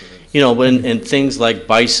your answer is. You know, and things like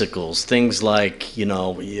bicycles, things like, you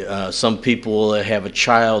know, some people that have a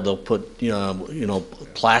child, they'll put, you know,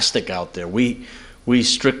 plastic out there. We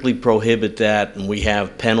strictly prohibit that, and we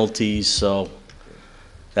have penalties, so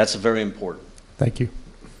that's very important. Thank you.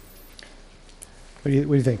 What do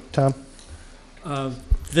you think, Tom?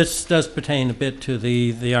 This does pertain a bit to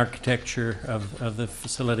the architecture of the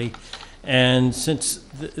facility. And since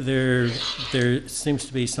there seems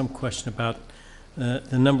to be some question about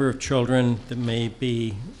the number of children that may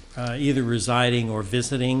be either residing or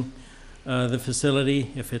visiting the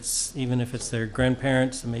facility, even if it's their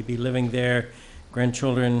grandparents that may be living there,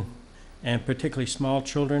 grandchildren, and particularly small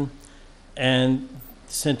children. And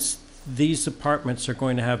since these apartments are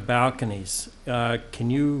going to have balconies,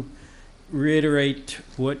 can you reiterate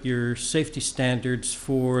what your safety standards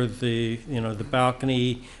for the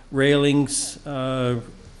balcony railings, how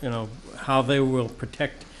they will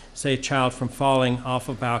protect, say, a child from falling off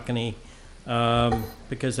a balcony,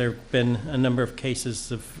 because there have been a number of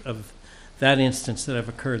cases of that instance that have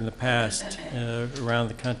occurred in the past around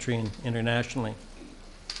the country and internationally.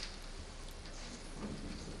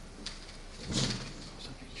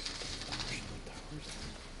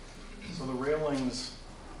 So the railings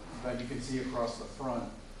that you can see across the front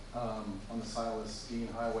on the Silas Dean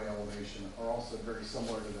Highway elevation are also very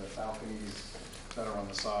similar to the balconies that are on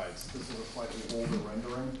the sides. This is a slightly older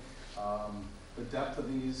rendering. The depth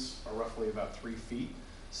of these are roughly about 3 feet,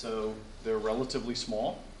 so they're relatively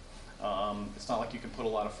small. It's not like you can put a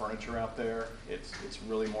lot of furniture out there. It's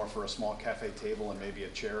really more for a small cafe table and maybe a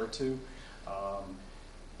chair or two.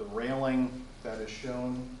 The railing that is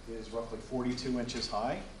shown is roughly 42 inches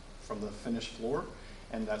high from the finished floor,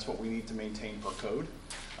 and that's what we need to maintain per code.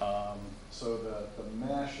 So the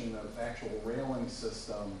mesh and the actual railing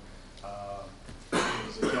system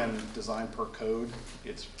is again designed per code.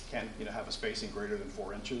 It can't have a spacing greater than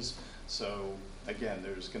 4 inches. So again,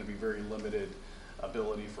 there's going to be very limited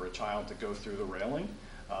ability for a child to go through the railing.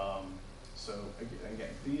 So again,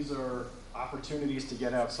 these are opportunities to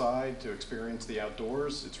get outside, to experience the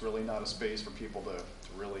outdoors. It's really not a space for people to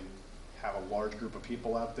really have a large group of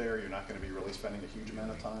people out there. You're not going to be really spending a huge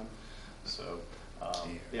amount of time. So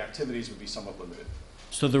the activities would be somewhat limited.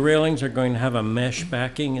 So the railings are going to have a mesh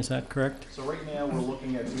backing, is that correct? So right now we're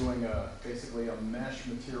looking at doing basically a mesh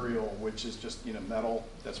material, which is just metal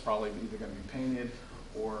that's probably either going to be painted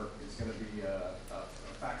or it's going to be a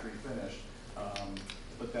factory finish.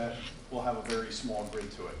 But that will have a very small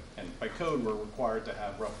grid to it. And by code, we're required to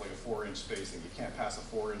have roughly a 4-inch spacing. You can't pass a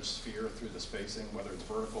 4-inch sphere through the spacing, whether it's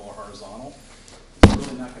vertical or horizontal. It's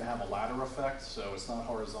really not going to have a ladder effect, so it's not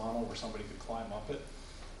horizontal where somebody could climb up it.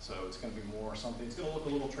 So it's going to be more something, it's going to look a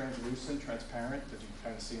little translucent, transparent, that you can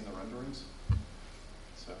kind of see in the renderings.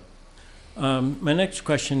 So. My next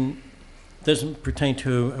question doesn't pertain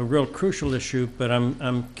to a real crucial issue, but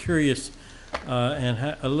I'm curious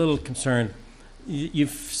and a little concerned. You've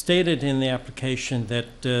stated in the application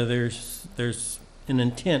that there's an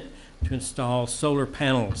intent to install solar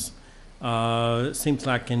panels. It seems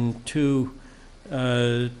like in two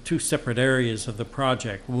separate areas of the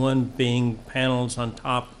project. One being panels on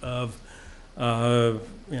top of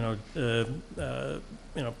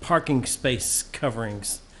parking space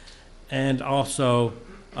coverings, and also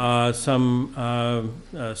some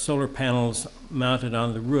solar panels mounted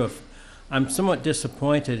on the roof. I'm somewhat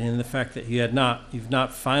disappointed in the fact that you've not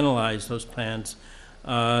finalized those plans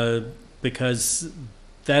because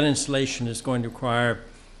that installation is going to require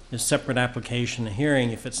a separate application and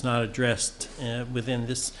hearing if it's not addressed within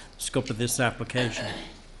this scope of this application.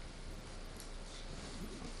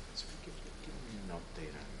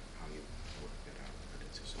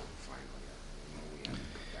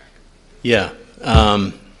 Yeah.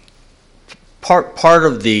 Part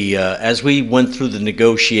of the, as we went through the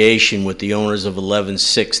negotiation with the owners of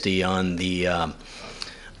 1160 on the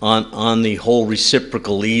whole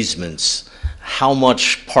reciprocal easements, how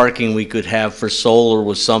much parking we could have for solar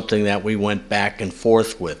was something that we went back and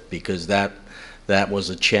forth with, because that was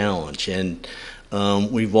a challenge. And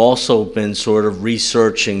We've also been sort of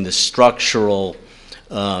researching the structural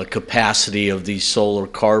capacity of these solar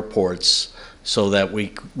carports so that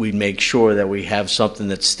we make sure that we have something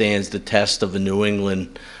that stands the test of a New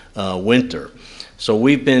England winter. So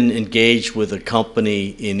we've been engaged with a company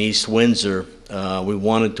in East Windsor. We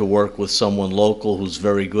wanted to work with someone local who's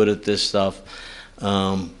very good at this stuff,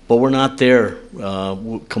 but we're not there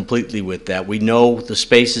completely with that. We know the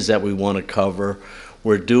spaces that we want to cover.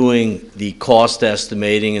 We're doing the cost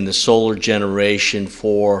estimating and the solar generation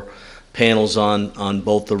for panels on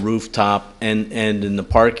both the rooftop and in the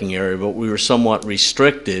parking area, but we were somewhat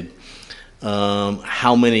restricted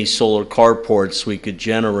how many solar carports we could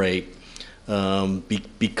generate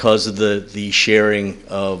because of the sharing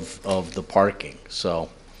of the parking. So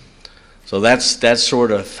that's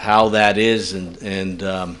sort of how that is, and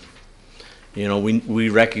you know, we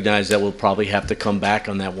recognize that we'll probably have to come back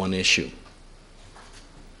on that one issue.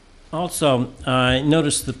 Also, I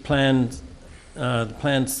noticed the plans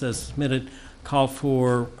as submitted call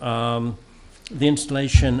for the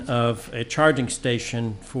installation of a charging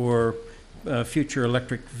station for future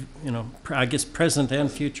electric, I guess present and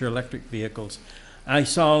future electric vehicles. I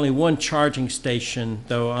saw only one charging station,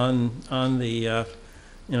 though, on the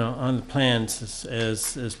on the plans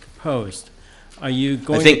as proposed. Are you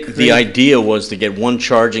going? I think the idea was to get one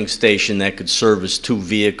charging station that could service two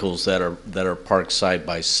vehicles that are parked side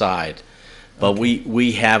by side, but okay.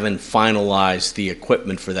 we haven't finalized the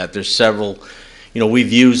equipment for that. There's several.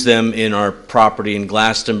 We've used them in our property in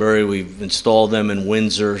Glastonbury. We've installed them in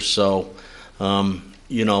Windsor. So. And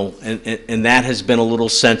that has been a little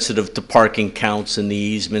sensitive to parking counts and the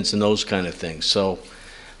easements and those kind of things. So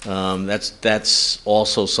that's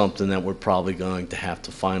also something that we're probably going to have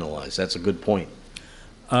to finalize. That's a good point.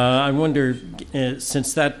 I wonder,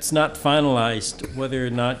 since that's not finalized, whether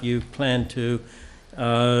or not you plan to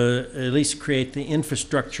at least create the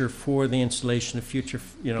infrastructure for the installation of future,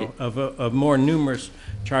 of more numerous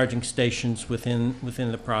charging stations within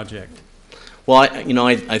the project. Well,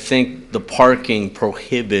 I think the parking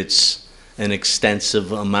prohibits an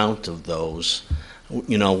extensive amount of those.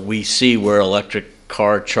 We see where electric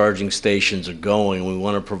car charging stations are going. We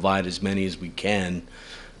want to provide as many as we can.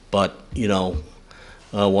 But,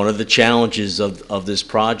 one of the challenges of this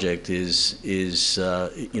project is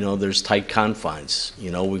there's tight confines.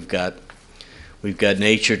 We've got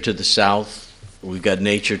nature to the south, we've got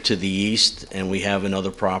nature to the east, and we have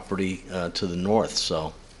another property to the north,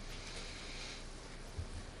 so.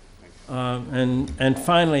 And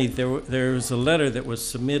finally, there was a letter that was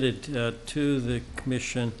submitted to the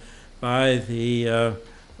commission by the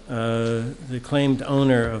claimed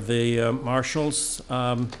owner of the Marshalls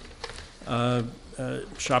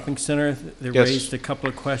shopping center. They Yes. raised a couple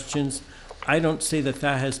of questions. I don't see that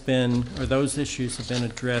has been, or those issues have been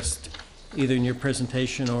addressed either in your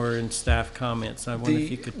presentation or in staff comments. I wonder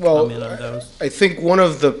if you could comment on those. I think one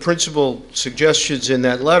of the principal suggestions in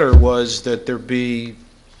that letter was that there be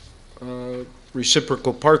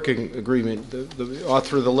reciprocal parking agreement. The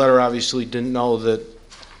author of the letter obviously didn't know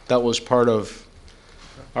that was part of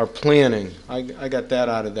our planning. I got that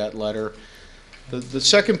out of that letter. The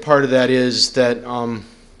second part of that is that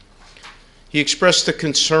he expressed the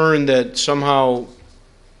concern that somehow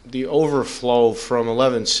the overflow from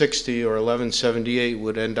 1160 or 1178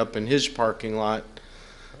 would end up in his parking lot.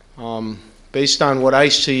 Based on what I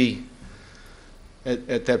see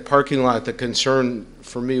at that parking lot, the concern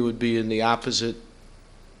for me would be in the opposite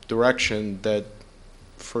direction, that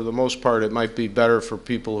for the most part it might be better for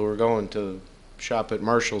people who are going to shop at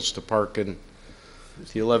Marshall's to park in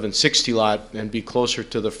the 1160 lot and be closer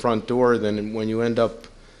to the front door than when you end up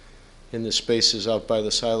in the spaces out by the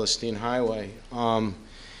Silestein Highway.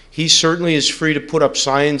 He certainly is free to put up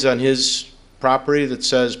signs on his property that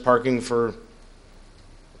says parking for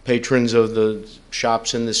patrons of the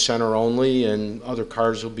shops in the center only, and other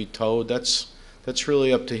cars will be towed. That's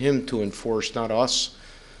really up to him to enforce, not us.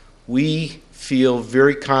 We feel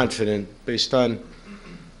very confident, based on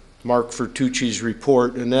Mark Fertucci's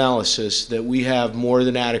report analysis, that we have more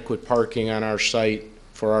than adequate parking on our site,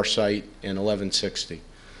 for our site in 1160.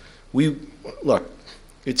 Look,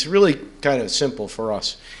 it's really kind of simple for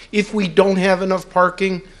us. If we don't have enough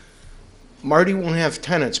parking, Marty won't have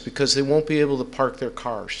tenants because they won't be able to park their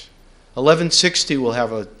cars. 1160 will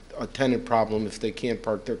have a tenant problem if they can't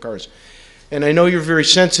park their cars. And I know you're very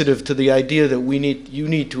sensitive to the idea that you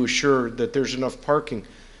need to assure that there's enough parking.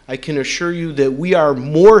 I can assure you that we are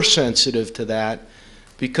more sensitive to that,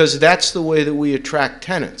 because that's the way that we attract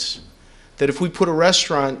tenants. That if we put a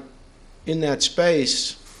restaurant in that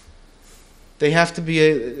space, they have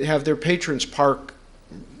to have their patrons park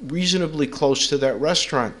reasonably close to that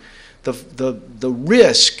restaurant. the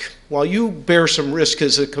risk, while you bear some risk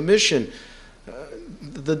as a commission,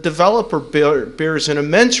 the developer bears an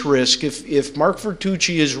immense risk. If Mark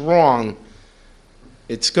Vertucci is wrong,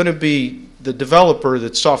 it's going to be the developer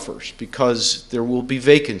that suffers, because there will be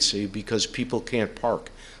vacancy because people can't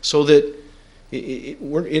park. So that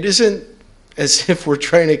it isn't as if we're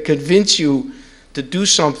trying to convince you to do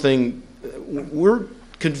something. We're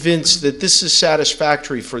convinced that this is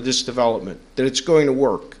satisfactory for this development, that it's going to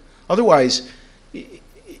work. Otherwise,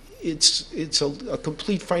 it's a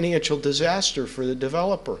complete financial disaster for the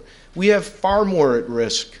developer. We have far more at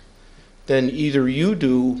risk than either you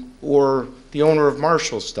do or the owner of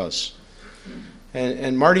Marshall's does.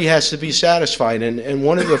 And Marty has to be satisfied. And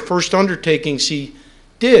one of the first undertakings he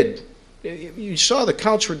did, you saw the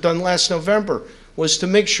counts were done last November, was to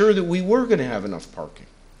make sure that we were going to have enough parking.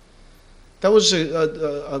 That was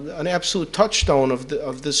an absolute touchstone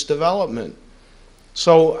of this development.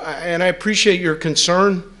 So, and I appreciate your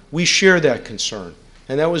concern. We share that concern.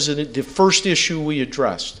 And that was the first issue we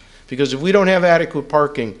addressed. Because if we don't have adequate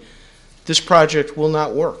parking, this project will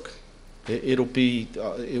not work. It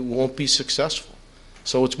won't be successful.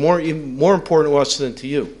 So it's more important to us than to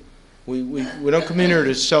you. We don't come in here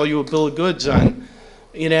to sell you a bill of goods on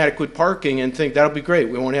inadequate parking and think that'll be great,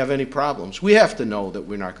 we won't have any problems. We have to know that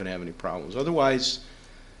we're not going to have any problems. Otherwise,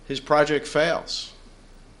 his project fails.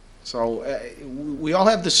 So we all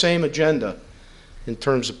have the same agenda in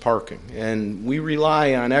terms of parking. And we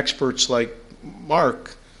rely on experts like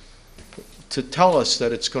Mark to tell us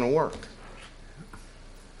that it's going to work.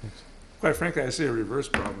 Quite frankly, I see a reverse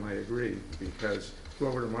problem, I agree, because go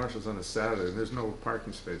over to Marshall's on a Saturday and there's no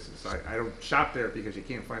parking spaces. I don't shop there because you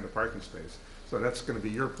can't find a parking space. So that's going to be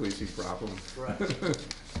your policing problem. Right.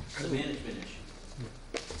 It's a management issue.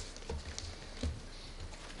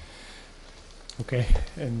 Okay,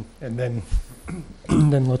 and then,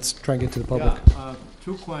 then let's try and get to the public. Yeah,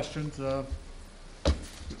 two questions. The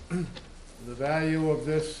value of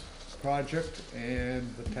this project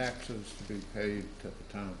and the taxes to be paid to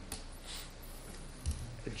the town.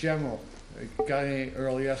 In general, got any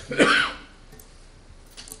early estimates?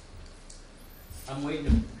 I'm waiting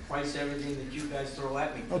to price everything that you guys throw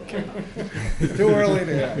at me. Okay. Too early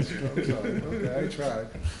to ask. I'm sorry. Okay, I tried.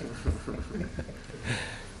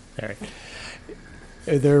 All right.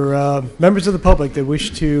 Are there members of the public that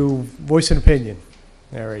wish to voice an opinion?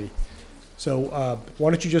 All righty. So why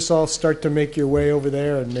don't you just all start to make your way over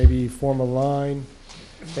there and maybe form a line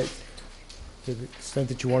to the extent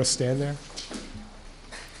that you want to stand there?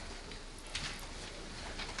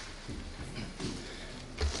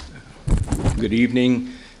 Good evening.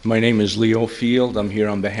 My name is Leo Field. I'm here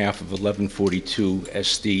on behalf of 1142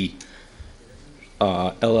 SD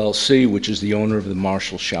LLC, which is the owner of the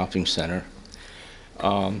Marshall Shopping Center.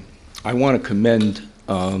 I want to commend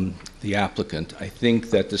the applicant. I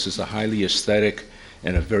think that this is a highly aesthetic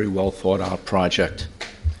and a very well thought out project.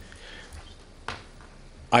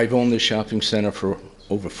 I've owned this shopping center for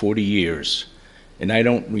over 40 years, and I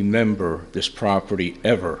don't remember this property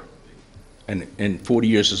ever. And 40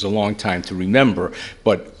 years is a long time to remember,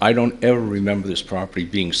 but I don't ever remember this property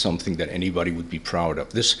being something that anybody would be proud of.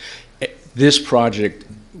 This project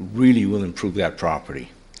really will improve that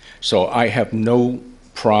property. So I have no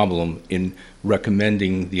problem in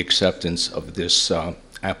recommending the acceptance of this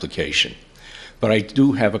application. But I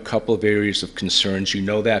do have a couple of areas of concerns. You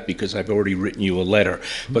know that because I've already written you a letter.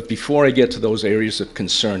 But before I get to those areas of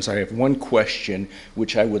concerns, I have one question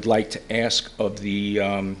which I would like to ask of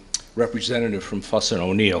the representative from Fuss and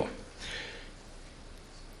O'Neill.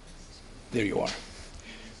 There you are.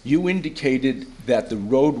 You indicated that the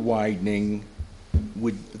road widening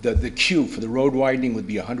would, the queue for the road widening would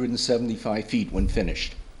be 175 feet when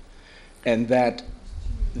finished. And that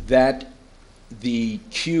the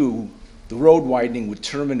queue, the road widening would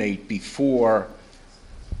terminate before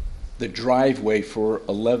the driveway for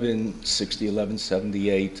 1160,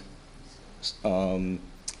 1178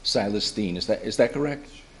 Silas Dean. Is that correct?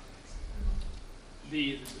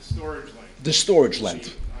 The storage length. The storage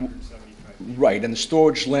length. Right, and the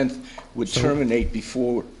storage length would terminate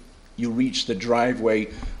before you reach the driveway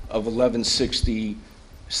of 1160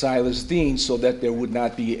 Silas Dean, so that there would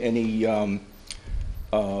not be any,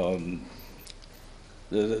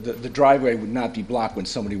 the driveway would not be blocked when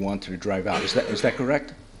somebody wanted to drive out. Is that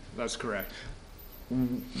correct? That's correct.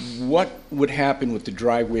 What would happen with the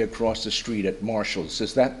driveway across the street at Marshall's?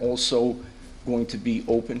 Is that also going to be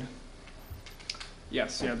open?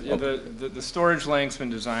 Yes, yeah, the storage length's been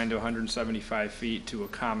designed to 175 feet to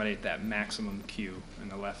accommodate that maximum queue in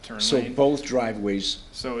the left turn lane. So both driveways?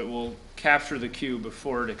 So it will capture the queue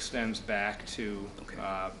before it extends back to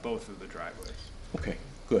both of the driveways. Okay,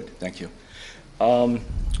 Good, thank you.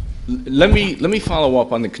 Let me follow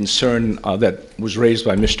up on the concern that was raised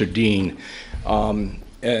by Mr. Dean,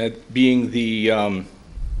 being the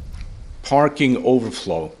parking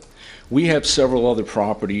overflow. We have several other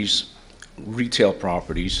properties, retail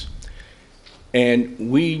properties, and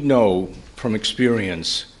we know from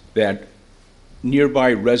experience that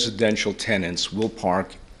nearby residential tenants will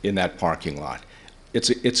park in that parking lot.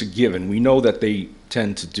 It's a given. We know that they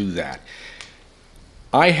tend to do that.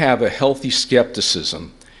 I have a healthy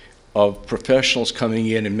skepticism of professionals coming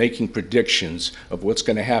in and making predictions of what's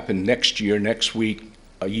going to happen next year, next week,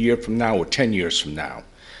 a year from now, or 10 years from now.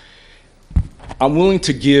 I'm willing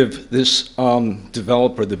to give this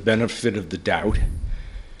developer the benefit of the doubt.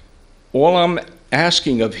 All I'm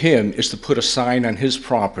asking of him is to put a sign on his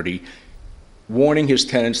property warning his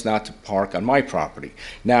tenants not to park on my property.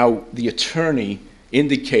 Now, the attorney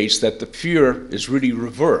indicates that the fear is really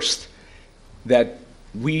reversed, that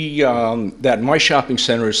that my shopping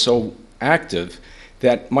center is so active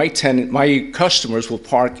that my customers will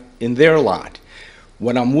park in their lot.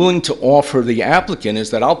 What I'm willing to offer the applicant is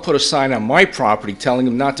that I'll put a sign on my property telling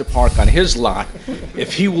him not to park on his lot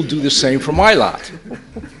if he will do the same for my lot.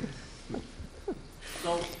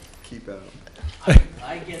 So, Keep out.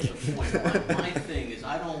 I get the point. My thing is,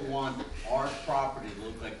 I don't want our property to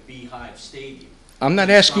look like Beehive Stadium. I'm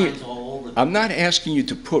not asking Signs all over I'm not asking you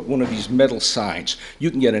to put one of these metal signs.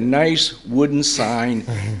 You can get a nice wooden sign.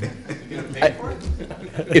 You gonna pay for it?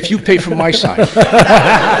 If you pay for my sign.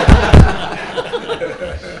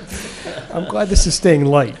 I'm glad this is staying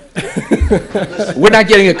light. We're not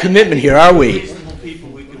getting a commitment here, are we? Reasonable people,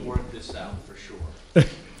 we can work this out for sure.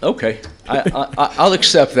 Okay, I'll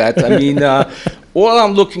accept that. I mean, all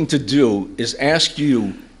I'm looking to do is ask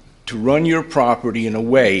you to run your property in a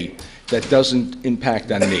way that doesn't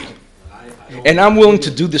impact on me. And I'm willing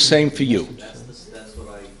to do the same for you. That's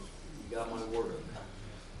what you got my word on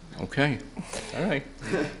that. Okay, all right.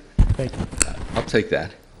 Thank you. I'll take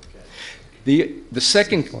that. The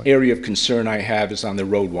second area of concern I have is on the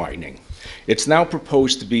road widening. It's now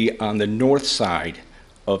proposed to be on the north side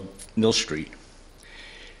of Mill Street.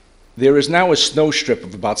 There is now a snow strip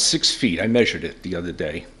of about 6 feet. I measured it the other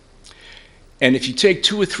day. And if you take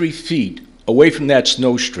 2 or 3 feet away from that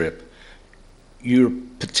snow strip, you're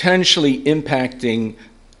potentially impacting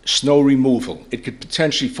snow removal. It could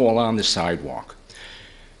potentially fall on the sidewalk.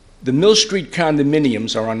 The Mill Street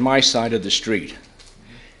condominiums are on my side of the street.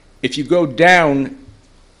 If you go down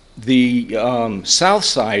the south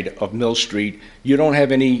side of Mill Street, you don't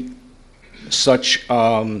have any such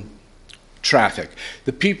traffic.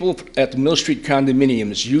 The people at the Mill Street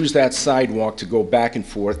condominiums use that sidewalk to go back and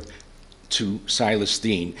forth to Silas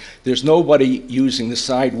Dean. There's nobody using the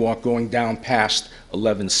sidewalk going down past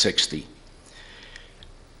 1160.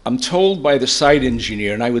 I'm told by the site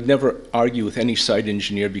engineer, and I would never argue with any site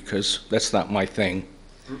engineer because that's not my thing,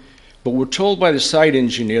 but we're told by the site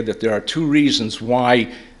engineer that there are 2 reasons why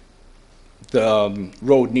the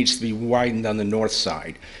road needs to be widened on the north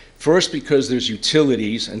side. First, because there's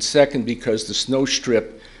utilities, and second, because the snow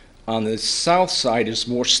strip on the south side is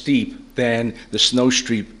more steep than the snow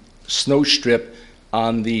strip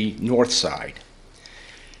on the north side.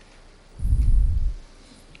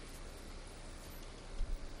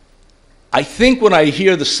 I think what I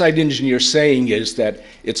hear the site engineer saying is that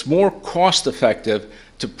it's more cost effective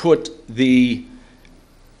to put the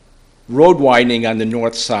road widening on the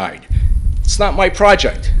north side. It's not my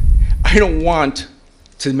project. I don't want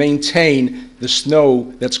to maintain the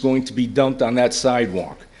snow that's going to be dumped on that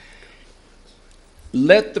sidewalk.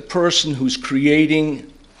 Let the person who's creating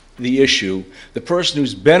the issue, the person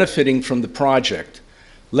who's benefiting from the project,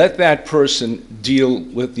 let that person deal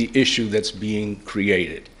with the issue that's being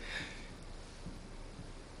created.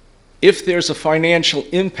 If there's a financial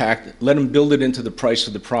impact, let him build it into the price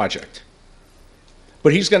of the project.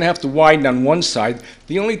 But he's going to have to widen on one side.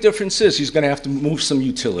 The only difference is he's going to have to move some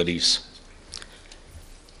utilities.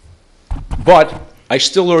 But I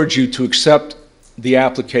still urge you to accept the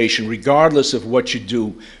application regardless of what you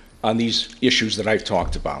do on these issues that I've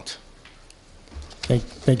talked about.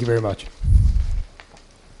 Thank you very much.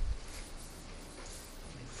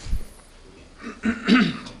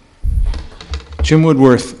 Jim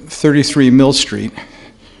Woodworth, 33 Mill Street,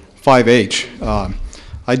 5H.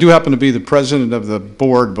 I do happen to be the president of the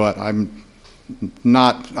board, but I'm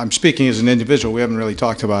speaking as an individual. We haven't really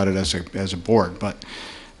talked about it as a board, but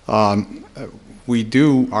we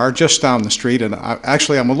are just down the street, and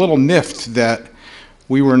actually I'm a little miffed that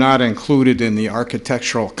we were not included in the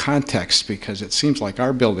architectural context, because it seems like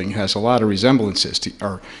our building has a lot of resemblances to,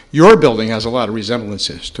 or your building has a lot of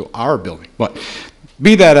resemblances to our building. But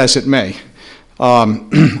be that as it may,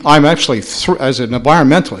 I'm actually, as an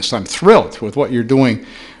environmentalist, I'm thrilled with what you're doing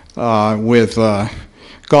with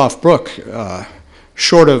Goff Brook,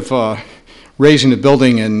 short of raising the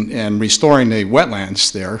building and restoring the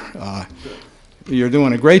wetlands there. You're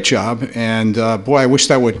doing a great job, and boy, I wish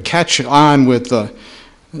that would catch on with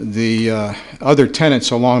the other tenants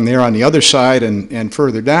along there on the other side and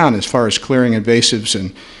further down as far as clearing invasives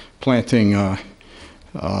and planting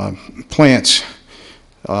plants,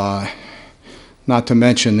 not to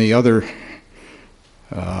mention the other,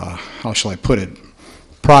 how shall I put it,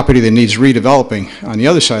 property that needs redeveloping on the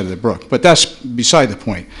other side of the brook. But that's beside the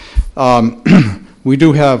point. We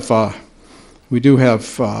do have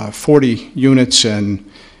 40 units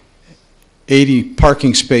and 80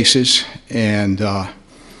 parking spaces, and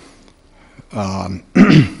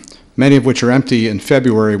many of which are empty in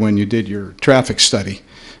February when you did your traffic study,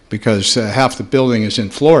 because half the building is in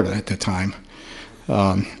Florida at the time.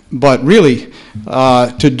 But really,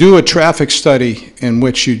 to do a traffic study in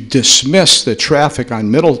which you dismiss the traffic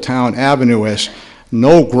on Middletown Avenue as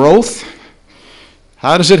no growth,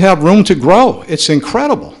 how does it have room to grow? It's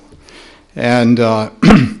incredible. And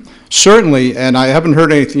certainly, and I haven't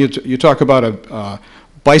heard anything, you talk about a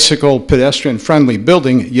bicycle pedestrian-friendly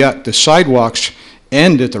building, yet the sidewalks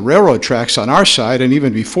end at the railroad tracks on our side, and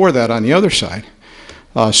even before that on the other side.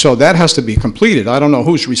 So that has to be completed. I don't know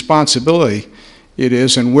whose responsibility it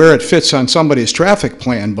is and where it fits on somebody's traffic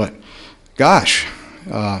plan, but gosh,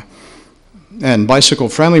 and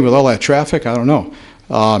bicycle-friendly with all that traffic, I don't know.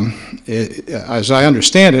 As I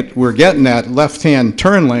understand it, we're getting that left-hand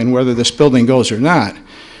turn lane whether this building goes or not,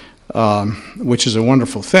 which is a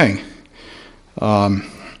wonderful thing.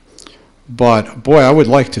 But boy, I would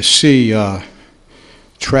like to see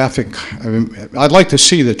traffic, I'd like to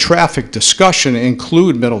see the traffic discussion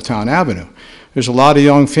include Middletown Avenue. There's a lot of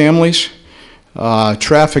young families.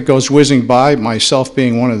 Traffic goes whizzing by, myself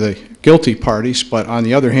being one of the guilty parties, but on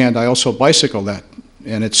the other hand, I also bicycle that,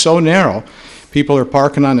 and it's so narrow. People are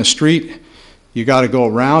parking on the street. You got to go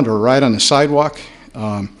around or right on the sidewalk.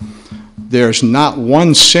 There's not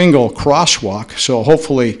one single crosswalk, so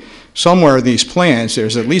hopefully somewhere in these plans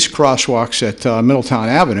there's at least crosswalks at Middletown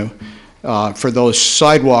Avenue for those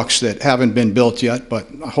sidewalks that haven't been built yet, but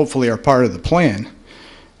hopefully are part of the plan.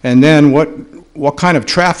 And then what kind of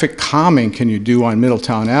traffic calming can you do on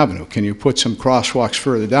Middletown Avenue? Can you put some crosswalks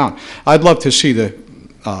further down? I'd love to see the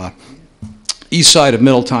east side of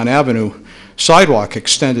Middletown Avenue sidewalk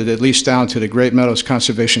extended at least down to the Great Meadows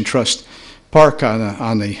Conservation Trust Park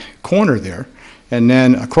on the corner there, and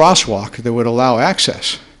then a crosswalk that would allow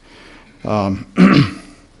access.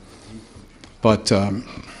 But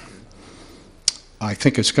I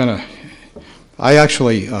think it's going to, I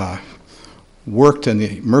actually worked in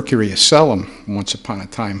the Mercury Asylum once upon a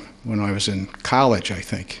time when I was in college, I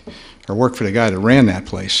think, or worked for the guy that ran that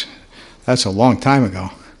place. That's a long time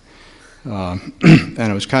ago. And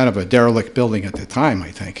it was kind of a derelict building at the time,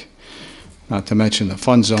 I think. Not to mention the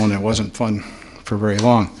fun zone that wasn't fun for very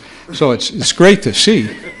long. So it's great to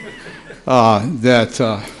see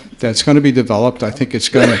that that's going to be developed. I think it's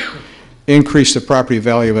going to increase the property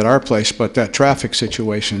value at our place, but that traffic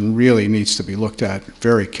situation really needs to be looked at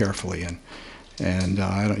very carefully. And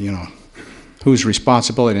I don't, you know, whose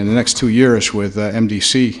responsibility in the next 2 years with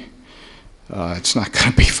MDC? It's not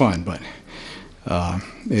going to be fun, but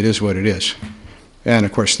it is what it is. And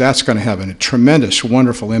of course, that's going to have a tremendous,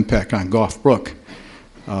 wonderful impact on Goff Brook.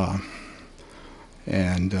 So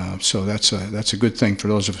that's a good thing for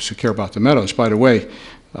those of us who care about the meadows. By the way,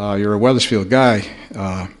 you're a Wethersfield guy.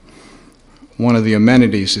 One of the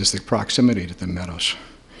amenities is the proximity to the meadows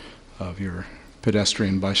of your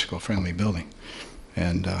pedestrian, bicycle-friendly building.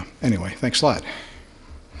 And anyway, thanks a lot.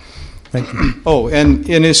 Thank you. Oh, and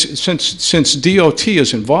since DOT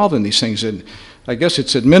is involved in these things, and I guess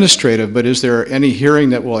it's administrative, but is there any hearing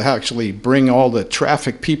that will actually bring all the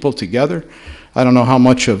traffic people together? I don't know how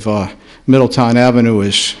much of Middletown Avenue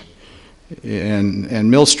is and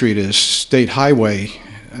Mill Street is state highway.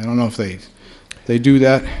 I don't know if they do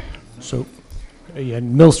that. So, yeah,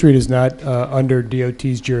 Mill Street is not under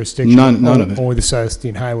DOT's jurisdiction. None of it. Only the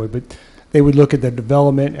Silestein Highway, but they would look at the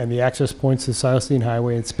development and the access points to Silestein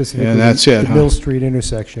Highway and specifically and that's the it, Mill Street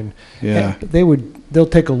intersection. Yeah. And they'll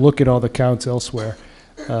take a look at all the counts elsewhere,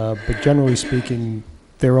 but generally speaking,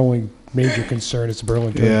 their only major concern is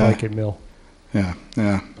Burlington Pike and Mill. Yeah,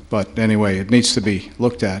 yeah. But anyway, it needs to be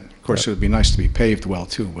looked at. Of course, it would be nice to be paved well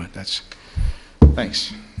too, but that's.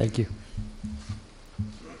 Thanks. Thank you.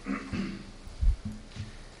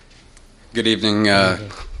 Good evening,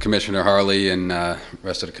 Commissioner Harley and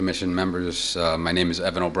rest of the commission members. My name is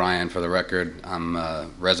Evan O'Brien, for the record. I'm a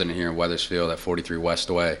resident here in Wethersfield at 43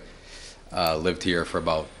 Westway. lived here for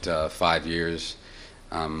about 5 years.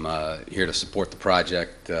 I'm here to support the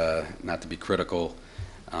project, not to be critical.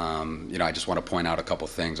 You know, I just want to point out a couple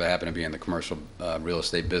things. I happen to be in the commercial real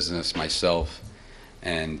estate business myself,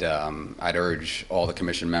 and I'd urge all the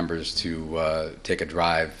commission members to take a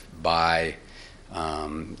drive by,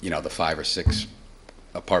 you know, the 5 or 6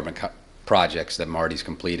 apartment projects that Marty's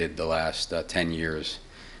completed the last 10 years,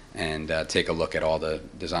 and take a look at all the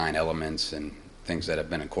design elements and things that have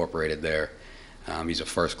been incorporated there. He's a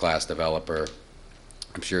first-class developer.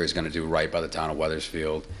 I'm sure he's going to do right by the town of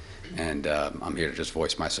Wethersfield, and I'm here to just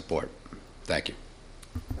voice my support. Thank you.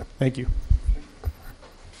 Thank you.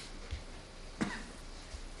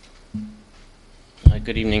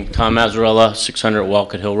 Good evening. Tom Mazzarella, 600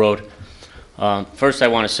 Walcott Hill Road. First, I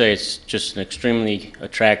want to say it's just an extremely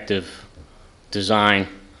attractive design.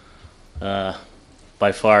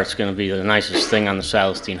 By far, it's going to be the nicest thing on the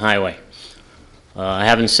Silestein Highway.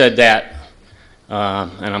 Having said that,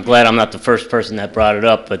 and I'm glad I'm not the first person that brought it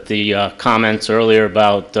up, but the comments earlier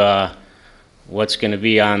about what's going to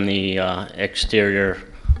be on the exterior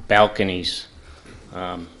balconies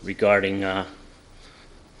regarding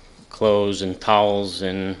clothes and towels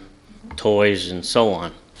and toys and so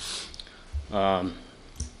on.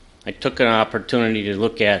 I took an opportunity to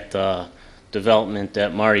look at development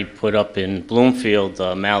that Marty put up in Bloomfield,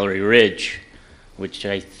 Mallory Ridge, which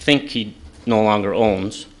I think he no longer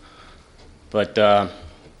owns. But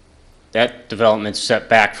that development's set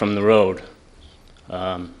back from the road.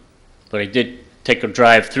 But I did take a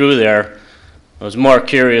drive through there. I was more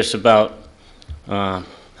curious about how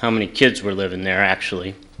many kids were living there,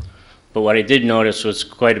 actually. But what I did notice was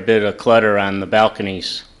quite a bit of clutter on the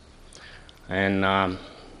balconies. And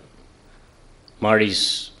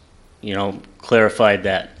Marty's, you know, clarified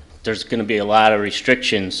that there's going to be a lot of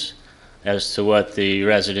restrictions as to what the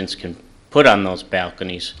residents can put on those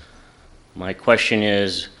balconies. My question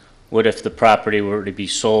is, what if the property were to be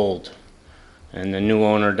sold and the new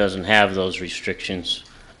owner doesn't have those restrictions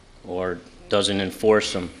or doesn't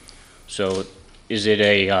enforce them? So is it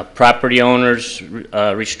a property owner's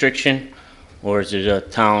restriction, or is it a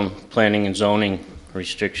town planning and zoning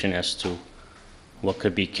restriction as to what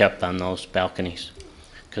could be kept on those balconies?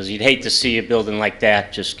 Because you'd hate to see a building like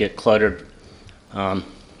that just get cluttered.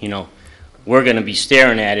 You know, we're going to be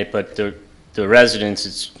staring at it, but the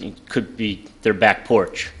residents, it could be their back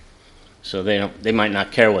porch, so they might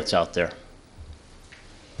not care what's out there.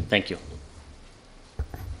 Thank you.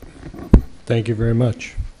 Thank you very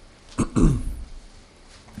much.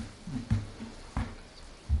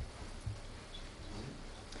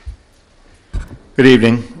 Good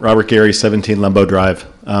evening, Robert Gary, 17 Lembo Drive.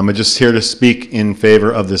 I'm just here to speak in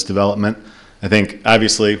favor of this development. I think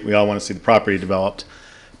obviously we all want to see the property developed,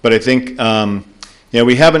 but I think you know,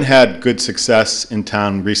 we haven't had good success in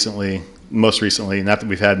town recently, most recently, not that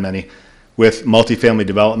we've had many, with multifamily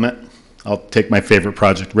development. I'll take my favorite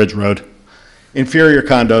project, Ridge Road. Inferior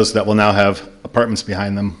condos that will now have apartments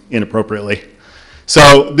behind them inappropriately.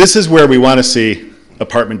 So this is where we want to see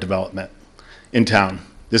apartment development in town.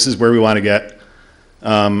 This is where we want to get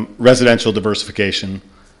residential diversification.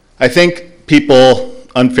 I think people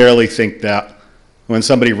unfairly think that when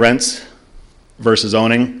somebody rents versus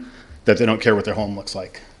owning, that they don't care what their home looks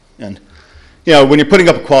like. And you know, when you're putting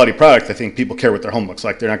up a quality product, I think people care what their home looks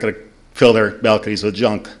like. They're not going to fill their balconies with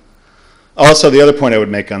junk. Also, the other point I would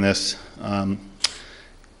make on this,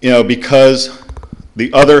 you know, because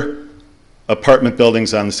the other apartment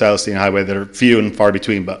buildings on the Silestein Highway that are few and far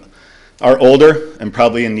between, but are older and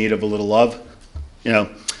probably in need of a little love, you know,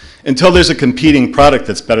 until there's a competing product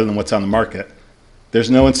that's better than what's on the market, there's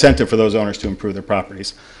no incentive for those owners to improve their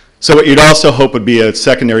properties. So what you'd also hope would be a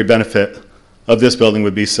secondary benefit of this building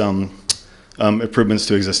would be some improvements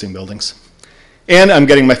to existing buildings. And I'm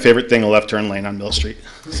getting my favorite thing, a left turn lane on Mill Street,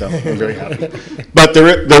 so I'm very happy. But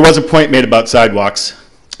there was a point made about sidewalks,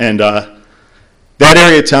 and that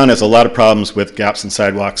area of town has a lot of problems with gaps in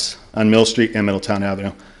sidewalks on Mill Street and Middletown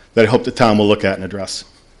Avenue that I hope the town will look at and address.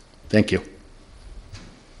 Thank you.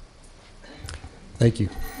 Thank you.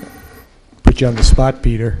 Put you on the spot,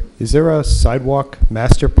 Peter. Is there a sidewalk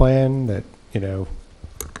master plan that, you know,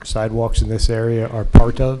 sidewalks in this area are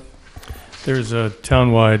part of? There's a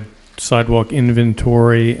townwide sidewalk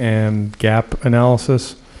inventory and gap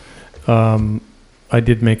analysis. I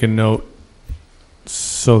did make a note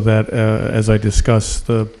so that as I discuss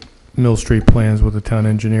the Mill Street plans with the town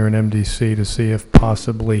engineer and MDC to see if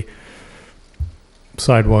possibly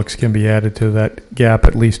sidewalks can be added to that gap,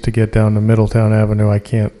 at least to get down to Middletown Avenue. I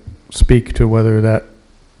can't speak to whether that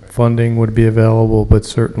funding would be available, but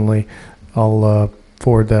certainly I'll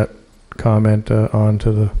forward that comment on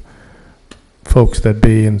to the folks that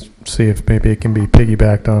be and see if maybe it can be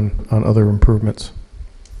piggybacked on other improvements.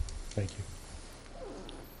 Thank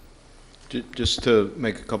you. Just to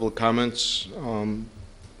make a couple of comments,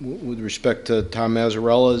 with respect to Tom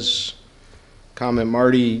Mazzarella's comment,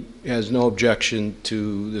 Marty has no objection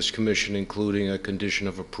to this commission including a condition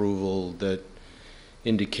of approval that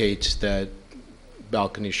indicates that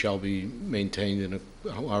balconies shall be maintained in a,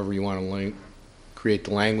 however you want to create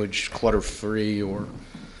the language, clutter-free or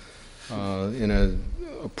in an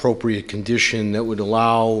appropriate condition that would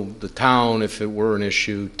allow the town, if it were an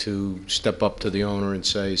issue, to step up to the owner and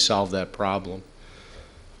say, solve that problem.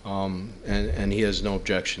 And he has no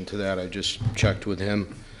objection to that. I just checked with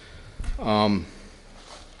him. While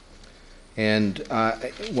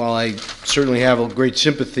I certainly have a great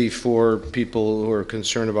sympathy for people who are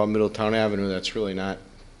concerned about Middletown Avenue, that's really not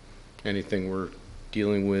anything we're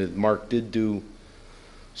dealing with. Mark did do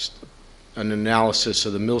an analysis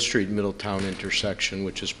of the Mill Street Middletown intersection,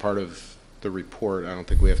 which is part of the report. I don't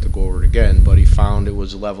think we have to go over it again, but he found it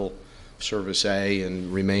was level service A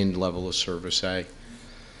and remained level of service A.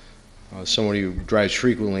 Somebody who drives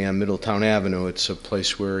frequently on Middletown Avenue, it's a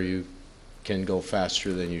place where you can go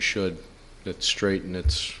faster than you should. It's straight and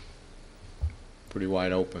it's pretty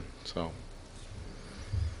wide open. So,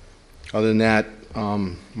 other than that,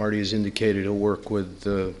 Marty has indicated he'll work with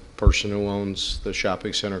the person who owns the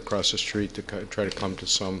shopping center across the street to try to come to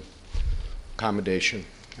some accommodation,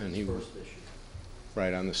 and he will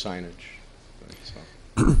right on the signage.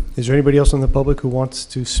 So. Is there anybody else in the public who wants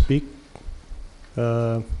to speak?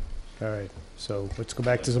 All right, so let's go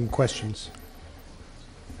back to some questions.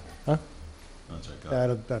 Huh? I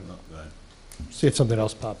don't, see if something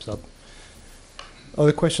else pops up.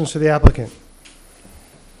 Other questions for the applicant?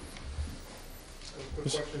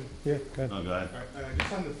 Quick question. Yeah, go ahead. No, go ahead.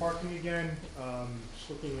 Just on the parking again, just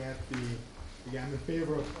looking at I'm in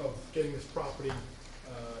favor of getting this property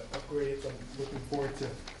upgraded, so I'm looking forward to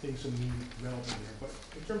seeing some new development there. But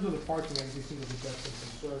in terms of the parking, I see that we've got some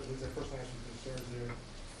concerns, at least I personally have some concerns there.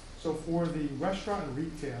 So for the restaurant and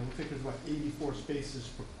retail, it looks like there's about 84 spaces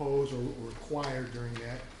proposed or required during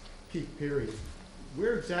that peak period.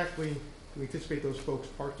 Where exactly do we anticipate those folks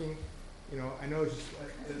parking? You know, I know it's just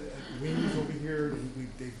Wings over here,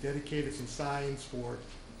 they've dedicated some signs for,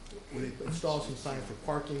 where they installed some signs for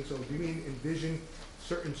parking. So do you envision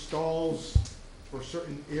certain stalls for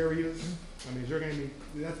certain areas? I mean, is there going to be,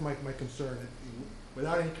 that's my concern.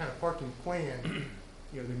 Without any kind of parking plan,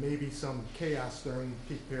 you know, there may be some chaos during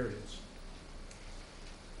peak periods.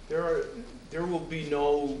 There will be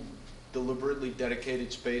no deliberately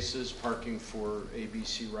dedicated spaces parking for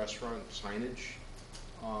ABC restaurant signage.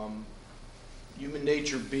 Human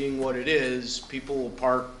nature being what it is, people will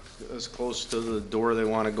park as close to the door they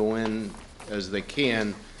want to go in as they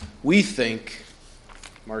can. We think,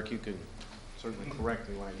 Mark, you can certainly correct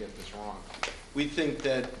me when I get this wrong, we think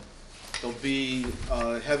that there'll be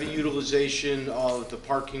heavy utilization of the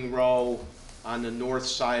parking row on the north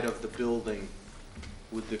side of the building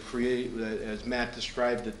with the as Matt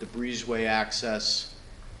described it, the breezeway access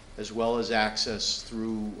as well as access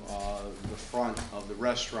through the front of the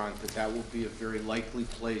restaurant, that will be a very likely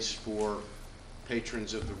place for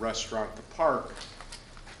patrons of the restaurant to park.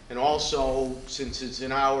 And also, since it's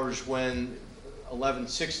in hours when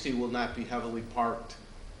 1160 will not be heavily parked,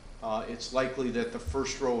 it's likely that the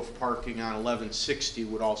first row of parking on 1160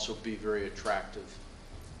 would also be very attractive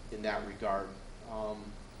in that regard.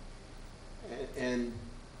 And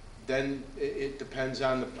then it depends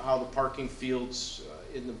on how the parking fields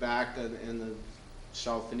in the back and the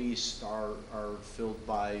south and east are filled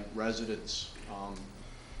by residents.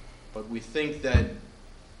 But we think that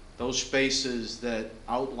those spaces that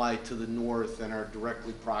outlie to the north and are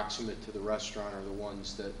directly proximate to the restaurant are the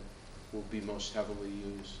ones that will be most heavily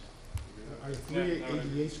used. Are 3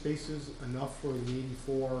 ADA spaces enough for the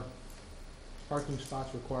 84 parking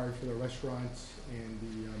spots required for the restaurants and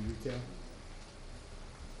the retail?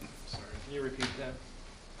 Sorry, can you repeat that?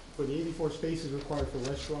 For the 84 spaces required for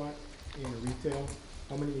restaurant and the retail,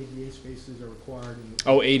 how many ADA spaces are required?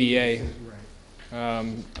 Oh, ADA. Right.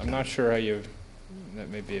 I'm not sure how you, that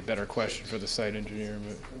may be a better question for the site engineer,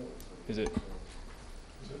 but is it?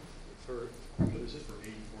 For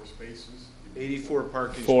 84 spaces? 84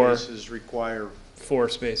 parking spaces require 4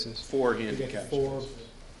 spaces. 4 You handicap get 4 spaces.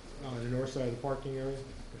 on the north side of the parking area?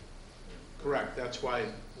 Correct, that's why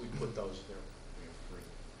we put those there.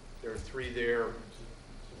 There are 3 there, and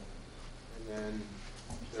then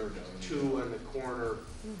there are 2 in the corner.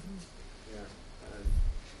 Yeah.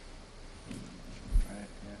 Right,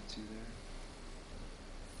 yeah, 2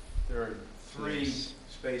 there. There are 3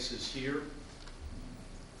 spaces here,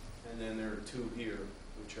 and then there are 2 here.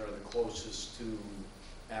 which are the closest to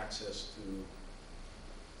access to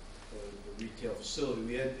the retail facility.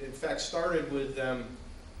 We had, in fact, started with them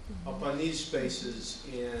up on these spaces,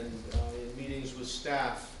 and in meetings with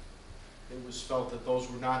staff, it was felt that those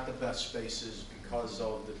were not the best spaces because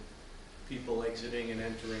of the people exiting and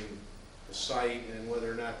entering the site, and whether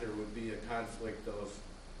or not there would be a conflict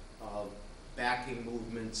of backing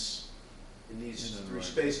movements in these three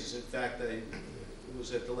spaces. In fact, it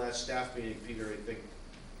was at the last staff meeting, Peter, I think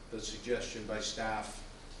the suggestion by staff,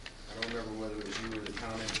 I don't remember whether it was you or the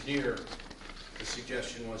town engineer, the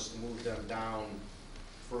suggestion was to move them down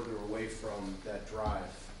further away from that drive.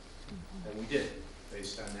 And we did,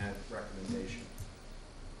 based on that recommendation.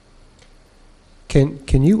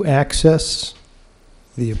 Can you access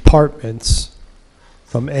the apartments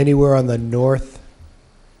from anywhere on the north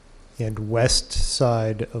and west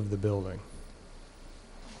side of the building?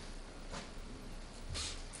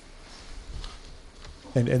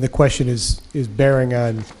 And the question is bearing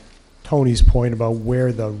on Tony's point about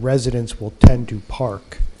where the residents will tend to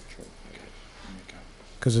park.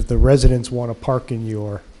 Because if the residents want to park in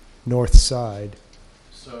your north side.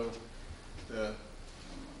 So the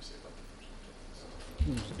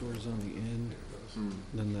doors on the end,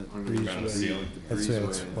 then that breezeway.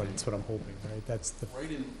 That's what I'm hoping, right? That's the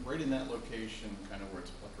right in that location, kind of where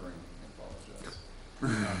it's flickering. I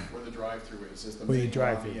apologize. Where the drive-through is the main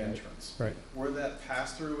lobby entrance. Right. Where that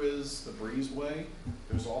pass-through is, the breezeway,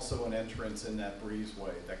 there's also an entrance in that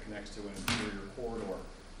breezeway that connects to an interior corridor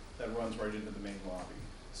that runs right into the main lobby.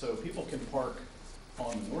 So people can park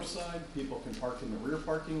on the north side, people can park in the rear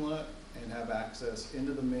parking lot and have access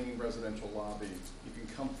into the main residential lobby. You can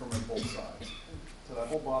come from both sides. So that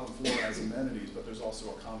whole bottom floor has amenities, but there's also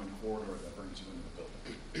a common corridor that brings you into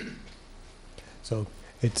the building. So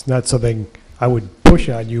it's not something I would push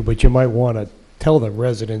on you, but you might want to tell the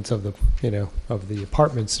residents of the, of the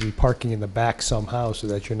apartments to be parking in the back somehow so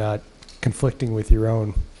that you're not conflicting with your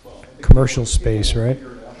own commercial space, right?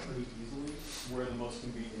 Figure it out pretty easily where the most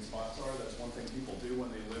convenient spots are. That's one thing people do when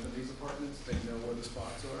they live in these apartments. They know where the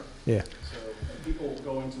spots are. Yeah. So and people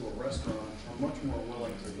going to a restaurant are much more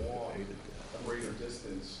willing to walk a greater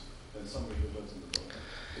distance than somebody who lives in the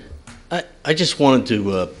building. I just wanted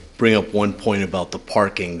to bring up one point about the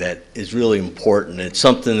parking that is really important. It's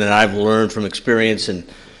something that I've learned from experience. And,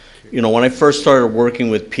 when I first started working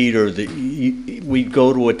with Peter, we'd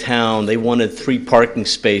go to a town, they wanted 3 parking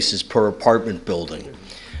spaces per apartment building.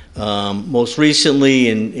 Most recently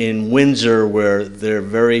in Windsor, where they're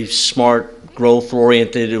very smart,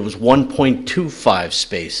 growth-oriented, it was 1.25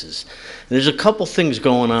 spaces. There's a couple things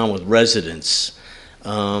going on with residents.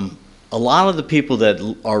 A lot of the people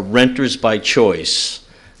that are renters by choice,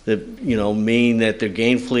 that mean that they're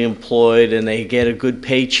gainfully employed and they get a good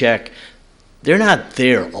paycheck, they're not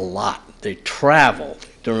there a lot. They travel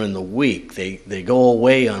during the week. They go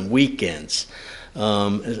away on weekends.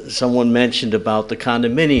 Someone mentioned about the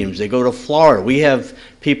condominiums. They go to Florida. We have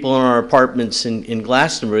people in our apartments in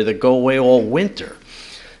Glastonbury that go away all winter.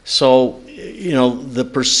 So, the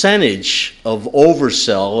percentage of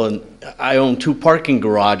oversell, and I own 2 parking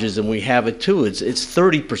garages and we have it too, it's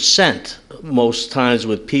 30% most times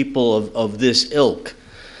with people of this ilk.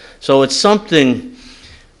 So it's something,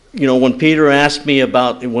 when Peter asked me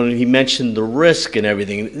about, when he mentioned the risk and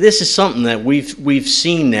everything, this is something that we've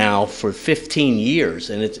seen now for 15 years,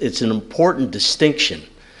 and it's an important distinction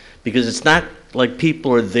because it's not like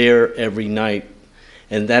people are there every night.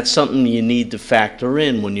 And that's something you need to factor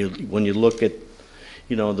in when you look at,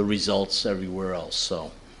 the results everywhere else.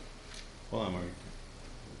 So. Well, I'm already.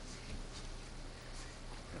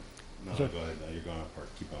 No, go ahead. No, you're going to park.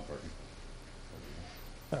 Keep on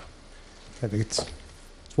parking. I think it's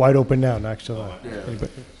wide open now, next to that. Yeah.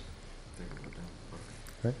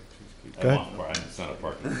 Right? Go ahead. It's not a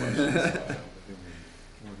parking question. I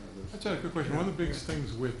just had a quick question. One of the biggest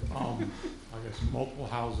things with, I guess, multiple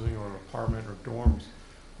housing or apartment or dorms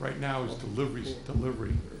right now is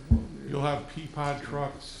delivery. You'll have Peapod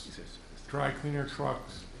trucks, dry cleaner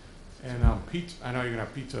trucks, and pizza. I know you're gonna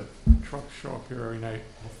have pizza trucks show up here every night.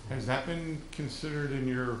 Has that been considered in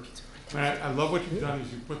your? I love what you've done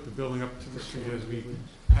is you put the building up to the street as we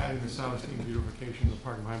had in the Celestine beautification of the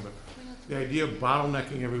parking behind, but the idea of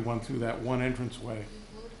bottlenecking everyone through that one entranceway.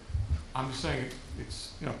 I'm just saying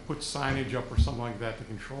it's put signage up or something like that to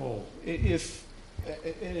control. And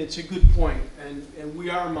it's a good point, and we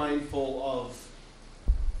are mindful of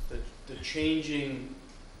the changing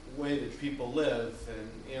way that people live,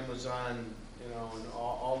 and Amazon, and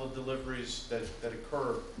all the deliveries that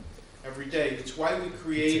occur every day. It's why we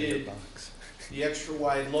created the extra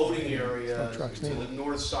wide loading area Oh, trucks to now. the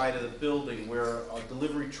north side of the building where a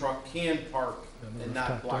delivery truck can park and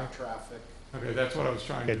not block traffic. Okay, that's what I was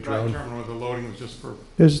trying to Get drone. determine whether the loading was just for.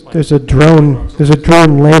 There's a drone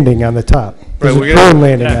landing on the top. There's a drone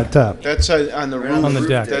landing on top. That's on the roof. On the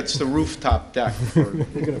deck. That's the rooftop deck. For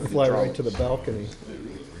You're gonna fly right to the balcony.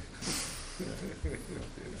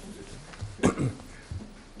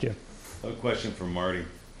 Jim. A question for Marty.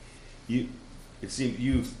 It seems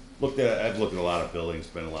you've looked at, I've looked at a lot of buildings,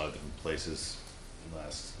 been in a lot of different places in the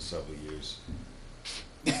last several years.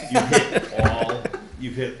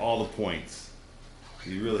 You've hit all the points.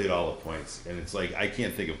 You really hit all the points. And it's like, I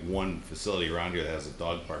can't think of one facility around here that has a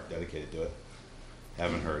dog park dedicated to it.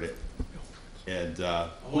 Haven't heard it. And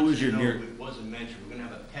who was your near? It wasn't mentioned, we're gonna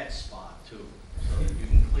have a pet spot too, so you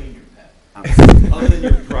can clean your pet. Other than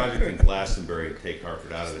your project in Glastonbury to take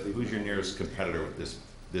Hartford out of it, who's your nearest competitor with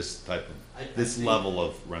this type of, this level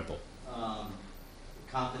of rental?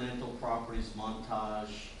 Continental Properties,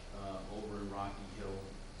 Montage, over in Rocky Hill,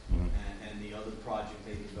 Mhm. and the other project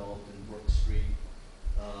they developed in Brook Street.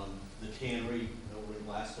 The tannery over in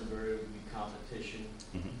Glastonbury would be competition.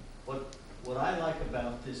 Mhm. But what I like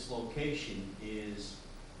about this location is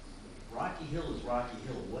Rocky Hill is Rocky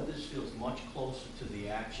Hill. Wethersfield's much closer to the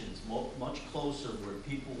actions, much closer where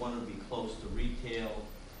people want to be close to retail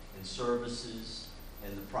and services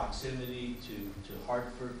and the proximity to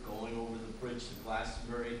Hartford, going over the bridge to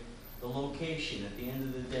Glastonbury. The location, at the end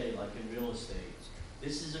of the day, like in real estate,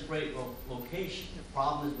 this is a great location. The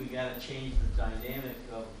problem is we got to change the dynamic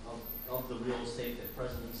of the real estate that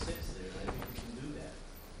President sits there, and I think we can do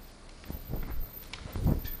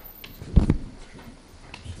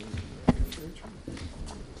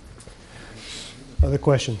that. Other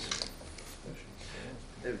questions?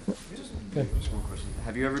 Just one question.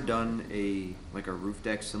 Have you ever done a roof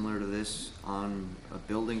deck similar to this on a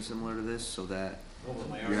building similar to this, so that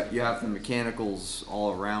you have the mechanicals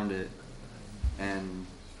all around it, and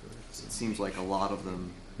it seems like a lot of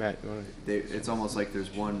them, Matt, it's almost like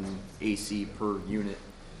there's one AC per unit,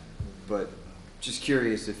 but just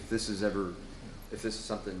curious if this is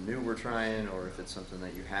something new we're trying, or if it's something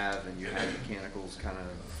that you have and you have mechanicals kind of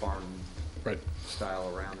farm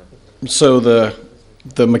style around it. So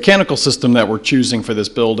the mechanical system that we're choosing for this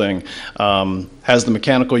building has the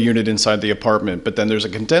mechanical unit inside the apartment, but then there's a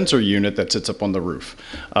condenser unit that sits up on the roof.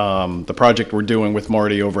 The project we're doing with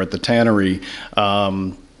Marty over at the tannery,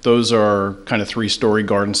 those are kind of 3-story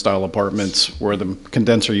garden-style apartments where the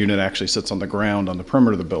condenser unit actually sits on the ground on the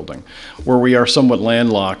perimeter of the building. Where we are somewhat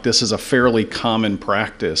landlocked, this is a fairly common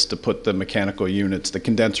practice to put the mechanical units, the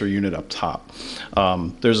condenser unit up top.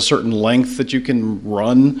 There's a certain length that you can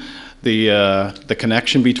run the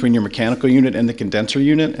connection between your mechanical unit and the condenser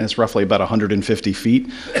unit, and it's roughly about 150 feet.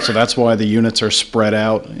 So that's why the units are spread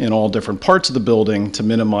out in all different parts of the building to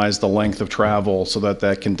minimize the length of travel so that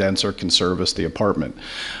that condenser can service the apartment.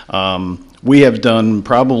 We have done,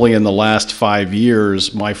 probably in the last 5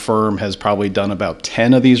 years, my firm has probably done about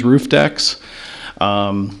 10 of these roof decks.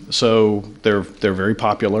 So they're very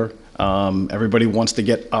popular. Everybody wants to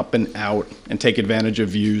get up and out and take advantage of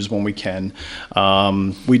views when we can.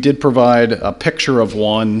 We did provide a picture of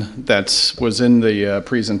one that was in the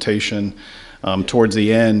presentation towards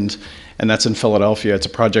the end, and that's in Philadelphia. It's a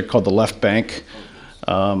project called the Left Bank,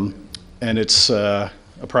 and it's a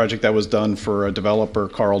project that was done for a developer,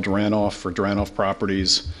 Carl Dranoff, for Dranoff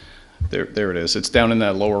Properties. There it is. It's down in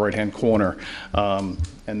that lower right-hand corner,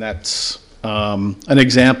 and that's an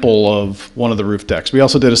example of one of the roof decks. We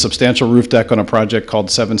also did a substantial roof deck on a project called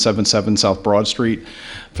 777 South Broad Street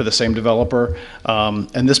for the same developer.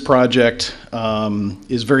 And this project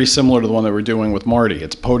is very similar to the one that we're doing with Marty.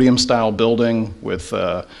 It's a podium-style building with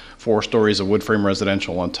 4 stories of wood frame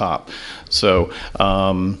residential on top. So,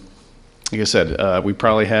 like I said, we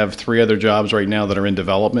probably have 3 other jobs right now that are in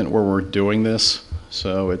development where we're doing this.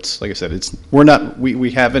 So it's, like I said,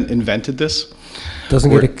 we haven't invented this.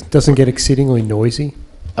 Doesn't get exceedingly noisy?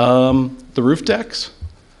 The roof decks?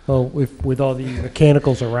 Well, with all the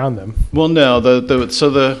mechanicals around them. Well, no.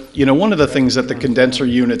 One of the things that the condenser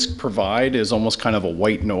units provide is almost kind of a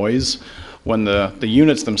white noise when the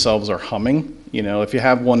units themselves are humming. If you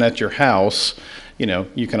have one at your house,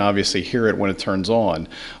 you can obviously hear it when it turns on.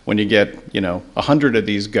 When you get, 100 of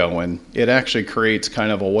these going, it actually creates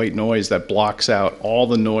kind of a white noise that blocks out all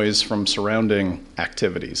the noise from surrounding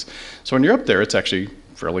activities. So when you're up there, it's actually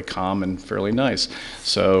fairly calm and fairly nice.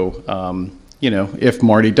 So, if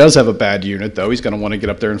Marty does have a bad unit, though, he's going to want to get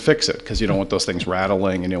up there and fix it, because you don't want those things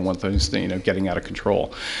rattling, and you don't want things, getting out of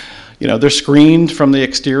control. They're screened from the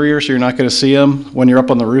exterior, so you're not going to see them. When you're up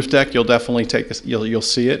on the roof deck, you'll definitely you'll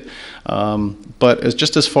see it. But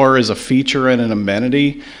as far as a feature and an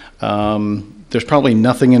amenity, there's probably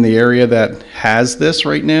nothing in the area that has this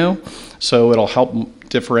right now, so it'll help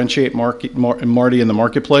differentiate Marty in the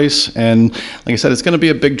marketplace. And like I said, it's going to be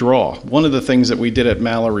a big draw. One of the things that we did at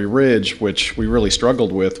Mallory Ridge, which we really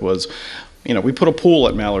struggled with, was, we put a pool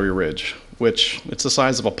at Mallory Ridge, which it's the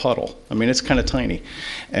size of a puddle. I mean, it's kind of tiny.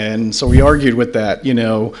 And so we argued with that,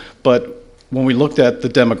 but when we looked at the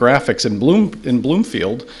demographics in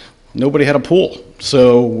Bloomfield, nobody had a pool.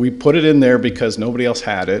 So we put it in there because nobody else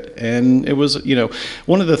had it. And it was,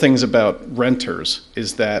 one of the things about renters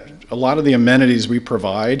is that a lot of the amenities we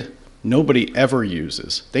provide, nobody ever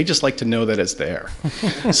uses. They just like to know that it's there.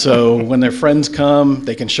 So when their friends come,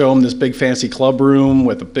 they can show them this big fancy club room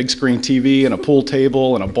with a big screen TV and a pool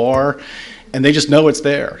table and a bar, and they just know it's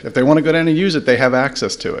there. If they want to go down and use it, they have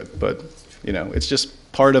access to it. But, it's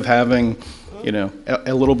just part of having,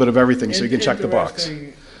 a little bit of everything, so you can check the box.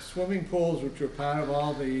 Swimming pools, which were part of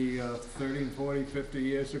all the 30, 40, 50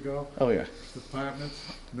 years ago. Oh, yeah.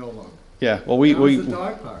 Apartments, no longer. Yeah, well, How's the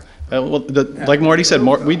dog park? Like Marty said,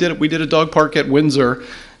 we did a dog park at Windsor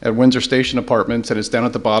Station Apartments, and it's down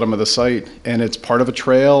at the bottom of the site, and it's part of a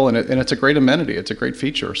trail, and it's a great amenity. It's a great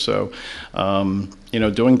feature. So,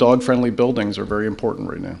 doing dog-friendly buildings are very important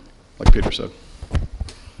right now, like Peter said.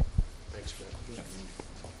 Thanks, Fred.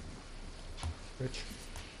 Rich?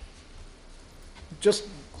 Just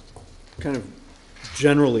kind of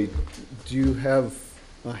generally, do you have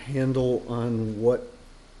a handle on what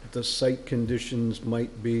the site conditions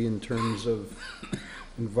might be in terms of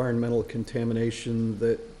environmental contamination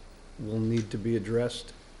that will need to be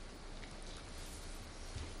addressed?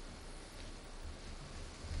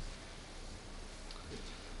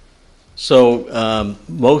 So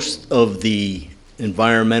most of the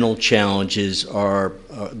environmental challenges are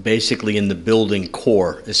basically in the building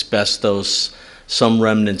core, asbestos, some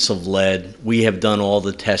remnants of lead. We have done all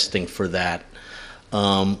the testing for that.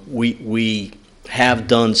 We have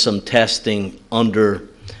done some testing under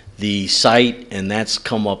the site, and that's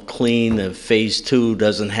come up clean. Phase 2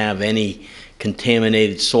 doesn't have any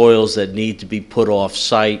contaminated soils that need to be put off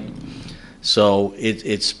site. So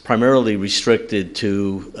it's primarily restricted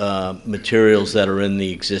to materials that are in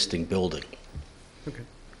the existing building. Okay,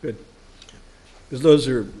 good. Because those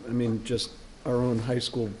are, just our own high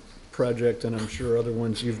school project, and I'm sure other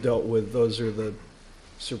ones you've dealt with, those are the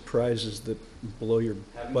surprises that blow your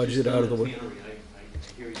budget out of the way.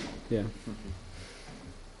 I hear you. Yeah.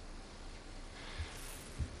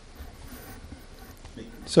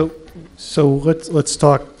 So let's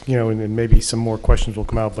talk, and maybe some more questions will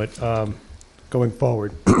come out, but going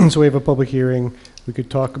forward. So we have a public hearing. We could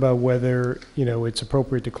talk about whether, it's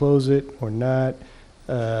appropriate to close it or not.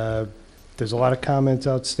 There's a lot of comments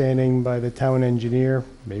outstanding by the town engineer,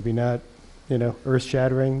 maybe not,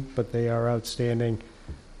 earth-shattering, but they are outstanding.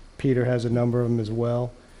 Peter has a number of them as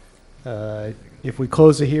well. If we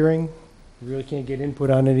close the hearing, we really can't get input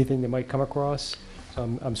on anything that might come across.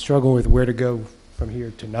 So I'm struggling with where to go from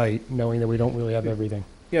here tonight, knowing that we don't really have everything.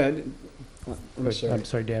 Yeah, I'm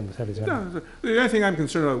sorry, Dan had his hand. No, the only thing I'm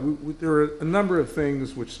concerned about, there are a number of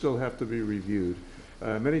things which still have to be reviewed.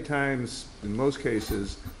 Many times, in most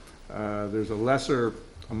cases, there's a lesser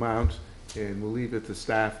amount, and we'll leave it to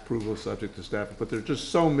staff, approval subject to staff, but there's just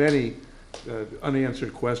so many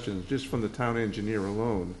unanswered questions, just from the town engineer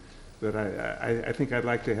alone, that I think I'd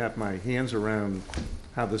like to have my hands around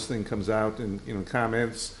how this thing comes out, and,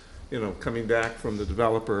 comments, coming back from the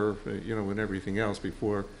developer, and everything else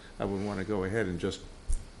before I would want to go ahead and just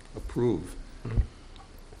approve.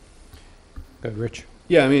 Good, Rich?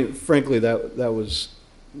 Yeah, frankly, that was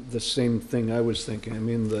the same thing I was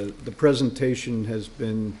thinking. The presentation has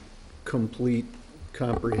been complete,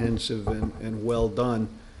 comprehensive, and well done.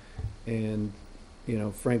 And,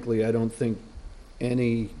 frankly, I don't think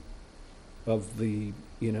any of the,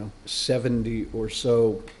 70 or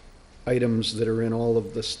so items that are in all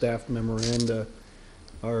of the staff memoranda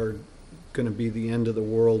are going to be the end of the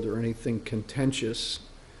world or anything contentious.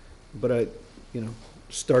 But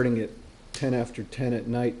starting at 10 after 10 at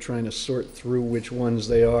night, trying to sort through which ones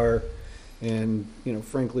they are, and,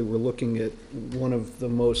 frankly, we're looking at one of the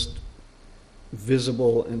most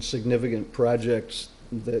visible and significant projects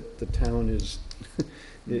that the town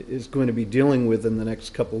is going to be dealing with in the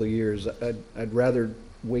next couple of years. I'd rather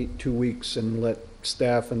wait 2 weeks and let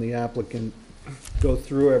staff and the applicant go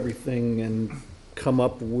through everything and come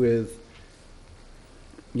up with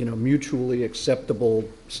mutually acceptable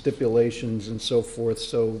stipulations and so forth.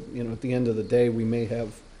 So, at the end of the day, we may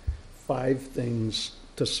have 5 things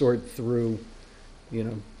to sort through,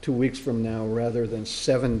 2 weeks from now, rather than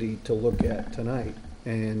 70 to look at tonight.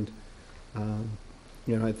 And,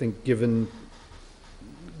 I think given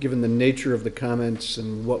the nature of the comments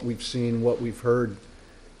and what we've seen, what we've heard,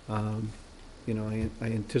 I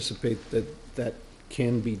anticipate that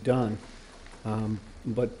can be done.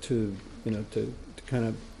 But to kind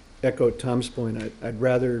of echo Tom's point, I'd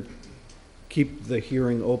rather keep the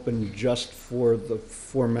hearing open just for the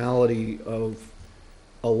formality of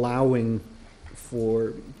allowing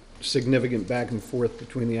for significant back and forth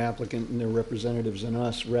between the applicant and their representatives and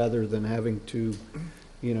us, rather than having to,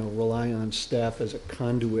 rely on staff as a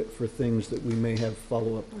conduit for things that we may have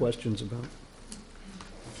follow-up questions about.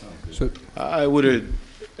 So I would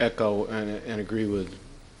echo and agree with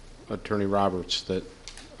Attorney Roberts that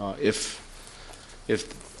if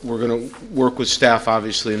we're going to work with staff,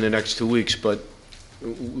 obviously, in the next 2 weeks, but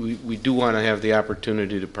we do want to have the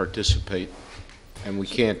opportunity to participate, and we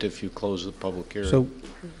can't if you close the public hearing.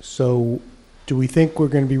 So do we think we're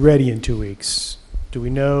going to be ready in 2 weeks? Do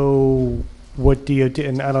we know what DOT,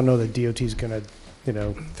 and I don't know that DOT is going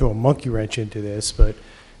to, throw a monkey wrench into this, but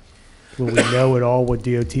will we know at all what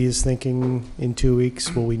DOT is thinking in 2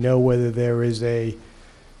 weeks? Will we know whether there is a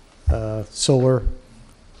solar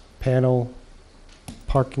panel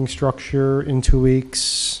parking structure in 2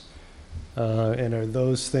 weeks? And are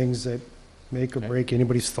those things that make or break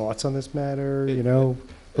anybody's thoughts on this matter,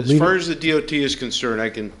 As far as the DOT is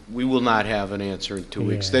concerned, we will not have an answer in 2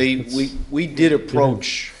 weeks. We did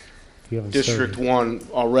approach District 1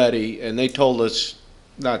 already, and they told us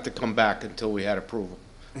not to come back until we had approval,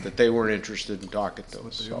 that they weren't interested in talking to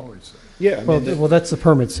us. So. Yeah. Well, that's the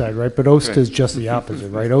permit side, right? But OSTA is just the opposite,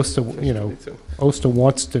 right? OSTA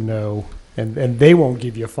wants to know, and they won't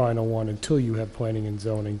give you a final one until you have planning and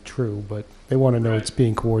zoning, true, but they want to know it's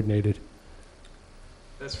being coordinated.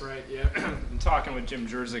 That's right, yeah. I'm talking with Jim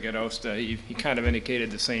Jerzik at OSTA. He kind of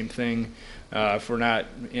indicated the same thing. If we're not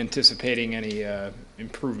anticipating any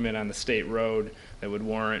improvement on the state road that would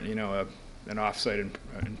warrant, an off-site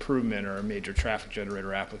improvement or a major traffic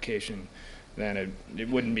generator application, then it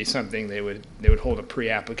wouldn't be something they would hold a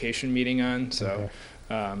pre-application meeting on. So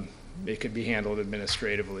it could be handled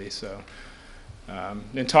administratively. So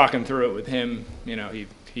in talking through it with him,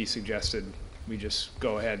 he suggested we just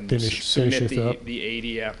go ahead and submit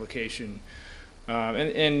the AD application,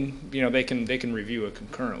 and they can review it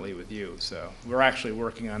concurrently with you. So we're actually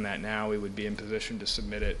working on that now. We would be in position to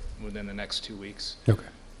submit it within the next 2 weeks. Okay.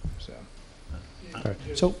 So. All right.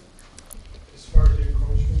 So as far as the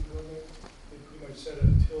encroachment permit, they pretty much said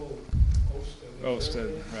until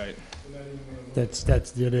OSTA, right.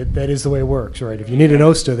 That is the way it works, right? If you need an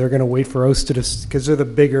OSTA, they're going to wait for OSTA because they're the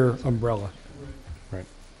bigger umbrella. Right.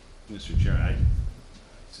 Mr. Chairman,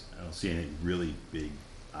 I don't see any really big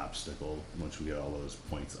obstacle once we get all those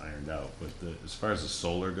points ironed out. But as far as the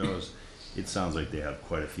solar goes, it sounds like they have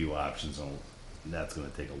quite a few options, and that's going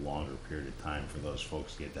to take a longer period of time for those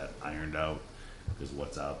folks to get that ironed out, because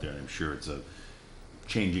what's out there. And I'm sure it's a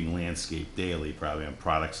changing landscape daily, probably on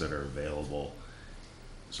products that are available.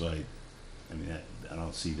 So I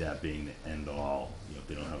don't see that being the end all. If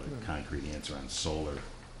they don't have a concrete answer on solar.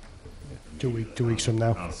 2 weeks from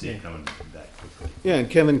now. I don't see it coming that quickly. Yeah, and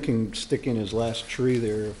Kevin can stick in his last tree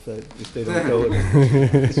there if they don't go. I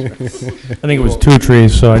think it was 2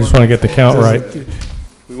 trees, so I just want to get the count right.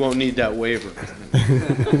 We won't need that waiver.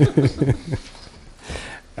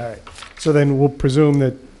 All right. So then we'll presume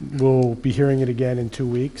that we'll be hearing it again in 2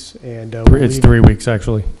 weeks, and it's 3 weeks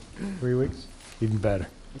actually. 3 weeks, even better.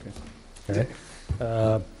 Okay. All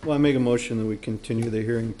right. Well, I make a motion that we continue the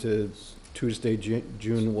hearing to Tuesday,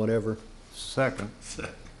 June whatever. Second.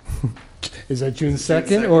 Is that June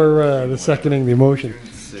 2nd or the seconding the motion?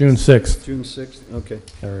 June 6th. June 6th. Okay.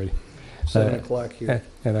 All right. 7 o'clock here.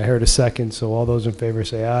 And I heard a second, so all those in favor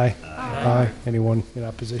say aye. Aye. Anyone in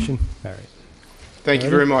opposition? All right. Thank you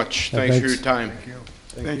very much. Thanks for your time.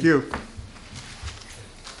 Thank you.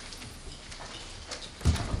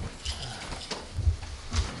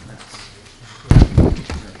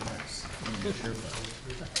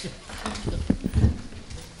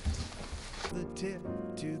 The tip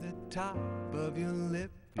to the top of your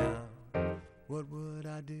lip now. What would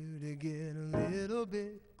I do to get a little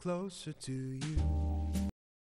bit closer to you?